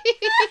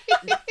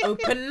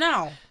 Open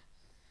now.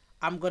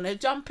 I'm going to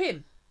jump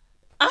in.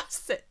 I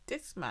said,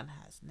 this man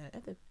has no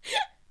other.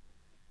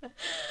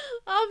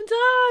 I'm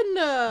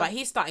done. But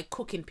he started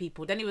cooking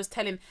people. Then he was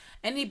telling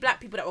any black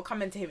people that were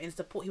coming to him in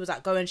support, he was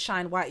like, go and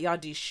shine White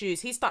Yardie's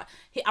shoes.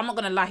 I'm not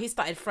going to lie, he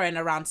started throwing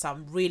around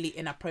some really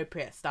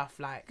inappropriate stuff.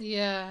 Like,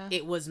 yeah.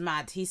 it was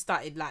mad. He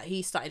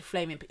started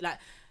flaming. Like,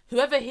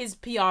 whoever his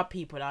PR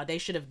people are, they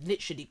should have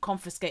literally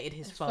confiscated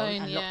his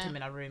phone and locked him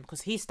in a room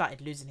because he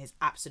started losing his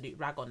absolute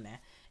rag on there.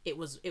 It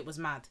was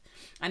mad.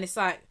 And it's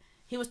like,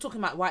 he was talking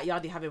about White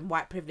Yardie having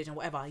white privilege and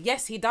whatever.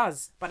 Yes, he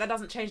does, but that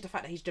doesn't change the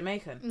fact that he's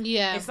Jamaican.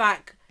 Yeah. It's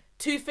like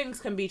two things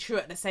can be true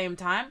at the same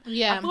time.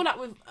 Yeah. I feel like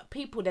with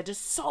people, they're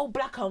just so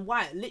black and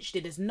white. Literally,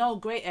 there's no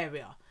grey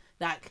area.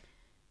 Like,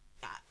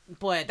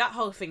 boy, that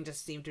whole thing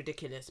just seemed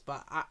ridiculous,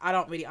 but I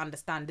don't really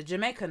understand. The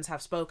Jamaicans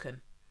have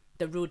spoken.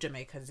 The real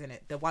Jamaicans, in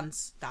it, the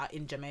ones that are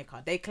in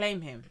Jamaica, they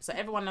claim him. So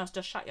everyone else,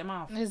 just shut your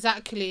mouth.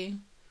 Exactly.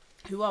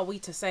 Who are we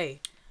to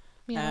say?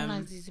 Yeah, I don't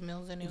like Zizi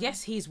Mills anyway.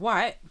 Yes, he's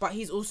white, but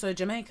he's also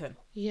Jamaican.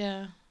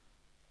 Yeah.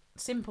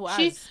 Simple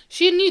as.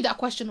 She knew that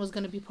question was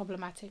going to be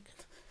problematic.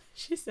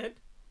 She said,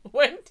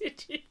 when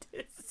did you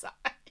decide?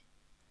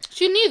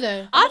 She knew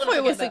though. I thought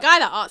it was the guy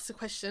that asked the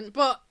question,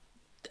 but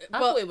I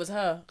thought it was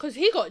her. because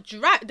he got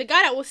dragged. The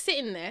guy that was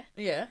sitting there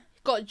Yeah.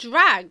 got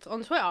dragged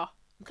on Twitter.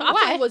 I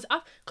Why? thought it was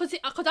because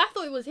I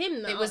thought it was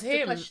him. That It was asked the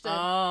him. question.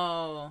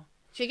 Oh.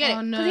 Do you get Oh,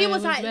 it? no, Because he it was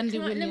was like, Wendy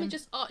let me Williams.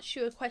 just ask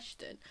you a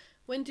question.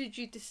 When did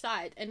you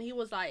decide? And he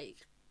was like,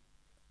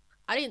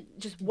 I didn't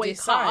just wake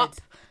up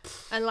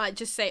and like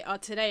just say, oh,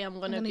 today I'm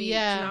gonna be.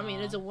 Yeah. Do you know what I mean?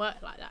 It doesn't work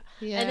like that.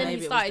 Yeah. And then Maybe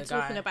he it was started the guy.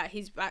 talking about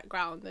his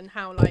background and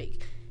how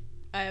like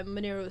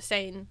Manira was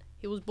saying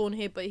he was born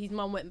here, but his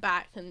mum went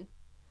back. And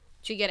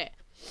do you get it?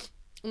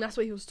 And that's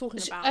what he was talking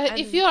about.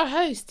 If you're a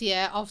host,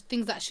 of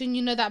things that shouldn't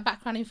you know that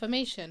background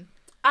information?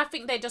 I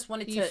think they just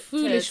wanted You to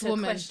foolish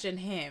woman. question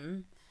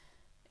him.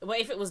 Well,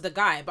 if it was the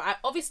guy, but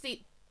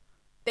obviously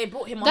they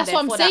brought him on That's there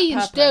what I'm for saying.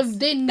 that purpose.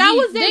 that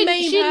was their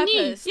main she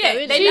purpose. Yeah,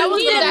 though, they innit? that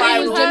was knew gonna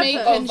that he was viral,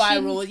 Jamaican. go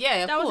viral. Yeah,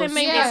 of That was course. their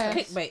main Yeah.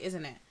 It's clickbait,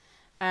 isn't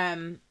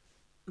it?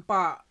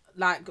 But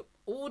like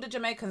all the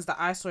Jamaicans that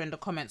I saw in the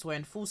comments were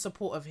in full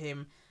support of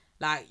him.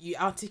 Like you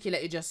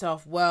articulated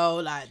yourself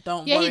well. Like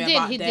don't Yeah, he worry did,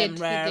 about he them. did,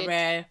 he Rare, did.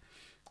 rare.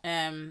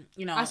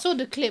 You know. I saw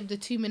the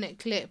 2-minute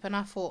clip, and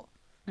I thought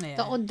Yeah.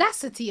 the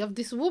audacity of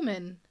this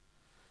woman.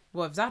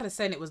 Well, if Zahra's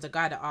saying it was the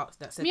guy that asked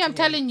that said. Me, to I'm him,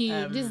 telling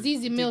you, this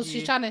Zizi did Mills,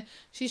 you-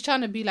 she's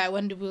trying to be like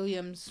Wendy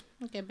Williams.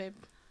 Okay, babe.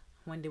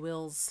 Wendy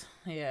Wills,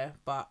 yeah,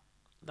 but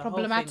the whole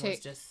Problematic. thing was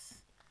just,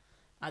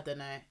 I don't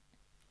know.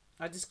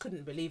 I just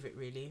couldn't believe it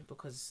really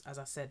because, as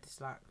I said,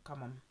 it's like,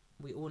 come on,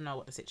 we all know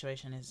what the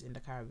situation is in the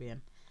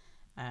Caribbean.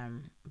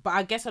 But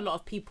I guess a lot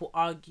of people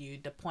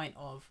argue the point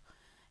of,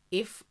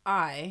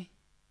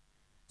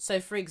 so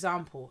for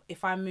example,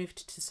 if I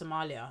moved to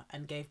Somalia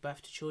and gave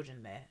birth to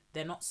children there,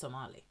 they're not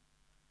Somali.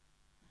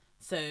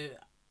 So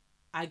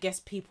I guess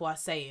people are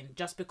saying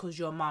just because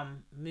your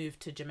mum moved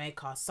to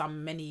Jamaica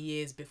many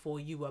years before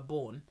you were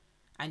born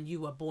and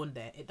you were born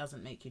there, it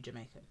doesn't make you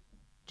Jamaican.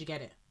 Do you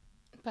get it?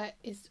 But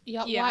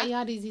Yeah. White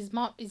Yard is his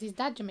mom. Is his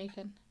dad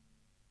Jamaican?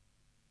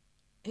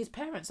 His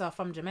parents are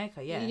from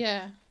Jamaica, yeah.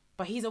 Yeah.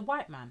 But he's a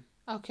white man.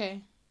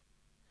 Okay.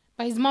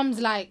 But his mom's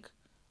like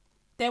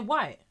They're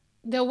white.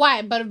 they're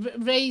white, but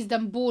raised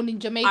and born in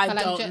Jamaica. I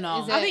like, don't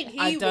know. is it- I think he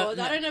I was. don't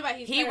I know. don't know about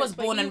his He parents, was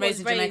but born he and raised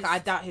in was Jamaica. I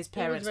raised- doubt his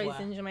parents he was raised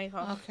were. in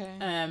Jamaica.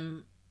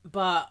 Okay.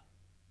 But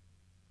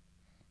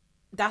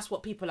that's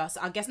what people are.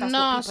 I guess that's No,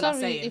 what people are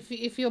sorry. saying.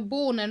 If you're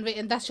born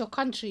and that's your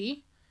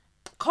country.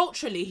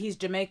 Culturally, he's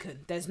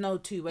Jamaican. There's no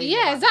two ways.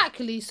 Yeah, about it.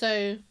 exactly.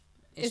 So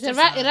it's just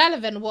mad.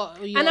 irrelevant what.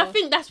 And I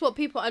think that's what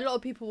a lot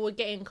of people were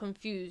getting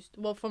confused.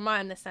 Well, from my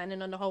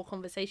understanding on the whole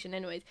conversation,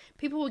 anyways,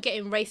 people were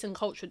getting race and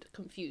culture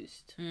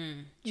confused. Do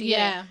you get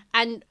Yeah. it?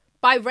 And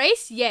by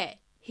race, yeah,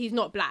 he's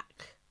not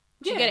black.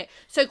 Do you Yeah. get it?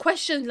 So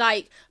questions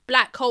like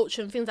black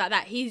culture and things like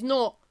that, he's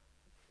not.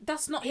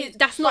 That's not his.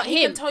 That's not but him.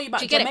 He can tell you about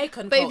Do you get it?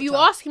 Jamaican But culture. if you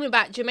ask him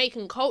about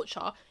Jamaican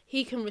culture,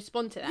 he can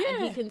respond to that, and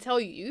Yeah. he can tell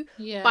you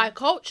Yeah. by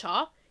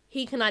culture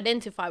he can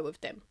identify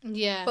with them,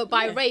 Yeah. but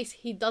by Yeah. race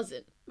he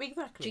doesn't.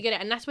 Exactly. Do you get it?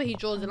 And that's where he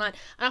draws the line.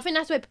 And I think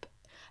that's where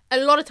a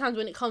lot of times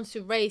when it comes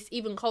to race,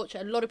 even culture,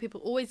 a lot of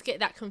people always get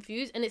that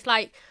confused. And it's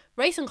like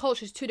race and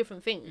culture is two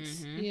different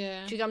things. Mm-hmm.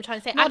 Yeah. Do you get what I'm trying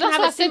to say? No, I can that's have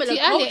what a I said to similar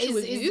you earlier. culture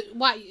with you.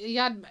 White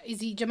Yard,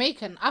 is he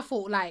Jamaican? I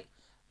thought like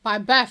by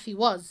birth he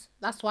was.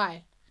 That's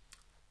why.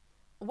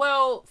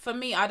 Well, for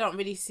me, I don't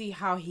really see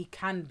how he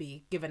can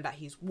be, given that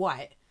he's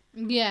white.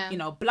 Yeah. You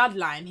know,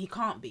 bloodline, he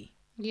can't be,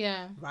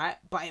 Yeah. right?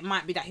 But it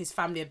might be that his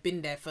family have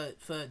been there for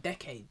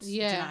decades. Do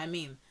you Yeah. know what I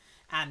mean?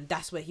 And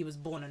that's where he was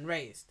born and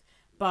raised.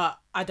 But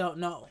I don't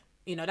know.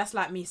 You know, that's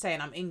like me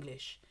saying I'm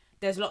English.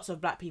 There's lots of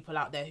black people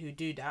out there who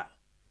do that.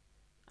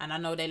 And I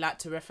know they like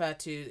to refer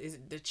to, is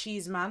it the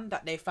cheese man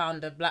that they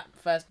found the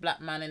first black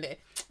man in the...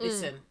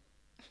 Listen,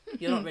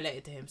 you're not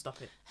related to him, stop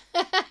it.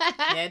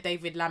 Yeah,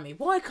 David Lammy.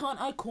 Why can't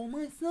I call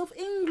myself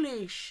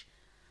English?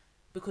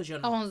 Because you're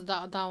That not. one's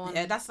that one.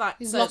 Yeah, that's like...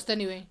 He's so- lost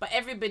anyway. But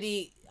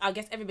I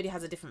guess everybody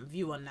has a different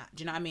view on that.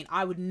 Do you know what I mean?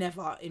 I would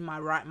never, in my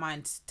right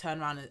mind, turn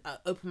around and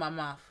open my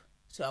mouth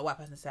to a white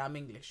person and say I'm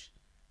English.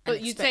 And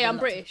But you'd expect say them I'm not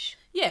to- British.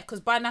 Yeah, because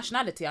by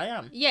nationality I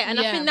am. Yeah, and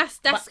I Yeah. think that's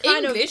But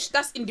kind English,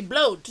 that's in the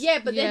blood. of... Yeah,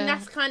 but then Yeah.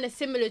 that's kind of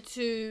similar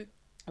to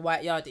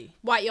White Yardie.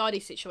 White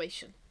Yardie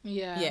situation.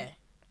 Yeah. Yeah.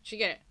 Do you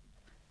get it?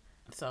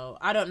 So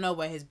I don't know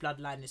where his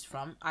bloodline is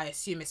from. I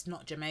assume it's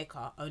not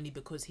Jamaica, only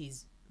because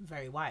he's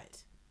very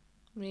white.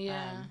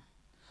 Yeah.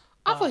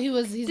 but- I thought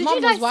his Did mom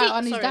you was guys white see-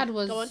 and his sorry, dad go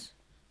on. was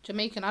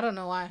Jamaican. I don't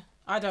know why.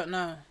 I don't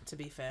know, to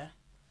be fair.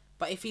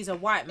 But if he's a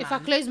white man, If I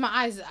close my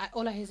eyes,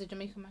 all I hear is a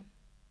Jamaican man.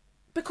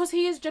 because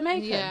he is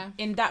Jamaican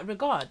in that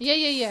regard.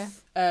 Yeah.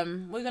 What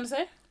are you gonna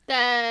say?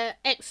 The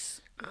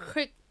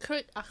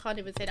I can't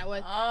even say that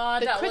word. Oh,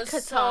 The that was so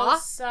cricketer.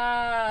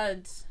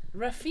 sad.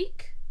 Rafiq,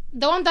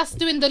 The one that's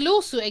doing the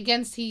lawsuit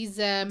against his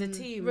the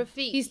team,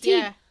 Rafiq. His team.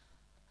 Yeah.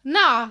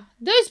 Nah,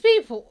 those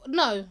people.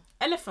 No,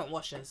 elephant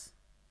washers.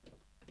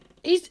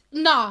 he's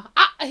nah.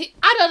 I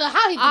don't know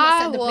how he did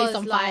not set the place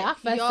on fire.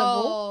 First yo,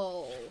 of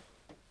all,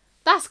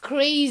 that's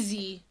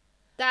crazy.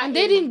 that And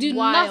they is didn't do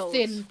wild.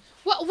 nothing.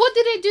 What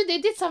did they do? They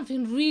did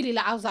something really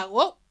like I was like,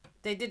 what?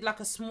 They did like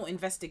a small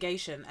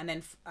investigation, and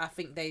then I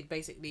think they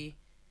basically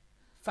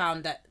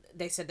found that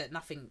they said that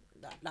nothing.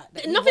 That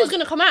he Nothing's was-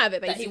 gonna come out of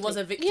it. That Basically, he was a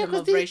Yeah, victim 'cause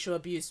of they- racial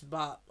abuse,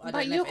 but I But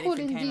don't know you're if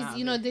anything calling came these, out.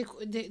 you know, of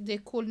it. they're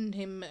calling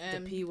him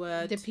The P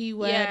word. the P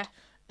word. Yeah.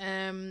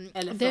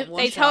 Elephant they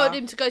washer. told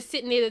him to go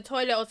sit near the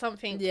toilet or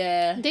something.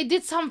 Yeah. They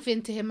did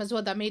something to him as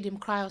well that made him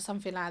cry or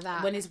something like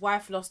that. When his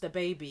wife lost a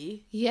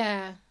baby,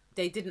 Yeah.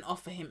 they didn't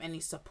offer him any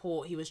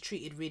support. He was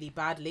treated really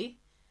badly.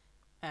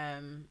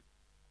 And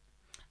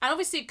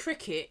obviously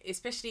cricket,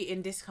 especially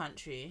in this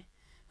country,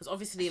 was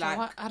obviously So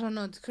like, I don't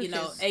know. The you know,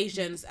 cricket's-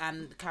 Asians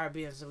and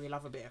Caribbeans, we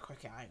love a bit of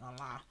cricket, I ain't gonna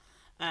lie.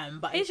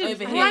 But Asians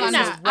over run here, it's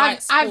that. a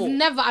white I've sport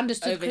never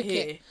understood over cricket.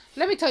 here.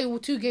 Let me tell you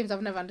 2 games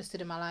I've never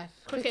understood in my life.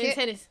 Cricket and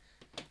tennis.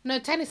 No,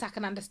 tennis I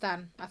can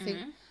understand, I think.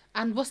 Mm-hmm.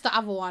 And what's the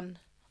other one?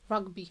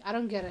 Rugby. I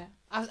don't get it.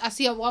 I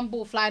see one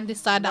ball flying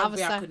this side, the other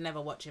Rugby, I side. could never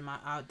watch him.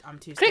 I'm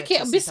too scared Cricket, to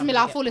see somebody bismillah,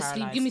 I'll get fall asleep.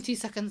 paralysed. Give me 2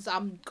 seconds,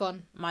 I'm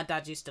gone. My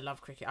dad used to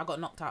love cricket. I got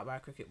knocked out by a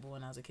cricket ball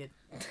when I was a kid.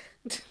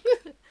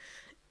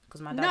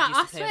 Because my dad No, used to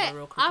I play swear, with a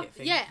real cricket I've-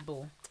 thing, yeah.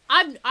 ball.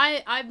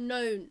 I've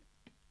known.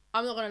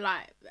 I'm not gonna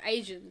lie,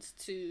 Asians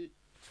to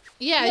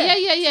Yeah.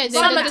 The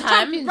Summertime,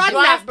 champions. run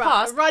drive that, bruh,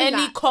 past run any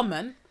that.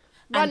 common,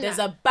 Run and there's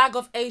that. a bag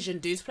of Asian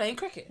dudes playing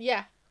cricket.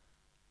 yeah.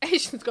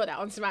 Asians got that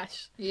on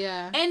Smash.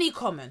 Yeah. Any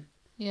common.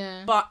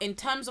 Yeah. But in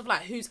terms of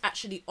like who's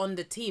actually on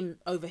the team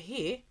over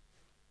here,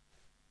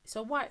 it's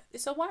a white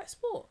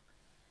sport,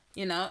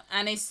 you know,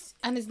 and it's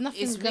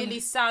nothing. really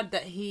sad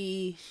that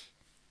he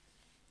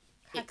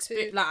Had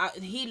to.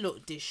 he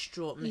looked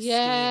distraught. Miskin.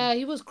 Yeah,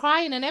 he was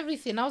crying and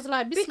everything. I was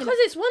like, Because bismillah.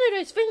 it's one of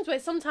those things where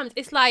sometimes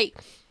it's like,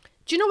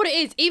 do you know what it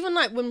is? Even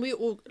like when we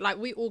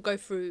all go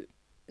through,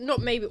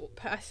 not maybe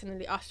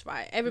personally us,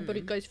 right?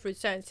 Everybody goes through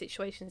certain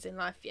situations in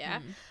life, yeah.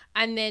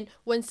 And then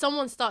when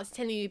someone starts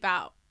telling you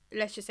about,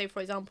 let's just say,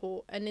 for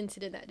example, an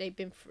incident that they've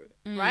been through,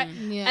 right?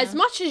 Yeah. As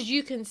much as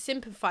you can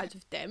sympathize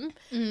with them,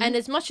 and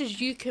as much as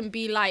you can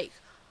be like,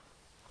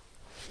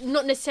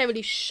 not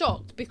necessarily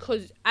shocked,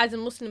 because as a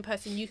Muslim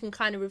person, you can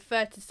kind of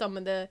refer to some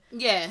of the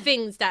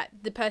things that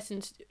the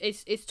person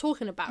is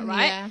talking about,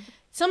 right? Yeah.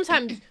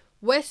 Sometimes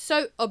we're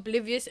so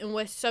oblivious and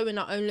we're so in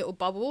our own little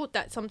bubble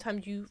that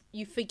sometimes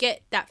you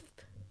forget that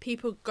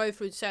people go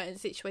through certain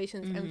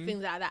situations and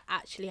things like that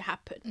actually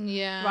happen,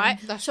 Yeah. right?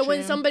 That's so when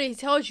true. somebody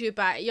tells you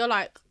about it, you're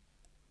like,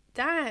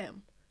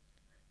 damn.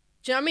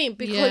 Do you know what I mean?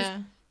 Because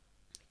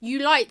you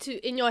like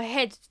to, in your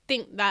head,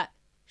 think that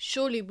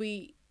surely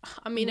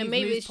and We've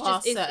maybe moved it's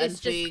past just certain it's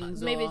just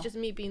things, maybe or- it's just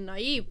me being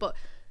naive, but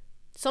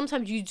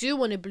sometimes you do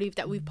want to believe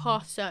that we've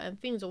passed certain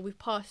things or we've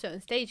passed certain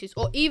stages,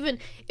 or even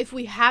if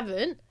we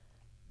haven't,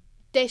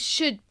 there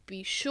should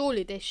be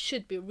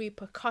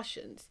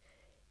repercussions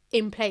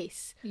in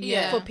place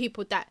Yeah. for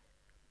people that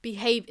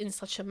behave in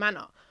such a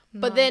manner.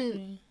 But No, I then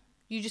agree.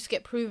 you just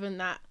get proven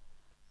that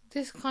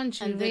This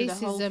country, And then the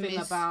whole racism thing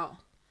is... about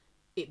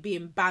it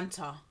being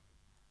banter.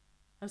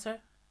 I'm sorry?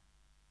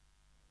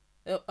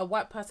 A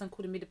white person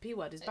calling me the P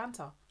word is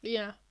banter.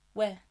 yeah.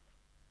 Where?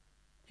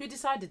 Who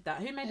decided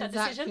that? Who made that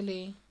decision?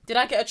 Exactly. Did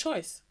I get a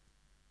choice?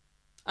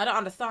 I don't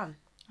understand.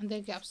 And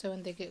they get upset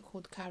when they get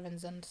called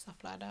Karens and stuff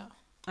like that.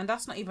 And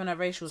that's not even a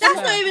racial That's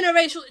slur. not even a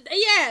racial.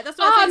 Yeah, that's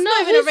what I'm saying. It's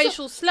not even a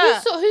racial slur.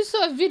 Who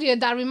saw a video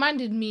that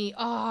reminded me? It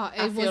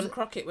Affion was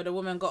Crockett, where the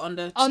woman got on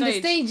the on stage. the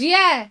stage,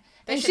 yeah.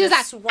 They And she was should've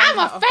like, swung I'm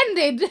her off.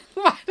 offended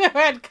by the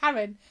word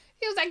Karen.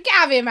 He was like, get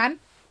out of here, man.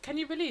 Can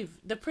you believe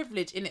the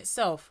privilege in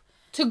itself?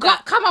 To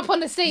That- come up on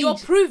the stage. You're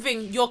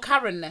proving your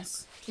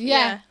Karen-ness.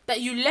 Yeah.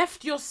 That you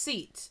left your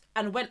seat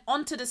and went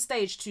onto the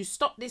stage to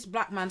stop this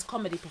black man's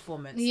comedy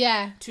performance.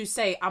 Yeah. To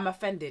say, I'm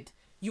offended.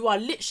 You are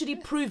literally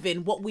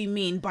proving what we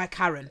mean by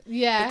Karen.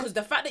 Yeah. Because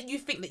the fact that you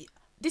think that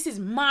this is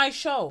my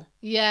show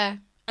Yeah.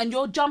 and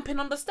you're jumping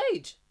on the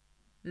stage.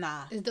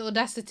 Nah. It's the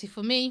audacity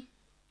for me.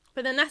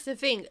 But then that's the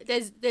thing.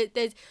 There's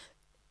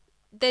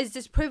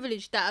this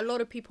privilege that a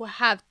lot of people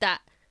have,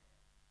 that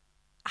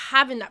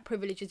having that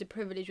privilege is a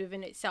privilege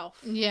within itself.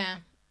 Yeah.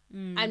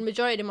 And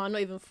majority of them are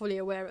not even fully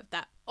aware of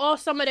that. Or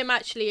some of them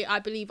actually, I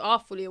believe, are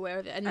fully aware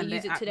of it and And they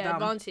use they it to act their dumb.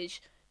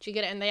 advantage. Do you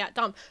get it? And they act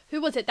dumb.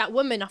 Who was it? That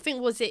woman, I think,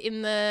 was it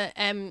in the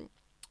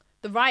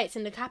riots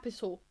in the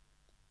Capitol?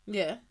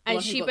 Yeah. the And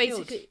one who she got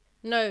basically... killed.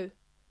 No.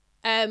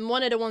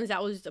 one of the ones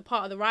that was a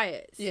part of the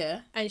riots.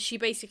 Yeah. And she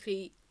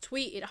basically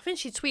tweeted. I think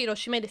she tweeted or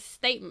she made a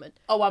statement.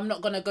 Oh, I'm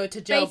not gonna go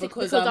to jail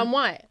because I'm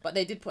white. But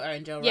they did put her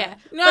in jail, right? Yeah.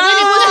 No! But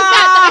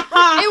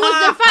then it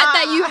was the fact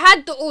that you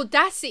had the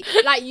audacity.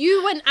 Like,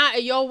 you went out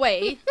of your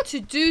way to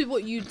do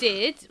what you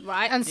did,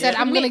 right? And said,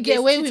 I'm going to get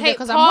away with it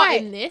because I'm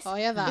white. In this oh,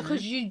 yeah, that.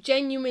 Because you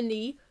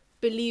genuinely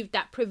believed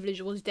that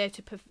privilege was there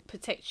to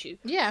protect you.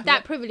 Yeah.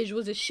 That privilege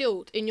was a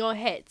shield in your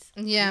head.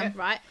 Yeah.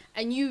 Right?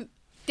 And you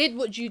did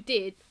what you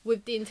did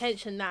with the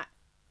intention that,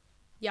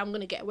 I'm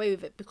going to get away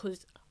with it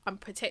because I'm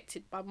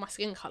protected by my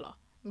skin colour.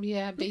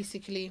 Yeah,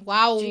 basically.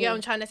 Wow. Do you get what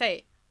I'm trying to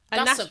say?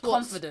 And that's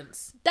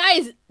confidence. That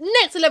is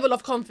next level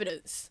of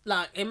confidence.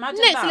 Like, imagine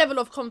next that. level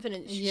of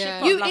confidence.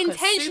 Yeah. You like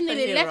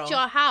intentionally left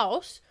your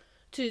house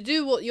to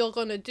do what you're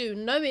gonna do,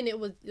 knowing it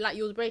was like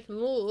you was breaking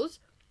laws.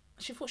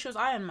 She thought she was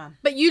Iron Man.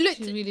 But you looked,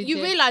 really you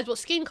did. realised what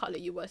skin colour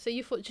you were, so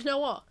you thought, do you know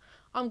what?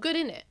 I'm good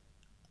in it.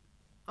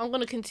 I'm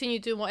gonna continue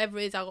doing whatever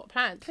it is I got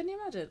planned. Can you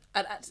imagine?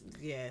 Yeah, that's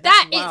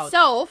That wild.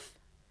 itself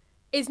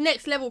is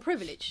next level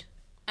privilege.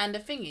 And the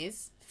thing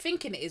is,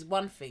 thinking it is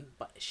one thing,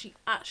 but she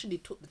actually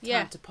took the time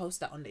Yeah. to post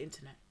that on the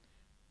internet.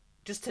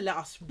 Just to let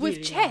us really With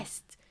know.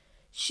 chest.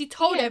 She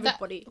told Yeah,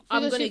 everybody, that-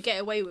 I'm because gonna she-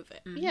 get away with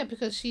it. Yeah,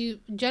 because she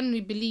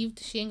genuinely believed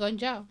she ain't going to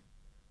jail.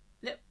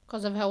 Yep.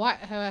 Because of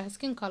her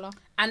skin colour.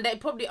 And they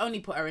probably only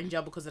put her in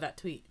jail because of that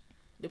tweet.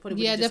 They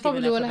probably Yeah, would've they just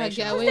given probably her will let her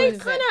probation. get away They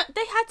with kind it. of,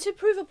 they had to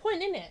prove a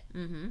point in it.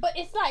 Mm-hmm. But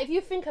it's like, if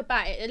you think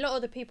about it, a lot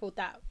of the people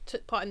that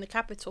took part in the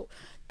Capitol,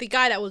 the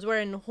guy that was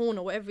wearing the horn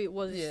or whatever it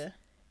was, Yeah.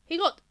 he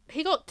got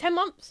 10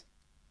 months.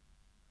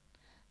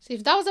 See,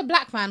 if that was a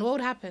black man, what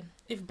would happen?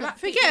 If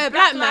Forget a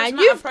black Lives man,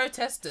 Matter you've-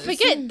 protesters.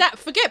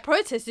 Forget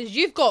protesters.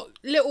 You've got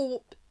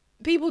little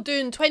people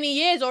doing 20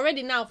 years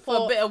already now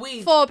For a bit of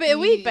weed. For a bit of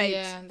weed, babes.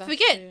 Yeah, that's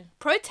Forget true.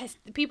 protest.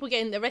 People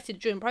getting arrested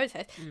during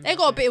protest. They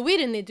got a bit of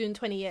weed and they're doing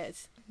 20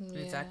 years. Yeah.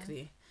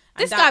 Exactly.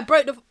 This guy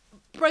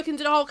broke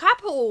into the whole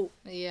Capitol.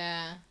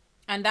 Yeah.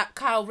 And that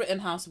Kyle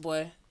Rittenhouse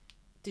boy,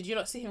 did you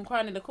not see him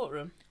crying in the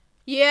courtroom?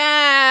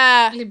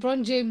 Yeah.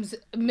 LeBron James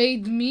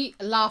made me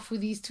laugh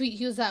with his tweet.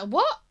 He was like,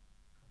 what?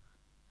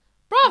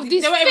 Bruv,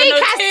 these There weren't fake even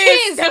no ass tears.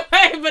 tears. There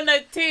weren't even no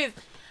tears.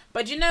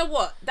 But you know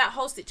what? That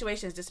whole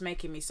situation is just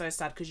making me so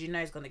sad because you know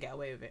he's going to get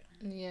away with it.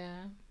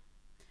 Yeah.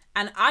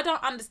 And I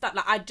don't understand.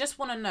 Like, I just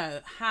want to know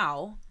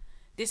how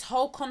this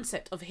whole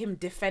concept of him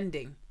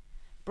defending,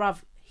 bruv,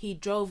 he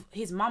drove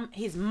his mum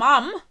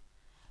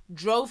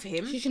drove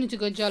him She should need to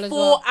go to jail as 4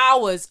 well.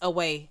 hours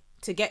away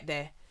to get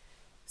there.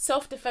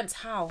 Self-defense,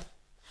 how?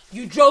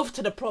 You drove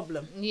to the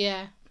problem.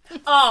 Yeah.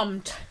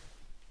 Armed.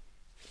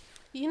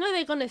 You know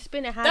they're gonna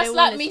spin it how That's they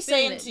like want me to spin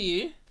saying it. to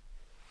you,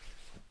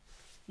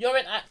 you're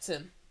in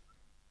Acton.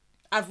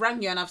 I've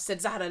rang you and I've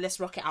said, Zahara, let's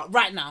rock it out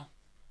right now.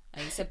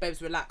 And you said,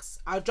 babes, relax.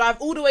 I'll drive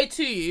all the way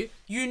to you.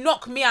 You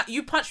knock me out.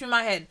 You punch me in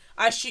my head.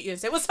 I shoot you and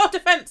say, what's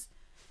self-defense?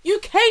 You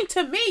came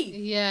to me.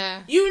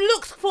 Yeah. You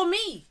looked for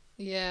me.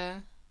 Yeah.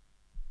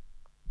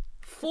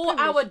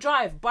 4-hour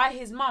drive by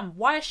his mum.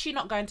 Why is she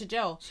not going to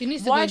jail? She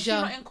needs to Why go is to jail.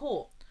 she not in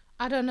court?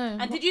 I don't know.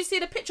 And did you see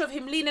the picture of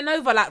him leaning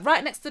over, like,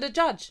 right next to the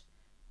judge?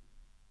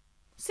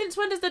 Since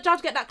when does the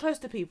judge get that close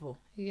to people?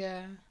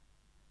 Yeah.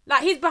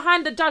 Like, he's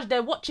behind the judge.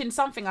 They're watching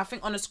something, I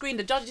think, on a screen.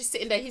 The judge is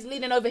sitting there. He's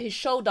leaning over his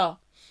shoulder.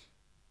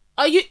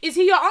 Is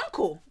he your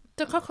uncle?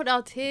 The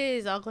crocodile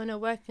tears are gonna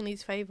work in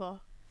his favour.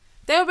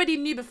 They already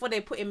knew before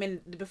they put him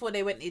in, before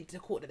they went into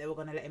court that they were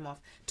going to let him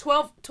off.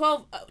 12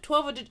 of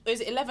the,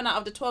 is it 11 out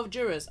of the 12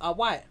 jurors are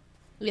white.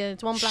 Yeah,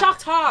 it's one black.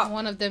 Shut up.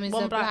 One of them is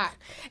One a black.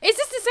 Is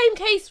this the same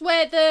case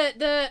where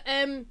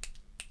the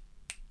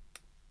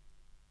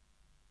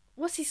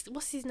what's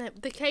his name?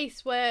 The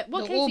case where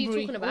The case are you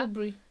talking about?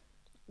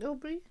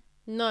 Aubrey.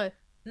 No.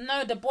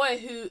 No, the boy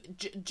who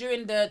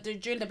during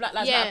the Black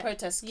Lives Matter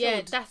protests killed.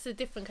 Yeah, that's a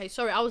different case.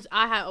 Sorry, I was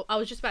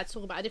just about to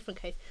talk about a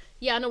different case.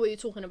 Yeah, I know what you're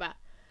talking about.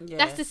 Yeah.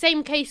 That's the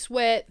same case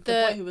where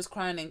the boy who was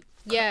crying.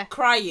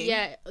 Crying.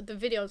 Yeah, the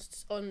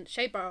videos on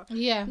Shade Bar.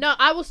 Yeah. No,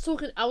 I was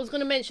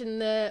gonna mention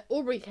the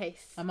Aubrey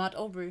case. Ahmaud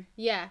Aubrey.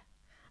 Yeah.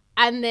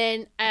 And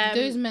then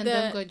Those men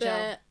don't go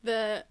jail.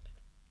 The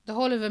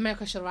whole of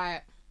America should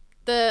riot.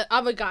 the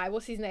other guy,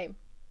 what's his name?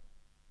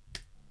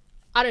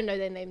 I don't know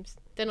their names.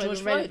 They're not George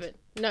even Floyd? relevant.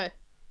 No.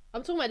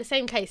 I'm talking about the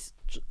same case,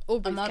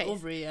 Aubrey's Ahmaud case.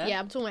 Aubrey, yeah? Yeah,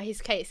 I'm talking about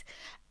his case.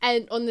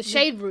 And on the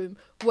Shade Room,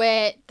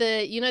 where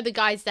the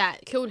guys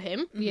that killed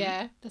him,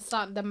 Yeah. The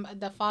son,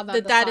 the father, the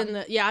and dad son.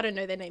 and I don't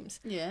know their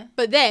names. Yeah.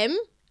 But them,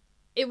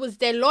 it was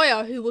their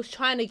lawyer who was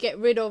trying to get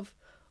rid of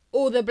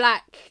all the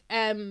black,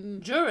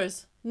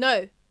 Jurors.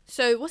 no.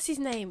 So, what's his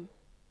name?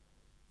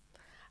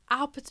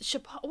 What's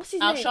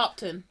his Al name?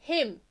 Sharpton.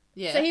 Him.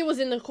 Yeah. So he was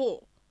in the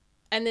court.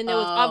 And then there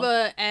was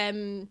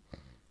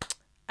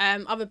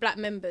other black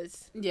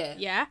members. Yeah.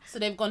 Yeah. So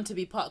they've gone to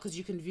be part, because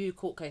you can view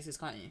court cases,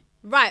 can't you?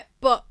 Right.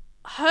 But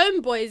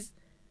homeboys,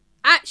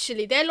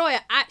 actually, their lawyer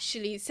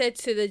actually said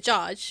to the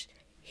judge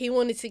he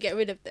wanted to get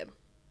rid of them.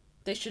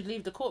 They should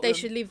leave the courtroom. They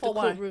should leave the For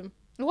why? courtroom.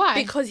 Why?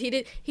 Because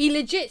he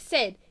legit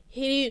said,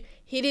 he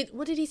did,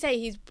 what did he say?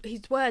 His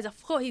words, I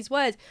forgot his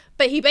words.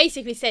 But he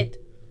basically said,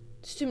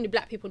 there's too many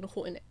black people in the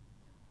court, innit?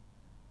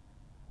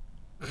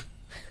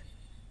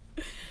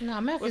 No,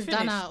 America's We're done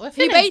finished. out. We're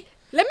See, finished. babe,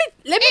 let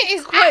me. It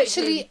is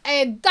actually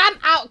a done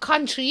out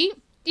country.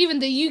 Even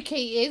the UK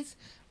is,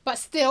 but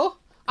still,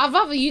 I'd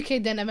rather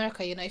UK than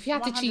America. You know, if you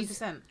had to choose.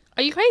 100%.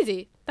 Are you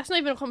crazy? That's not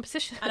even a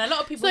competition. And a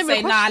lot of people It's not say,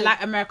 even a "Nah, I question.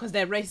 like America because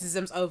their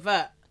racism's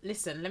overt."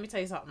 Listen, let me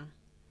tell you something.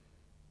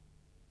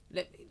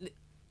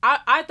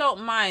 I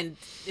don't mind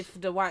if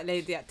the white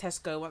lady at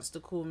Tesco wants to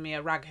call me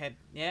a raghead.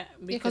 Yeah,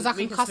 Because I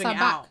can cuss her swing it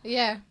back. out.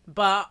 Yeah.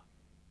 But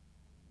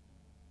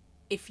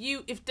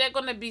if they're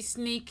gonna be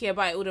sneaky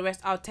about it, all the rest,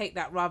 I'll take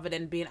that rather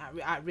than being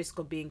at risk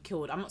of being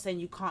killed. I'm not saying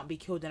you can't be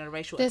killed in a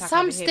racial There's attack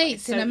some over here, but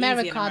it's states so in easy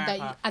America that,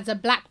 you, as a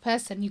black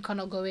person, you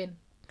cannot go in.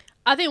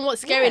 I think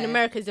what's scary in Yeah.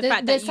 America is the There's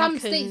fact that some you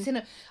can. states in.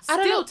 I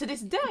don't Still know to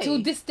this day.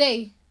 till this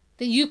day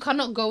that you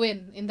cannot go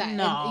in that.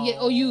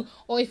 No.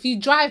 Or if you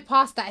drive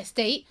past that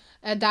estate,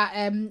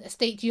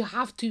 state, you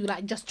have to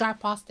like just drive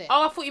past it.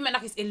 Oh, I thought you meant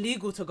like it's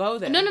illegal to go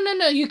there. No.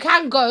 You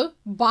can go,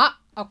 but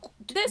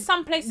There's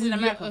some places in With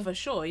America your- for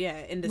sure, yeah,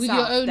 in the with your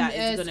south own, that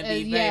is going to be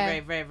yeah.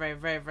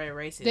 very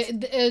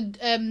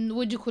racist.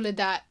 what do you call it?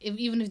 That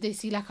even if they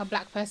see like a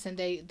black person,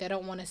 they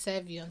don't want to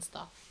serve you and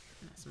stuff.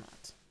 That's mad.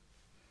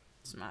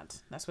 It's mad.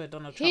 That's where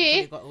Donald Trump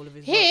Here, probably got all of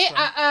his here, votes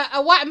from.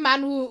 a white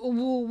man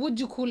who would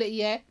you call it?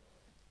 Yeah,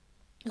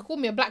 he called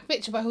me a black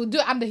bitch, but he'll do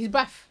it under his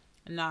breath.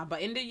 Nah, but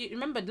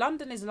remember,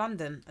 London is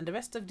London, and the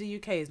rest of the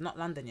UK is not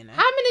London. You know.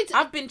 How many?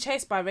 I've been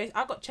chased by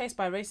I got chased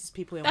by racist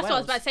people in That's Wales. what I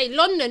was about to say.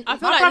 London. I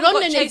feel My like brother got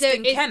London chased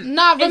in is Kent.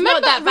 Nah, It's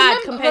not that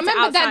bad compared to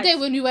remember that outside. day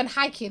when we went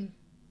hiking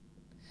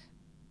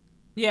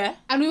Yeah,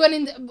 and we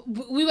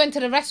went to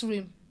the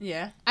restroom,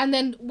 yeah. and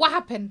then what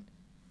happened?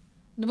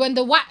 When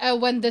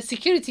the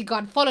security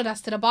guard followed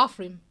us to the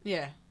bathroom,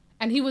 Yeah.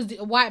 and he was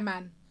a white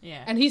man,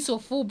 Yeah. and he saw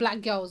 4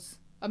 black girls.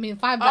 I mean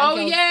 5 black girls.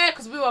 Oh yeah,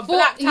 because we were 4,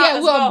 blacked out yeah, as we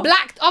were well.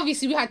 blacked.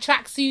 Obviously, we had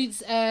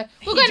tracksuits.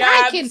 We're going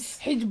Hijabs.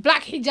 hiking.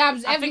 Black hijabs.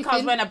 I Everything. think I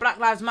was wearing a Black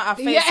Lives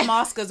Matter face Yeah.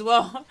 mask as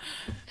well.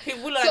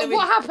 People look So like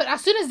what happened?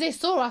 As soon as they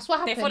saw us,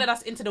 what they happened? followed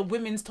us into the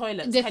women's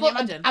toilets. They Can you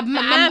fought- imagine? A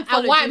man a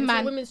followed white you into the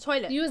man. women's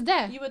toilet. You was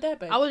there. You were there,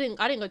 babe. I didn't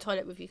go to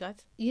toilet with you guys.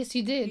 Yes,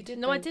 you did. You did.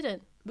 No, I babe.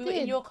 didn't. We were in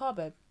Did. your car,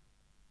 babe.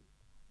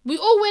 We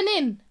all went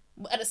in.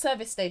 At the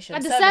service station.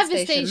 At the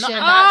service station. Not at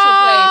the actual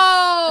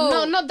place.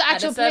 No, not the At the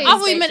actual service place. I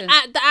thought you meant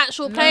at the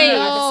actual place.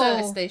 No, at the No.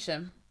 service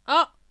station.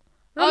 Oh,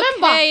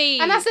 Remember? okay.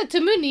 And I said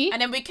to Mooney,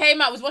 And then we came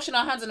out, was washing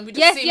our hands, and we just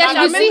Yes, see yes, man I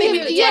you remember see him him,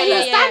 in the yeah, he was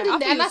toilet. standing I there,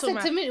 thought and you I saw said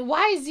him. to Mooney,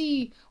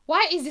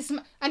 why is this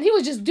man? And he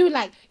was just doing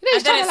like, you know, he's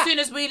And then trying as to like, soon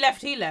as we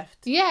left, he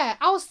left. yeah,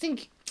 I was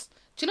thinking,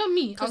 do you know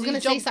me? I was going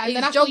to say something,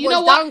 then I His thought, job you know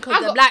was what? done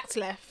because the blacks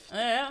left.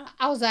 Yeah.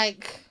 I was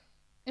like,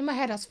 in my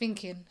head, I was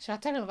thinking, should I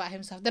tell him about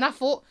himself? Then I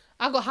thought,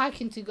 I got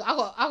hiking to go.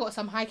 I got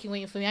some hiking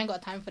waiting for me. I ain't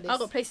got time for this. I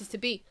got places to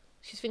be.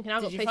 She's thinking I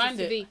got you places find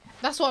to it? be.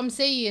 That's what I'm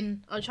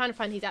saying. I'm trying to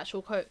find his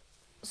actual quote.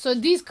 So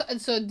these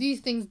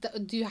things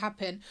that do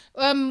happen.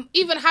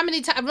 Even how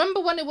many times? Remember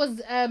when it was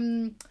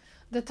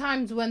the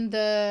times when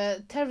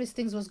the terrorist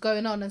things was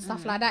going on and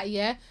stuff like that.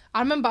 Yeah, I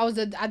remember I was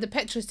at the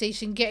petrol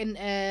station getting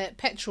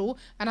petrol,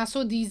 and I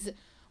saw these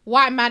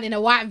white man in a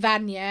white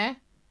van. Yeah,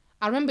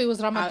 I remember it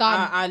was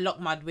Ramadan. I lock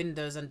my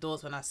windows and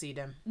doors when I see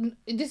them.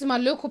 This is my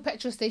local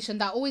petrol station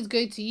that I always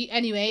go to.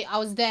 Anyway, I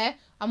was there.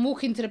 I'm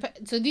walking to the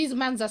so these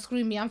mans are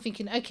screwing me. I'm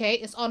thinking, okay,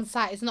 it's on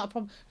site. It's not a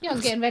problem. I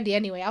was getting ready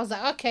anyway. I was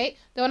like, okay,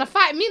 they want to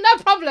fight me,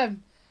 no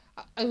problem.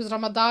 It was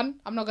Ramadan.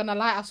 I'm not gonna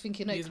lie. I was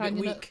thinking, no, You was a bit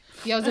weak.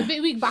 Yeah, I was a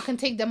bit weak, but I can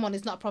take them on.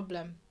 It's not a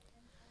problem.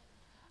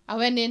 I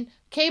went in,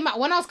 came out.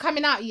 When I was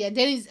coming out, yeah,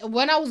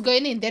 when I was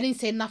going in, they didn't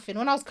say nothing.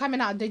 When I was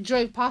coming out, they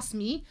drove past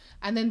me,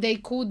 and then they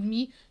called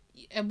me.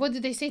 What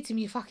did they say to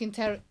me? Fucking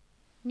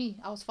me.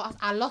 I was fast.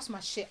 I lost my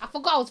shit. I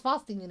forgot I was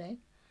fasting. You know.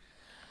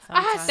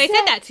 Sometimes. They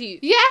said that to you.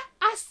 Yeah,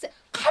 I said,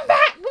 come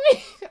back with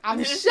me. I'm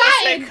Just say,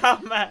 shouting.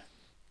 come back.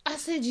 I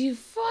said, you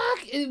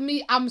fuck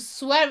me. I'm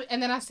swearing.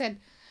 And then I said,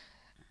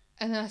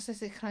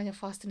 Kran, your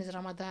fasting is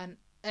Ramadan.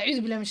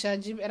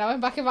 And I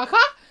went back in my car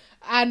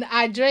and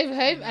I drove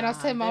home and I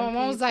said, my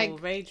mom was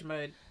like, rage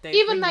mode.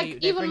 even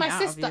my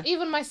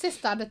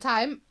sister at the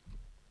time,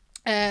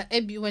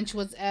 Ebi, when she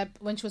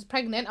was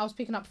pregnant, I was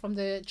picking up from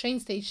the train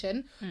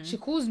station. She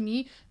calls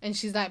me and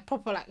she's like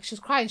proper like she's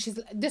crying.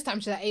 This time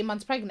she's like 8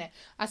 months pregnant.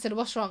 I said,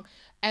 what's wrong?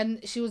 And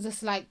she was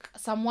just like,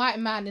 some white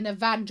man in a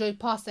van drove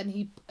past and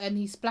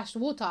he splashed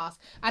water at us.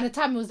 At the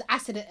time it was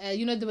acid.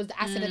 There was the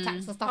acid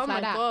attacks and stuff Oh my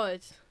like that. god.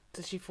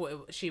 So she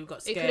thought she got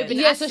It could've scared. been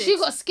Yeah, so acid. she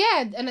got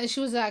scared and then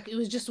she was like, it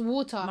was just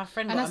water. My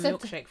friend and got I a said,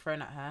 milkshake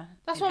thrown at her.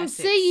 that's in what I'm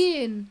Essex.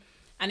 saying.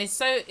 And it's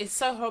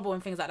so horrible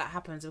when things like that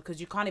happens because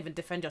you can't even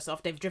defend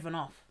yourself. They've driven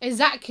off.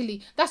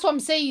 Exactly. That's what I'm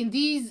saying.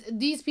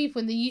 These people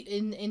in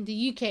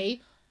the UK,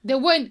 they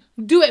won't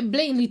do it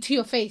blatantly to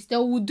your face. They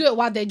will do it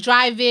while they're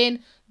driving.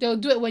 They'll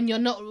do it when you're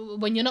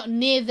not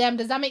near them.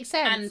 Does that make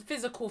sense? And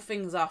physical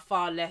things are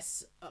far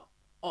less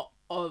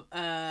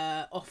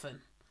often.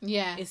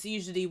 Yeah. It's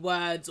usually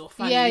words or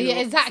funny Yeah,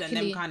 looks exactly. and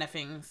them kind of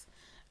things.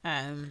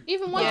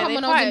 Even one Yeah, time they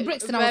when I was in quite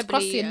Brixton, I was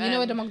verbally, crossing. You know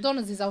where the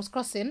McDonald's is? I was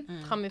crossing.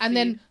 Coming for And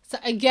then so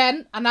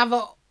again, another...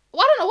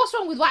 Well, I don't know what's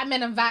wrong with white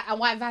men and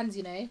white vans,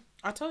 you know?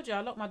 I told you I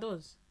lock my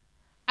doors.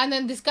 And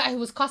then this guy who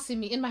was cussing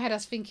me, in my head I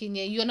was thinking,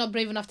 yeah, you're not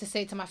brave enough to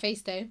say it to my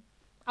face though.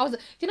 I was at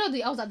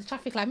the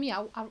traffic like me.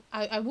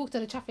 I walked to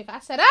the traffic. I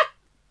said,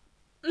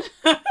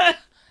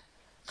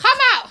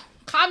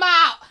 come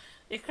out.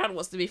 Ikran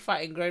wants to be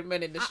fighting grown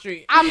men in the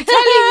street. I'm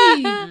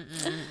telling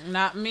you.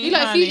 Not me, You know,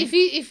 honey.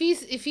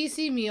 if you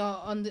see me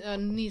on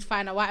knees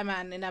fighting a white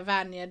man in a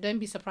van, yeah, don't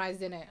be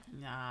surprised in it.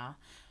 Nah.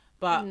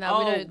 But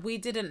No, we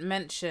didn't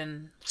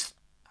mention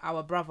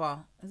our brother.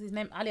 Is his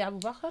name Ali Abu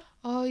Bakr?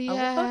 Oh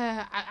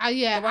yeah,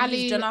 yeah. The one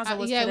Ali, whose janazah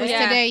was yeah, it was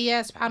today? today.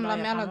 Yes, SubhanAllah, Allah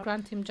may Allah yarhamah.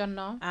 grant him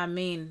Jannah. I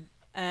mean,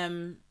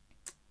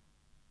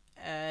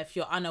 if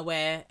you're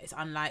unaware, it's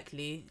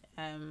unlikely.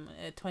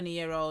 A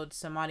 20-year-old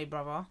Somali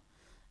brother,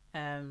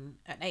 an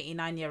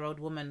 89-year-old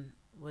woman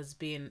was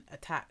being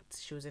attacked.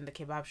 She was in the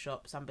kebab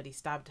shop. Somebody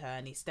stabbed her,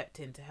 and he stepped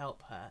in to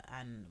help her,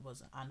 and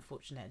was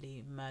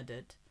unfortunately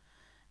murdered.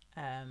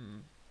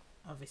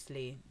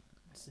 Obviously,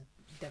 it's a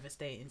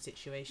devastating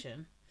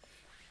situation.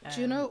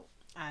 Do you know?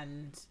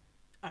 And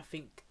I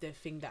think the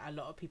thing that a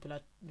lot of people are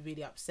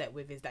really upset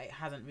with is that it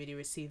hasn't really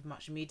received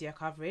much media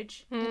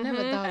coverage. It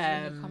never does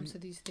when it comes to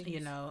these things. You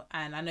know,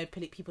 and I know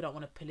people don't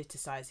want to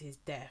politicize his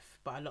death,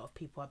 but a lot of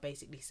people are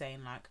basically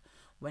saying, like,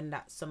 when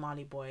that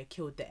Somali boy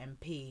killed the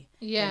MP,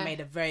 they made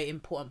a very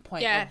important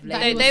point. Yeah, of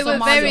they were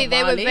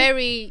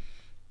very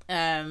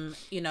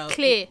you know,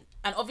 clear.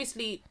 And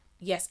obviously,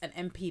 yes, an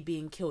MP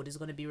being killed is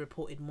going to be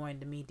reported more in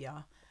the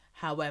media.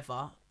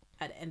 However,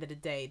 at the end of the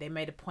day, they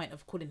made a point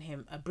of calling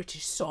him a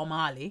British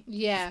Somali.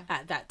 Yeah.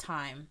 At that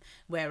time,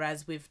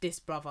 whereas with this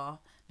brother,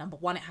 number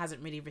one, it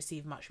hasn't really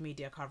received much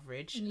media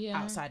coverage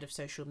outside of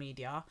social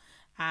media,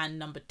 and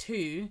number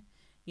two,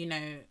 you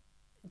know,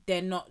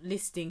 they're not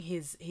listing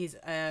his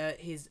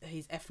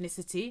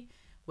ethnicity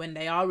when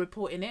they are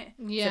reporting it.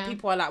 Yeah. So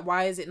people are like,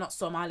 why is it not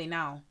Somali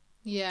now?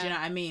 Yeah. Do you know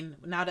what I mean?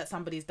 Now that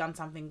somebody's done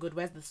something good,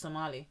 where's the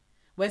Somali?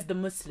 Where's the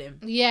Muslim?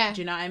 Yeah.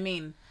 Do you know what I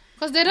mean?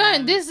 Because they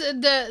don't.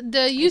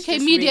 The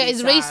UK media really is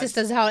sad. racist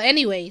as hell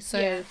anyway.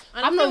 So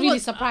I'm not really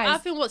surprised. I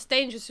think what's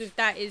dangerous with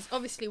that is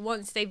obviously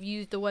once they've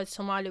used the word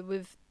Somali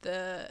with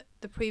the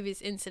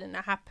previous incident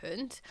that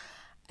happened,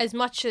 as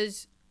much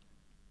as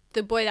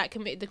the boy that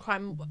committed the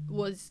crime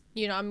was,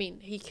 you know what I mean,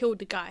 he killed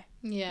the guy.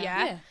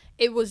 Yeah.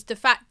 It was the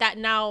fact that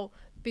now,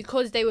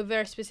 because they were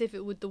very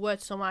specific with the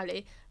word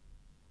Somali,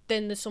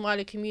 then the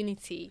Somali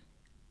community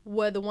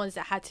were the ones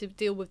that had to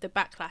deal with the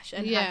backlash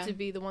and had to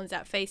be the ones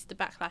that faced the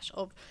backlash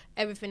of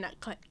everything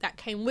that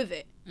came with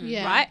it.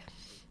 Yeah. Right?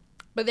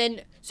 But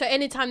then, so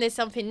anytime there's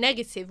something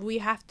negative, we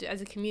have to,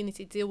 as a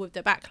community, deal with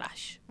the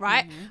backlash,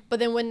 right? Mm-hmm. But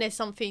then when there's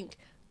something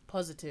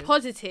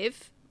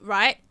positive,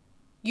 right,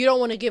 you don't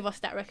want to give us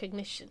that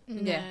recognition.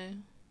 Yeah.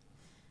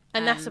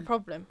 And that's a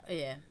problem.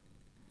 Yeah.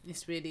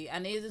 It's really,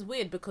 and it is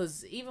weird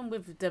because even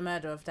with the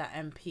murder of that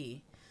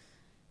MP,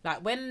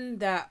 like when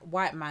that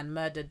white man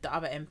murdered the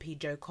other MP,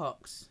 Joe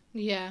Cox,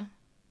 yeah,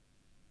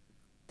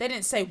 they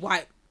didn't say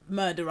white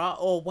murderer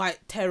or white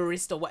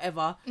terrorist or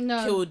whatever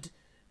killed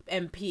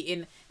MP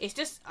in. It's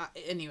just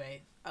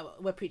anyway.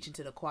 We're preaching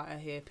to the choir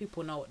here.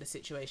 People know what the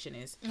situation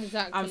is.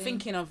 Exactly. I'm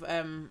thinking of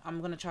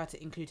I'm gonna try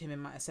to include him in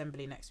my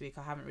assembly next week.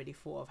 I haven't really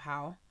thought of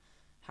how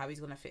he's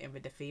gonna fit in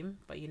with the theme,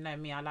 but you know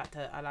me, I like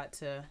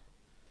to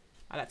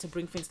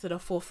bring things to the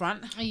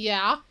forefront.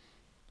 Yeah.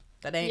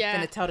 That they ain't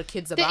gonna tell the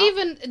kids they about.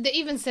 They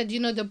even said, you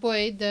know, the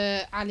boy,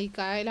 the Ali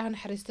guy,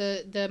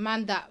 the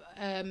man that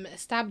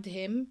stabbed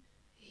him,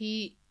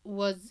 he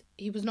was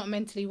not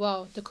mentally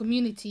well. The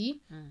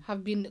community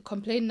have been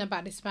complaining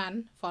about this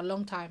man for a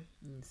long time.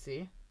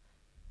 See,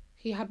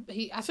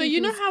 I so you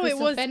know how it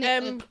was.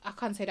 I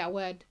can't say that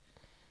word.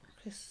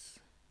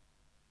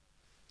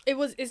 It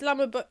was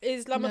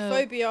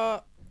Islamophobia.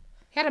 No.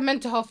 He had a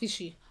mental health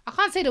issue. I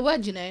can't say the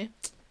word, you know.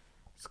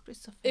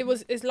 It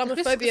was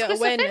Islamophobia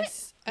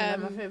awareness.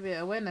 Islamophobia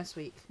awareness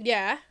week.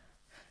 Yeah.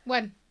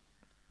 When?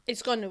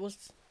 It's gone. It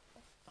was.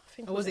 I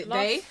think. Was it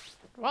day?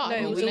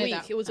 Right. No, it was a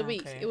week. It was a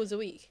week. Okay. It was a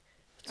week.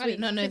 I did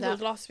not know that. It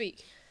was last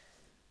week,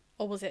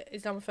 or was it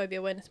Islamophobia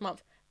Awareness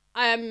Month?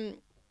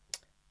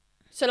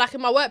 So like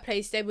in my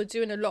workplace, they were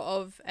doing a lot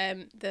of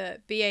the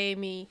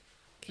BAME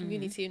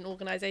community and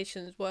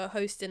organisations were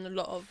hosting a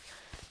lot of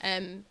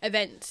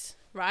events,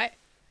 right?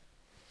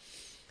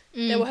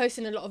 They were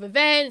hosting a lot of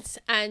events,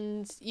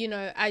 and you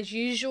know, as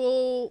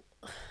usual,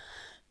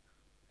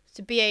 it's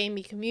a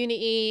BAME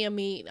community. I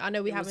mean, I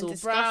know we haven't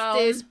discussed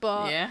this,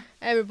 but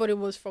everybody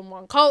was from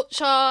one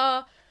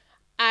culture,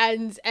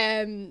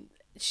 and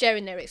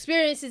sharing their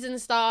experiences and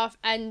stuff.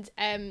 And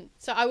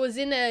so I was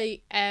in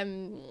a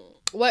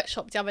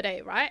workshop the other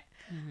day, right?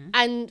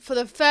 And for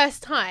the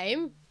first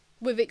time,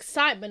 with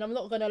excitement, I'm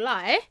not gonna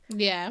lie,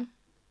 there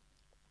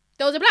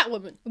was a black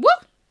woman.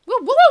 What?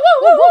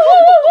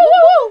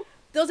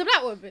 There was a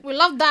black woman. We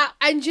love that.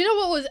 And you know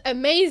what was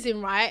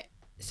amazing, right?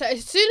 So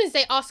as soon as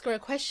they asked her a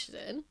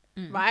question,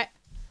 right,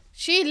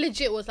 she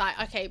legit was like,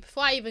 okay,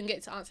 before I even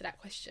get to answer that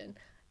question,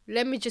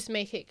 let me just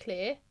make it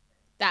clear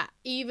that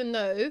even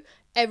though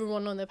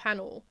everyone on the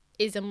panel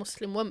is a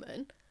Muslim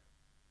woman,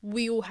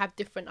 we all have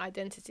different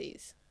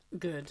identities.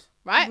 Good.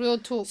 right? Real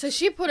talk. So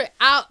she put it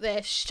out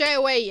there straight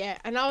away, yeah.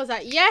 And I was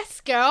like, yes,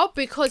 girl,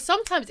 because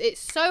sometimes it's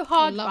so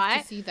hard, Love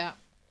right, to see that.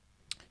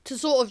 to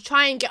sort of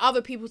try and get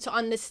other people to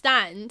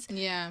understand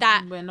Yeah.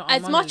 that We're not a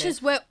as much monolith.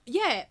 as we're,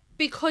 yeah,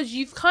 because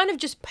you've kind of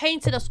just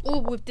painted us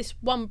all with this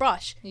one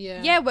brush.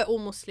 Yeah. Yeah, we're all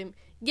Muslim.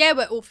 Yeah,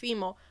 we're all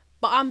female.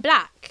 But I'm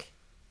black.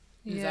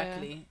 Yeah.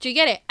 Exactly. Do you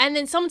get it? And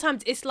then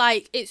sometimes it's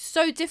like, it's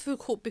so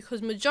difficult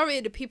because majority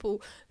of the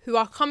people who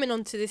are coming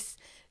onto this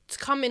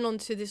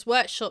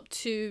workshop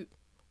to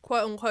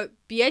quote unquote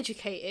be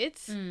educated,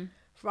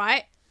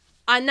 right,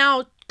 are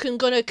now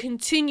gonna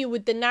continue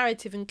with the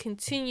narrative and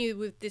continue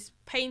with this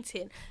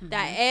painting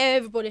that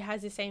everybody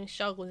has the same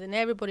struggles and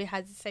everybody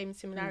has the same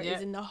similarities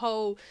in the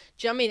whole.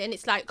 Do you know what I mean? And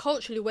it's like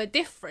culturally we're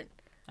different.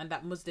 And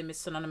that Muslim is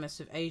synonymous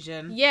with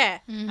Asian. Yeah.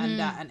 And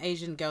that an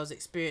Asian girl's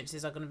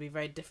experiences are going to be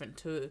very different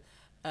to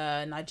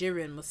a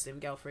Nigerian Muslim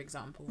girl, for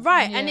example.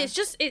 Right, and Yeah. it's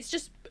just,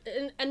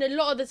 and a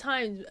lot of the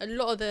times, a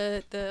lot of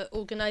the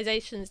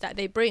organisations that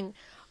they bring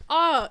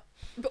are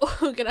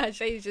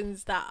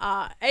organisations that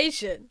are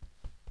Asian.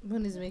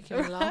 One is making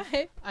me laugh.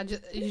 Right?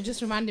 You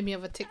just reminded me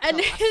of a TikTok. And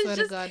I it's swear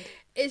to just- God.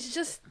 It's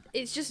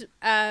just,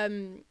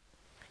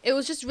 it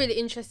was just really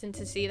interesting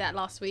to see that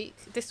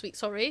this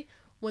week,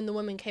 when the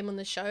women came on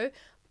the show.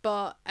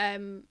 But,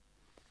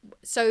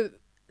 so,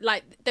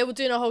 like, they were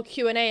doing a whole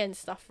Q&A and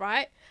stuff,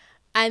 right?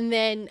 And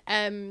then,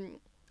 and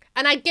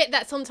I get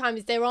that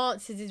sometimes their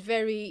answers is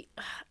very,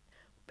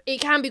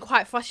 it can be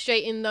quite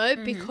frustrating though,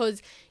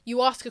 because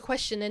you ask a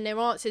question and their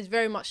answer is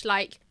very much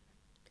like,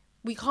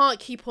 we can't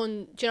keep on, do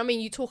you know what I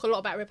mean? You talk a lot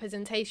about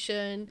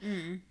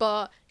representation,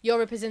 but your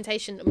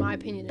representation, in my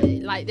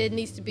opinion, like there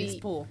needs to be, It's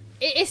poor.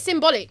 it's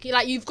symbolic.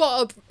 Like you've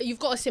got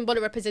a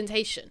symbolic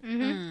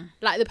representation.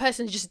 Like the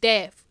person's just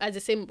there as a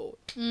symbol.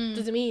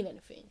 Doesn't mean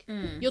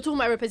anything. You're talking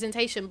about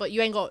representation, but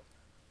you ain't got,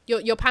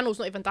 your panel's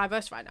not even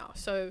diverse right now.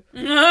 So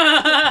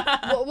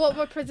what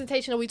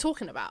representation are we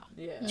talking about?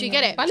 Yeah. Do you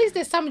get it? But at least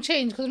there's some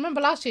change. Because remember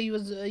last year you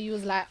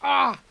was like,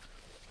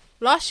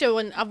 Last year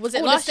when was it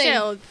All the last same.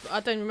 year? Or, I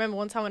don't remember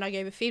one time when I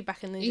gave a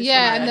feedback and then just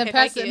yeah, went, and the "Okay,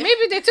 thank person, you."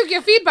 maybe they took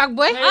your feedback,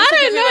 boy. I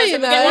don't know, you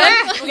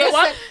know. We get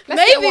one. Let's get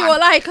Maybe one. we're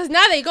like, because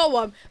now they got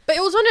one. But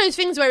it was one of those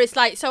things where it's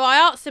like, so I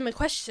asked them a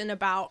question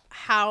about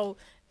how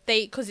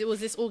they, because it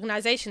was this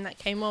organisation that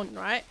came on,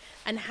 right?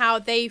 And how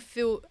they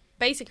feel,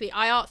 basically,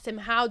 I asked them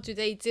how do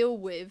they deal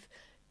with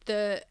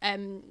the,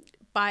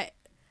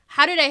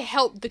 how do they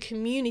help the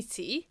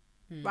community,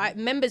 right?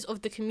 Members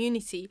of the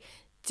community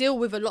deal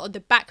with a lot of the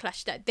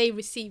backlash that they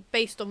receive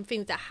based on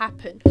things that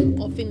happen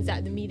or things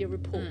that the media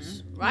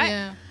reports, right?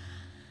 Yeah.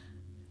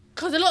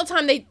 Because a lot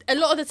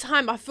of the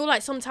time, I feel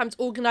like sometimes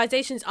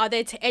organisations are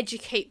there to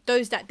educate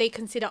those that they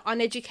consider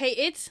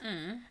uneducated.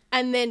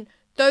 And then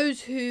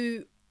those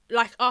who,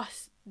 like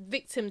us,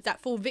 victims that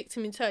fall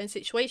victim in certain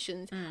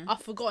situations are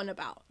forgotten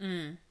about.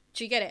 Do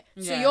you get it?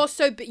 So Yeah.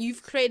 you're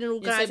you've created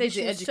an You're so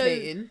busy organisation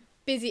educating.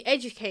 busy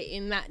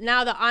educating that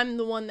now that I'm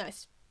the one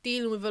that's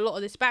dealing with a lot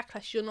of this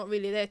backlash, you're not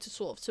really there to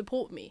sort of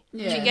support me. Do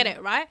Yeah. you get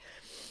it, right?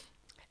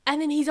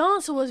 And then his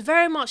answer was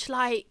very much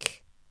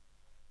like,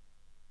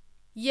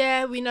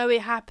 yeah, we know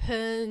it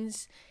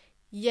happens.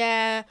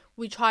 Yeah,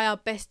 we try our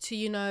best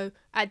to,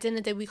 at the end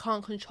of the day, we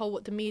can't control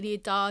what the media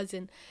does.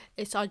 And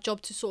it's our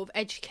job to sort of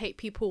educate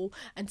people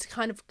and to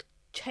kind of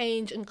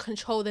change and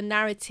control the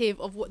narrative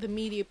of what the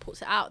media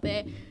puts out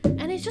there.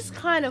 And it's just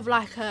kind of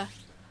like a...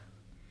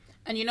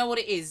 And you know what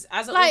it is?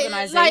 As an Like,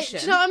 organisation...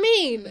 do you know what I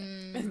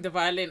mean? the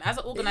violin. As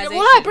an organisation...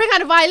 Well, I bring out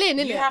the violin,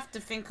 innit? you have to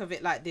think of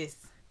it like this.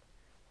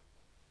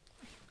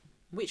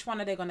 Which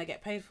one are they going to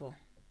get paid for?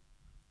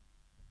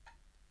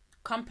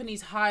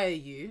 Companies hire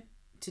you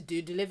to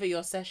deliver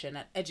your session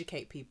and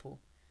educate people.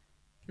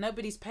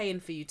 Nobody's paying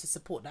for you to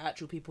support the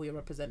actual people you're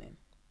representing.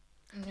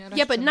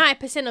 Yeah, but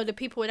 90% of the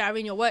people that are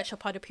in your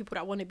workshop are the people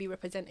that want to be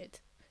represented.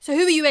 So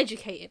who are you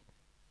educating?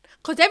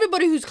 Because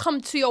everybody who's come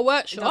to your It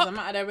workshop, doesn't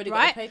matter, they already got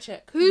right? a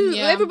paycheck.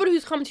 Yeah. Everybody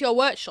who's come to your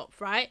workshop,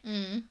 right,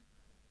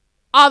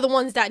 are the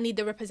ones that need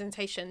the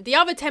representation. The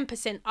other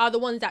 10% are the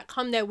ones that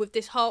come there with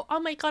this whole, oh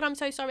my God, I'm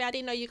so sorry, I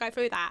didn't know you go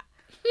through that.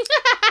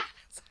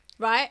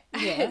 Right?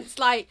 Yeah. It's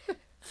like,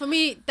 for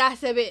me,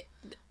 that's a bit,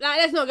 like,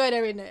 let's not go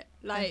there, innit?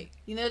 Like,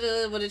 You know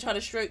when they try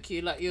to stroke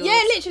you like you're...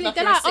 yeah, literally, like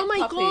they're you're a like, oh sick my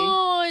puppy.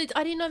 God,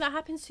 I didn't know that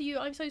happens to you.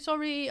 I'm so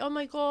sorry. Oh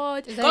my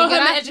God. Is Go that home your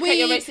and granddad? educate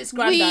your racist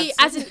granddads. We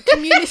as a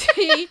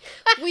community,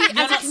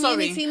 not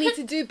sorry. need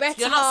to do better.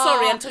 You're not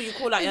sorry until you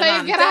call out your So you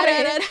nan. get out of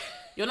here.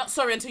 You're not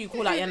sorry until you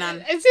call out your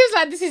nan. It seems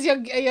like this is your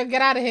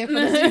get out of here for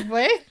this week,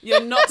 boy.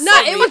 You're not No,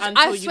 sorry it was. until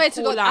I you swear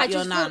to call God, out I your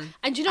just nan. thought.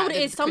 And do you know what at it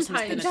the is? Christmas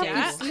Sometimes, dinner Hijab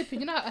yeah. keeps slipping.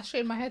 You know, I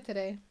straightened my hair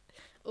today.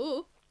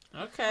 Ooh.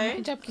 Okay.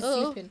 Hijab keeps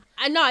Oh. slipping.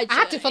 I know. I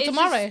had to for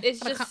tomorrow, It's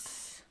but I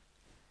just.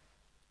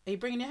 Are you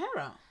bringing your hair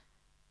out?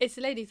 It's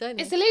the ladies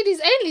only. It's the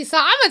ladies only, so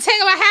I'm gonna take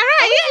my hair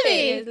out, It's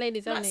really.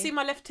 ladies Like, only. see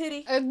my left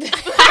titty?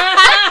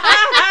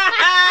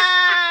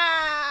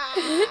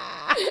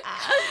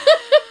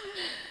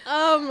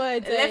 Oh my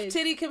Left days.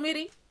 titty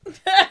committee?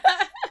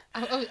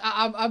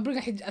 I'll bring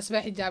a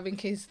spare hijab in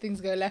case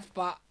things go left,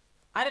 but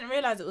I didn't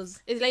realise it was.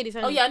 It's ladies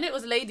only. Oh yeah, I knew it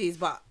was ladies,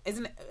 but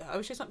isn't it? Are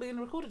we sure it's not being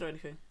recorded or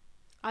anything?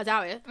 I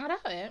doubt it. I doubt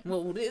it.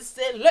 Well, it's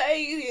the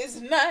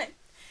ladies' night,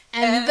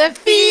 And the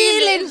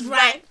feeling's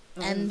right.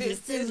 And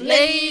this is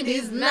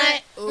ladies'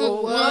 night.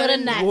 Oh, what a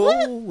night.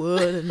 Oh,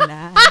 what a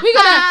night.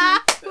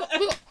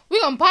 we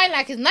gonna pint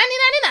like it's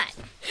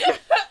 1999.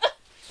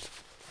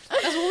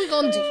 That's what we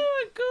gonna do.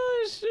 Oh my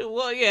gosh.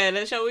 Well,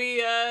 yeah. Shall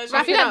we? I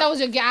feel like that was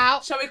your get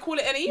out. Shall we call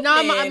it an evening? No,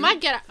 I might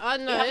get out.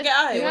 No. You have a get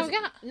out. You have a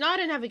get out? No, I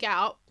didn't have a get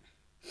out.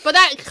 But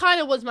that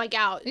kind of was my get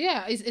out.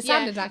 Yeah, it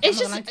sounded like it's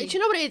it. just. Do you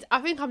know what it is?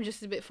 I think I'm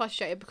just a bit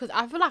frustrated because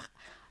I feel like,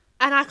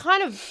 and I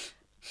kind of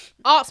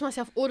ask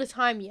myself all the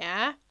time,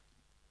 yeah,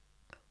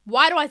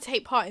 why do I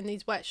take part in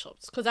these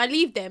workshops? Because I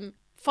leave them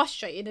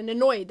frustrated and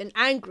annoyed and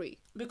angry.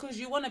 Because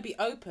you want to be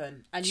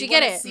open and Do you you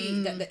get want to it?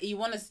 see that you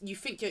want to. You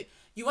think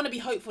you want to be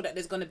hopeful that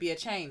there's going to be a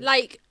change.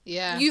 Like,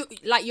 Yeah.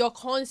 you're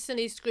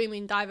constantly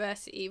screaming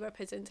diversity,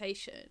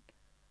 representation.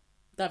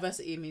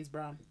 Diversity means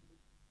brown.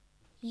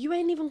 You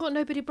ain't even got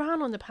nobody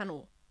brown on the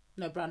panel.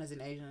 No, brown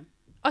isn't Asian.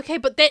 Okay,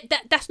 but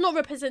that's not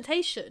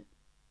representation.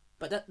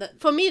 But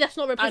that For me, that's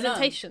not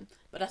representation.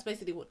 But that's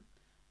basically what.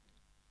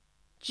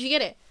 Do you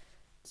get it?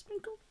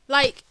 Sprinkle.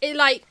 Like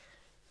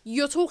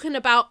you're talking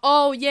about,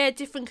 oh yeah,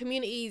 different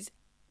communities.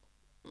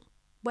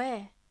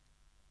 Where?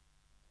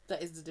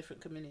 That is the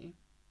different community.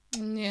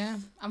 Yeah,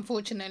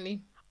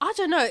 unfortunately. I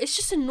don't know. It's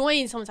just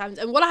annoying sometimes.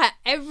 And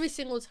every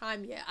single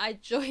time, yeah, I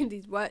join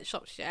these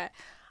workshops, yeah,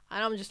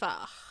 and I'm just like,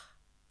 ugh.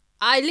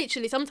 I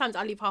literally sometimes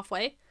I leave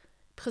halfway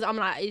because I'm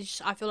like,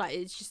 I feel like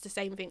it's just the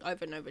same thing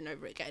over and over and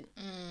over again.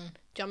 Do you know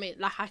what I mean?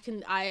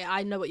 Like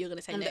I know what you're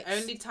gonna say And next. the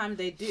only time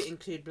they do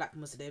include black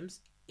Muslims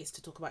is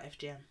to talk about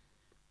FGM.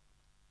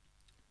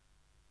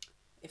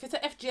 If it's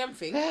an FGM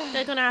thing,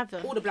 They're gonna have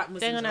them. all the black They're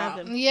Muslims gonna are have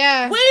out. them.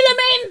 Yeah. Wheel them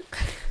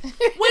in!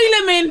 Wheel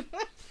them in!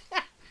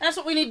 That's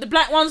what we need the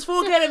black ones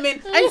for. Get them in.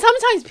 And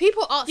sometimes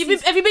people ask.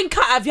 Have you been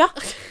cut, have you?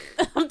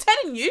 I'm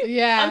telling you.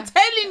 Yeah. I'm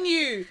telling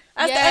you.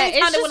 That's the only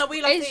time they want to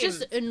wheel us in. It's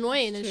just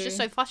annoying. It's just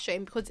True. so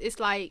frustrating because it's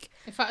like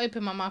If I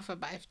open my mouth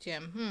about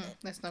FGM,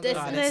 that's not There's-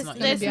 good. there's- It's gonna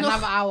there's be not-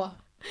 another hour.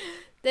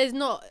 there's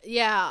not.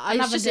 Yeah, it's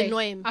Another just day.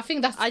 annoying. I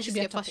think I should just be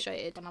a get topic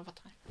frustrated. for another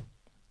time.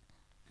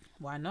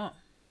 Why not?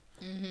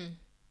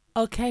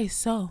 Okay,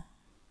 so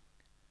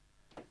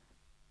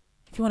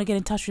if you want to get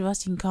in touch with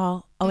us, you can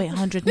call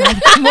 0800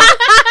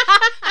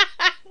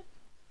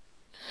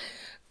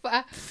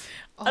 But,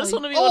 I just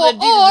want to be one of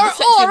the dudes with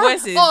the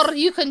sexy voices. or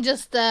you can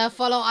just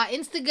follow our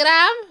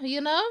Instagram, you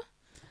know?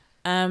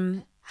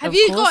 Have Of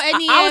you course. got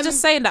any? I was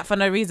just saying that for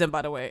no reason,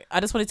 by the way. I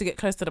just wanted to get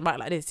close to the mic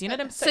like this. You know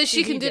them. so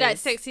she can do that DJs?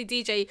 sexy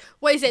DJ.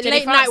 What is it? Jenny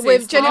Late night Francis.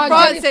 with Jenny Oh,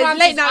 Francis. Jenny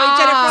Francis. Late night with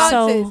Jenny Francis.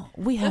 So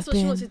we have That's what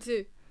she wants been to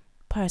do.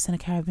 Pirates in the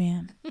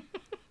Caribbean.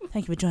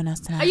 Thank you for joining us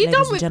tonight, Are you ladies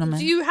done and with? gentlemen.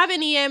 Do you have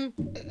any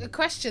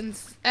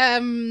Questions.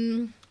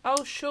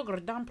 Oh, sugar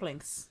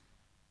dumplings.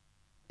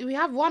 We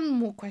have one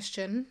more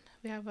question.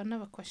 We have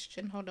another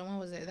question. Hold on, what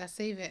was it? Let's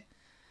save it.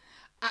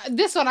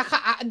 This one I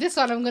can't. This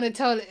one I'm gonna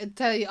tell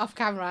you off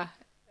camera.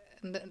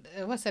 And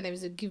what's her name?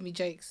 Is it Give Me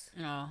Jokes?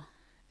 Oh.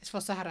 It's for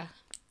Sahara.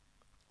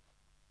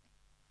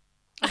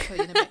 I'll tell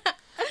you in a bit.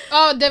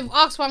 Oh, they've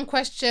asked one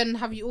question.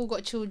 Have you all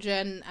got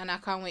children? And I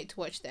can't wait to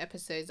watch the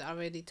episodes. I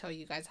already tell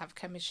you guys have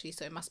chemistry,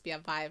 so it must be a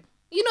vibe.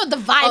 You know the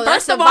vibe. Oh,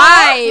 that's first a of all.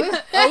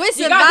 vibe. Oh, it's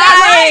You a got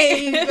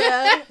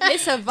that vibe.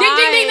 It's a vibe. Ding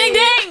ding ding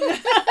ding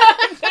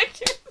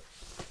ding.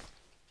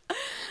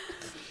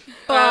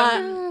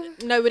 But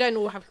no, we don't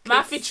all have kids.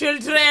 Mafi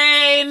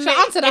children. So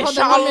answer that. Hold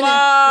on 1 minute. We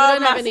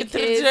don't have any Mafi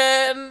kids.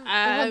 children.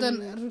 Hold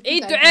on,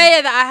 repeat Eid that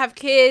du'aya that I have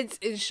kids.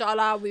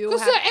 Inshallah, we all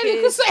have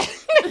kids.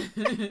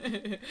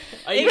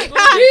 Are you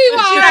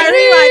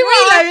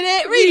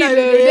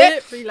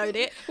Reload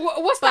it.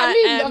 What's But, that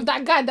meme of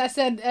that guy that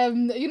said,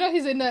 you know,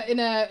 he's in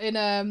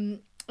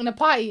a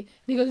party and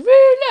he goes,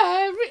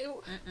 reload.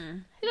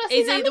 You know,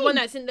 Is he the one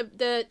that's in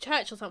the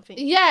church or something?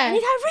 Yeah. And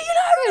he's like,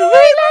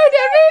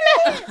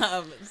 Reload. I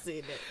haven't seen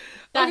it.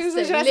 That's Okay, so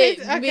a should I lit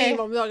say- okay. meme,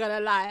 I'm not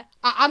gonna lie.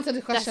 I'll answer the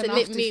That's question a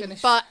lit after you meme.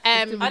 finish. But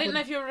I didn't know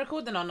if you were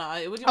recording or not.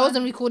 I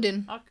wasn't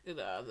recording. Do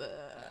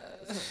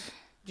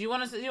you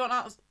want to? Do you want to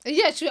ask?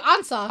 Yeah, should we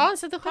answer?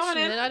 Answer the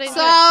question. in. Then I don't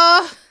So,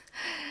 know.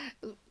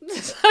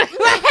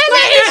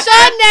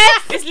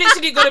 It's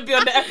literally gonna be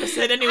on the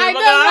episode anyway. I my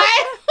know, guy.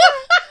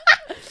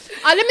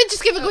 right? Let me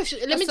just give a quick.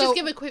 Let me So- just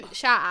give a quick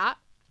shout out.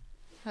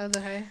 Hold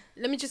on, hey.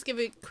 Let me just give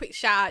a quick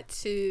shout out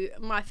to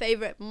my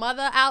favorite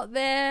mother out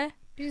there.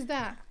 Who's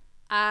that?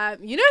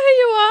 You know who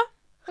you are.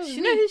 Who's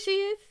You know me? who she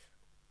is.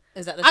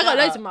 Is that the I got shout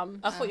loads out? of mums.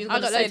 I thought you were I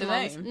gonna got say loads the of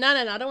mums. name. No,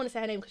 I don't want to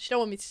say her name because she don't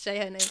want me to say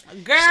her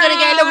name. Girl, She's gonna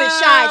get a little bit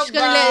shy. She's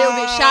gonna get a little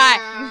bit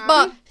shy.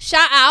 But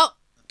shout out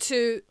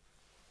to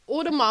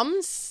all the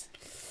mums,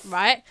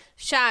 right?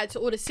 Shout out to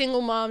all the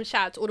single mums.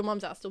 Shout out to all the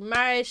mums that are still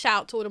married. Shout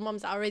out to all the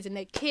mums that are raising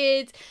their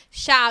kids.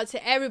 Shout out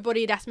to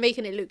everybody that's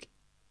making it look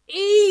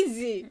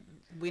easy.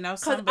 We know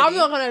Because somebody. I'm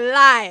not gonna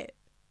lie,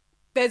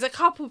 there's a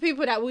couple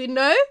people that we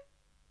know.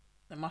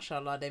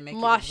 Mashallah, they make it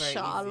look very easy.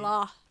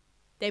 Mashallah,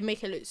 they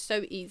make it look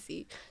so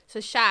easy. So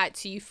shout out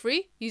to you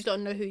three. You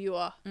don't know who you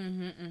are. I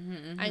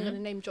ain't gonna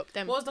name drop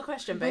them. What was the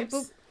question,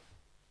 babes?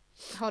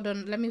 Hold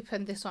on, let me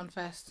pen this one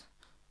first.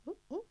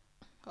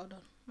 Hold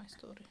on, my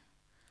story.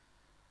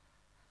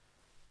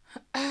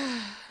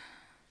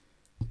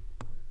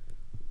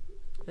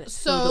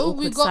 So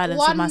we got silence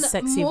one of my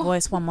sexy more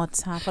voice one more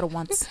time for the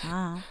one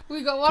time.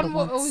 We got one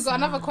more. We got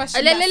another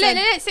question.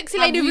 Let sexy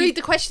lady read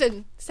the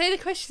question. Say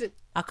the question.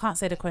 I can't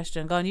say the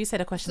question. Go on, you say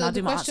the question. So I'll the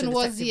do my answer. question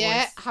was,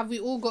 have we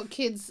all got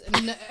kids?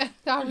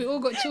 Have we all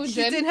got children?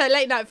 She's doing her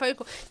late night phone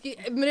call.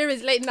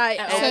 Manira's late night.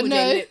 So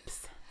no.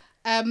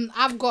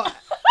 I've got.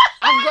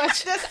 I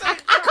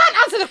can't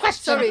answer the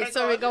question.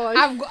 Sorry. Go on.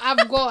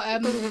 I've got.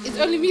 It's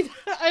only me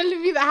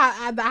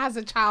that has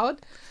a child.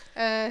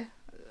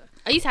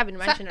 I used to have an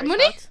imaginary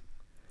Money? child.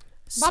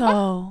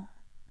 So,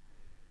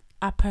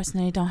 I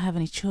personally don't have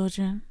any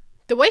children.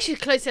 The way she's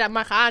close to that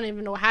mic, I don't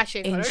even know how she.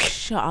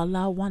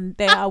 Inshallah, one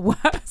day I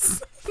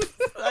was.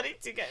 I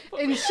need to get.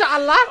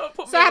 Inshallah.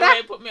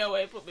 Put me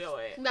away.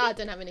 No, I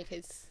don't have any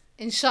kids.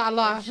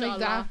 Inshallah. Make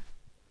that.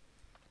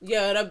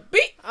 You're a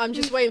beat. I'm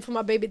just waiting for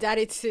my baby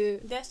daddy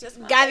to That's just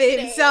gather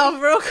himself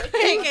real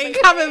quick and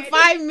come and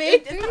find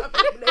me.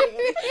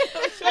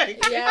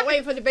 Yeah,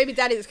 waiting for the baby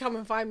daddy to come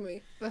and find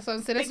me. That's what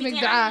I'm saying. Let's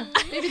make that.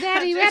 Baby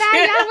daddy, where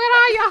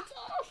are you?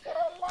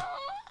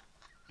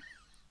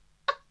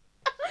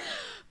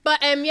 But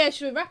yeah,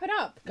 should we wrap it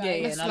up, guys?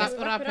 Yeah, Let's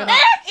wrap it up.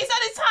 Is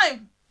that the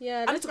time?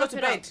 Yeah, I need to go to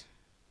bed.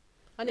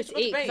 I need to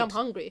eat because I'm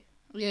hungry.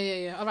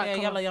 Yeah. All right,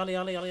 Yalla. All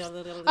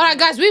right,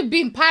 guys, we've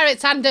been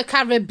Pirates and the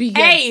Caribbean.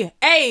 Hey.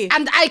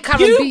 And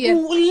Caribbean.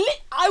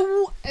 I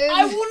will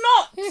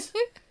not.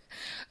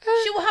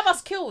 She will have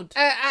us killed.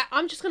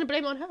 I'm just gonna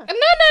blame it on her. No.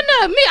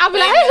 Me, I'll be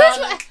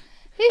like,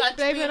 who's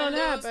Blame it on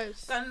her,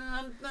 babes.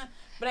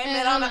 Blame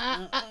it on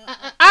her.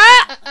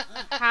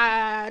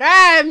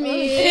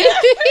 Harami.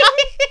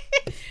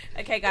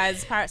 Okay,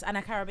 guys, Pirates and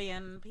the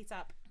Caribbean. Peace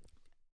out.